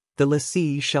 8, the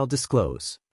lessee shall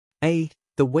disclose a.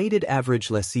 The weighted average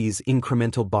lessee's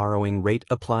incremental borrowing rate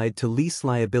applied to lease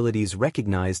liabilities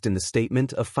recognized in the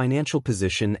statement of financial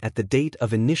position at the date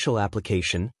of initial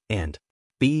application, and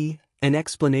b. An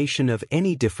explanation of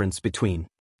any difference between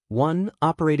 1.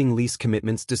 Operating lease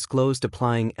commitments disclosed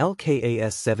applying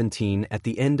LKAS 17 at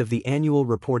the end of the annual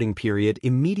reporting period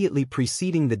immediately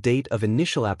preceding the date of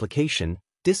initial application,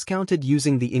 discounted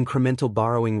using the incremental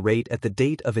borrowing rate at the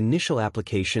date of initial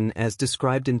application as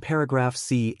described in paragraph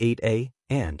C8a,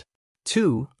 and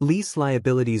 2. Lease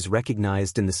liabilities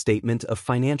recognized in the statement of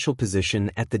financial position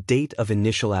at the date of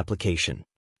initial application.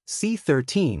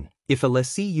 C13. If a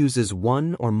lessee uses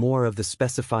one or more of the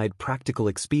specified practical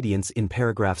expedients in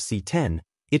paragraph C10,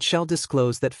 it shall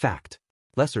disclose that fact.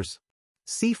 Lessors.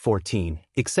 C14.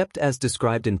 Except as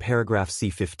described in paragraph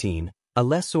C15, a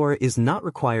lessor is not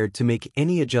required to make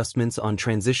any adjustments on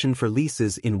transition for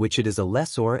leases in which it is a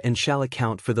lessor and shall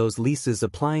account for those leases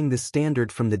applying this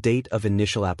standard from the date of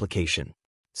initial application.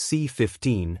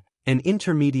 C15. An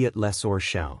intermediate lessor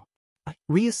shall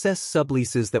reassess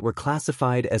subleases that were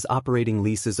classified as operating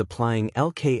leases applying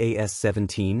LKAS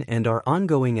 17 and are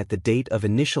ongoing at the date of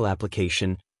initial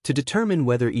application, to determine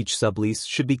whether each sublease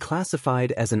should be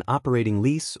classified as an operating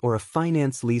lease or a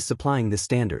finance lease applying the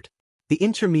standard. The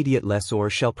intermediate lessor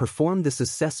shall perform this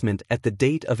assessment at the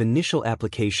date of initial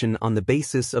application on the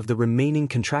basis of the remaining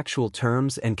contractual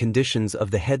terms and conditions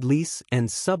of the head lease and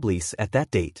sublease at that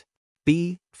date.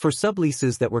 B. For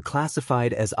subleases that were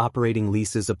classified as operating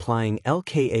leases applying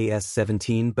LKAS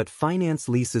 17 but finance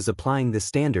leases applying the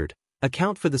standard,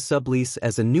 account for the sublease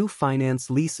as a new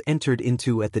finance lease entered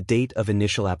into at the date of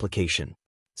initial application.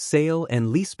 Sale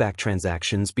and leaseback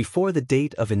transactions before the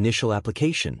date of initial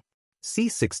application.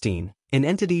 C16. An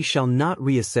entity shall not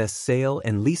reassess sale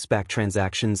and leaseback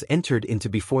transactions entered into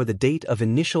before the date of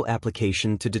initial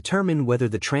application to determine whether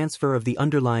the transfer of the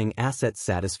underlying asset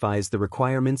satisfies the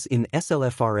requirements in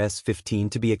SLFRS 15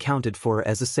 to be accounted for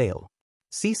as a sale.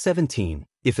 C17.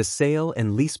 If a sale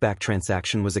and leaseback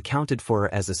transaction was accounted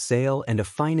for as a sale and a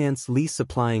finance lease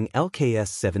applying LKS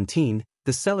 17,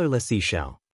 the seller lessee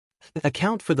shall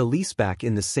account for the leaseback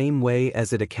in the same way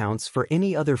as it accounts for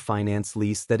any other finance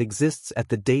lease that exists at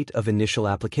the date of initial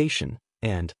application,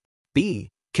 and b.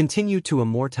 Continue to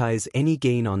amortize any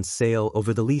gain on sale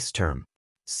over the lease term.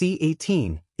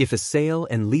 C18. If a sale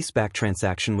and leaseback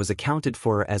transaction was accounted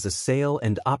for as a sale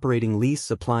and operating lease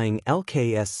applying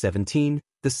LKS 17,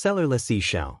 the seller lessee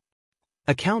shall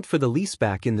account for the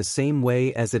leaseback in the same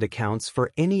way as it accounts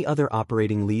for any other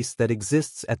operating lease that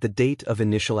exists at the date of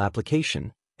initial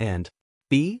application, and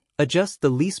b. Adjust the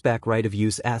leaseback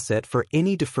right-of-use asset for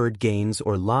any deferred gains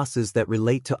or losses that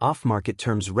relate to off-market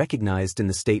terms recognized in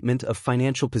the statement of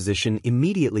financial position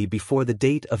immediately before the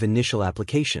date of initial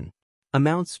application.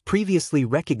 Amounts previously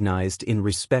recognized in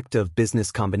respect of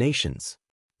business combinations.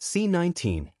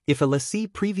 C19. If a lessee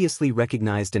previously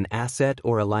recognized an asset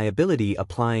or a liability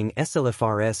applying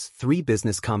SLFRS 3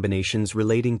 business combinations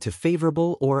relating to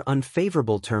favorable or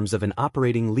unfavorable terms of an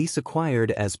operating lease acquired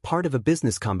as part of a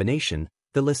business combination,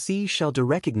 the lessee shall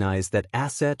recognize that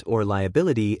asset or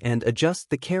liability and adjust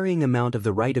the carrying amount of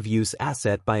the right-of-use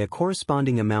asset by a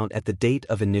corresponding amount at the date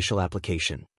of initial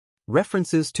application.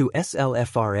 References to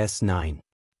SLFRS 9.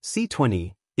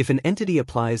 C20. If an entity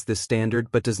applies this standard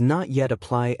but does not yet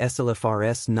apply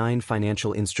SLFRS 9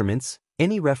 financial instruments,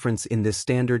 any reference in this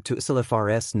standard to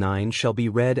SLFRS 9 shall be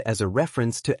read as a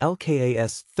reference to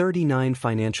LKAS 39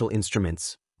 financial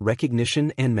instruments,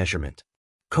 recognition and measurement.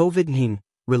 COVID-19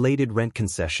 related rent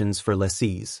concessions for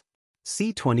lessees.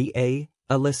 C20A.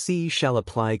 A lessee shall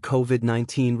apply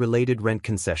COVID-19 related rent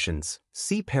concessions.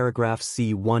 See paragraph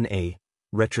C1A.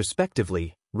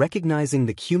 Retrospectively, recognizing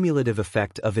the cumulative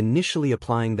effect of initially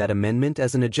applying that amendment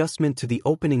as an adjustment to the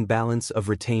opening balance of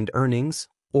retained earnings,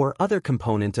 or other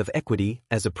component of equity,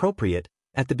 as appropriate,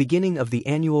 at the beginning of the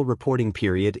annual reporting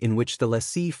period in which the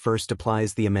lessee first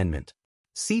applies the amendment.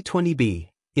 C20B.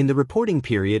 In the reporting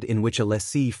period in which a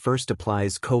lessee first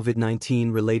applies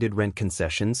COVID-19 related rent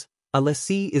concessions, a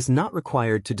lessee is not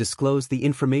required to disclose the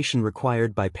information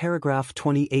required by paragraph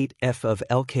 28F of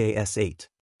LKS 8.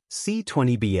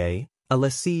 C20BA. A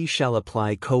lessee shall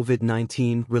apply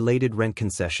COVID-19 related rent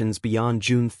concessions beyond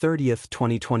June 30,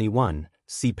 2021,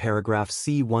 see paragraph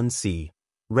C1C,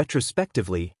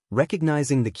 retrospectively,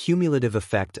 recognizing the cumulative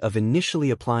effect of initially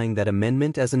applying that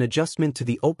amendment as an adjustment to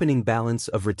the opening balance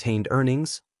of retained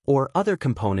earnings, or other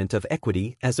component of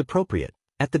equity as appropriate,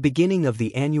 at the beginning of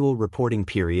the annual reporting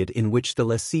period in which the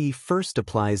lessee first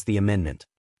applies the amendment.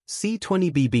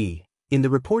 C20BB. In the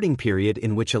reporting period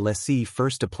in which a lessee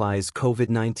first applies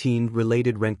COVID-19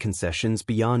 related rent concessions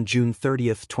beyond June 30,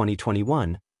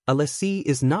 2021, a lessee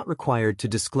is not required to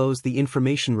disclose the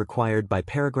information required by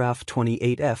paragraph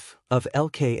 28F of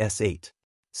LKS 8.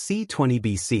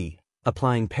 C20BC.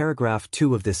 Applying paragraph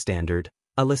 2 of this standard,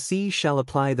 a lessee shall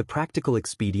apply the practical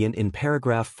expedient in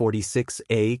paragraph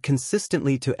 46A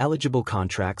consistently to eligible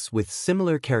contracts with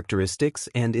similar characteristics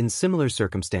and in similar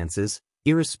circumstances,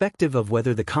 irrespective of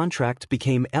whether the contract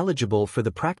became eligible for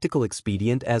the practical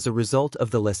expedient as a result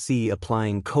of the lessee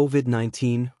applying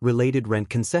COVID-19 related rent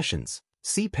concessions.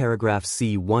 See paragraph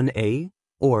C1A,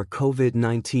 or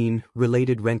COVID-19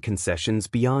 related rent concessions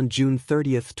beyond June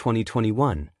 30,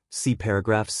 2021. See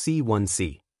paragraph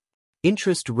C1C.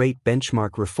 Interest rate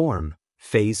benchmark reform,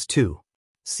 Phase 2.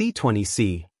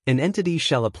 C20C. An entity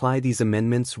shall apply these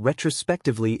amendments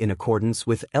retrospectively in accordance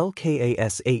with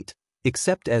LKAS 8.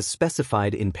 Except as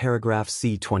specified in paragraph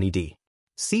C20D.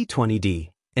 C20D.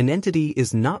 An entity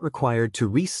is not required to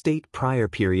restate prior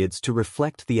periods to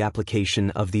reflect the application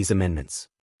of these amendments.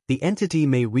 The entity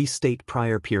may restate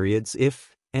prior periods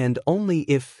if, and only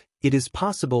if, it is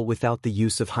possible without the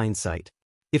use of hindsight.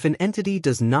 If an entity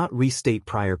does not restate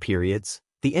prior periods,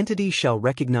 The entity shall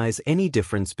recognize any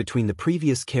difference between the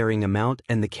previous carrying amount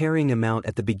and the carrying amount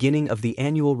at the beginning of the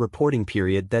annual reporting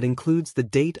period that includes the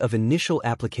date of initial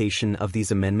application of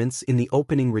these amendments in the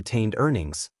opening retained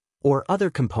earnings, or other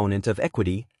component of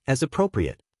equity, as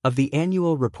appropriate, of the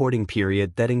annual reporting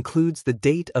period that includes the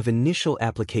date of initial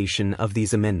application of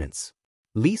these amendments.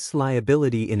 Lease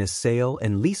liability in a sale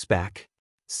and leaseback.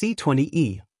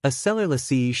 C20E. A seller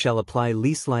lessee shall apply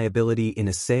lease liability in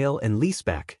a sale and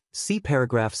leaseback, see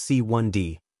paragraph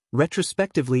C1D,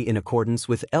 retrospectively in accordance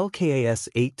with LKAS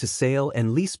 8 to sale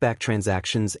and leaseback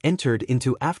transactions entered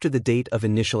into after the date of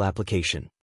initial application.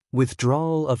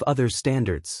 Withdrawal of other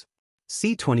standards.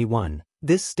 C21.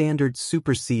 This standard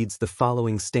supersedes the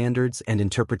following standards and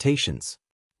interpretations.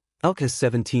 LKAS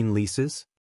 17 leases.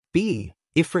 B.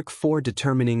 IFRIC 4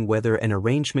 determining whether an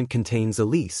arrangement contains a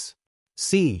lease.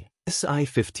 C. SI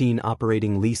 15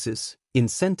 operating leases,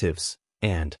 incentives,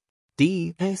 and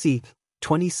D. SE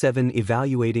 27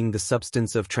 evaluating the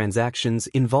substance of transactions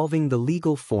involving the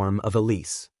legal form of a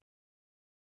lease.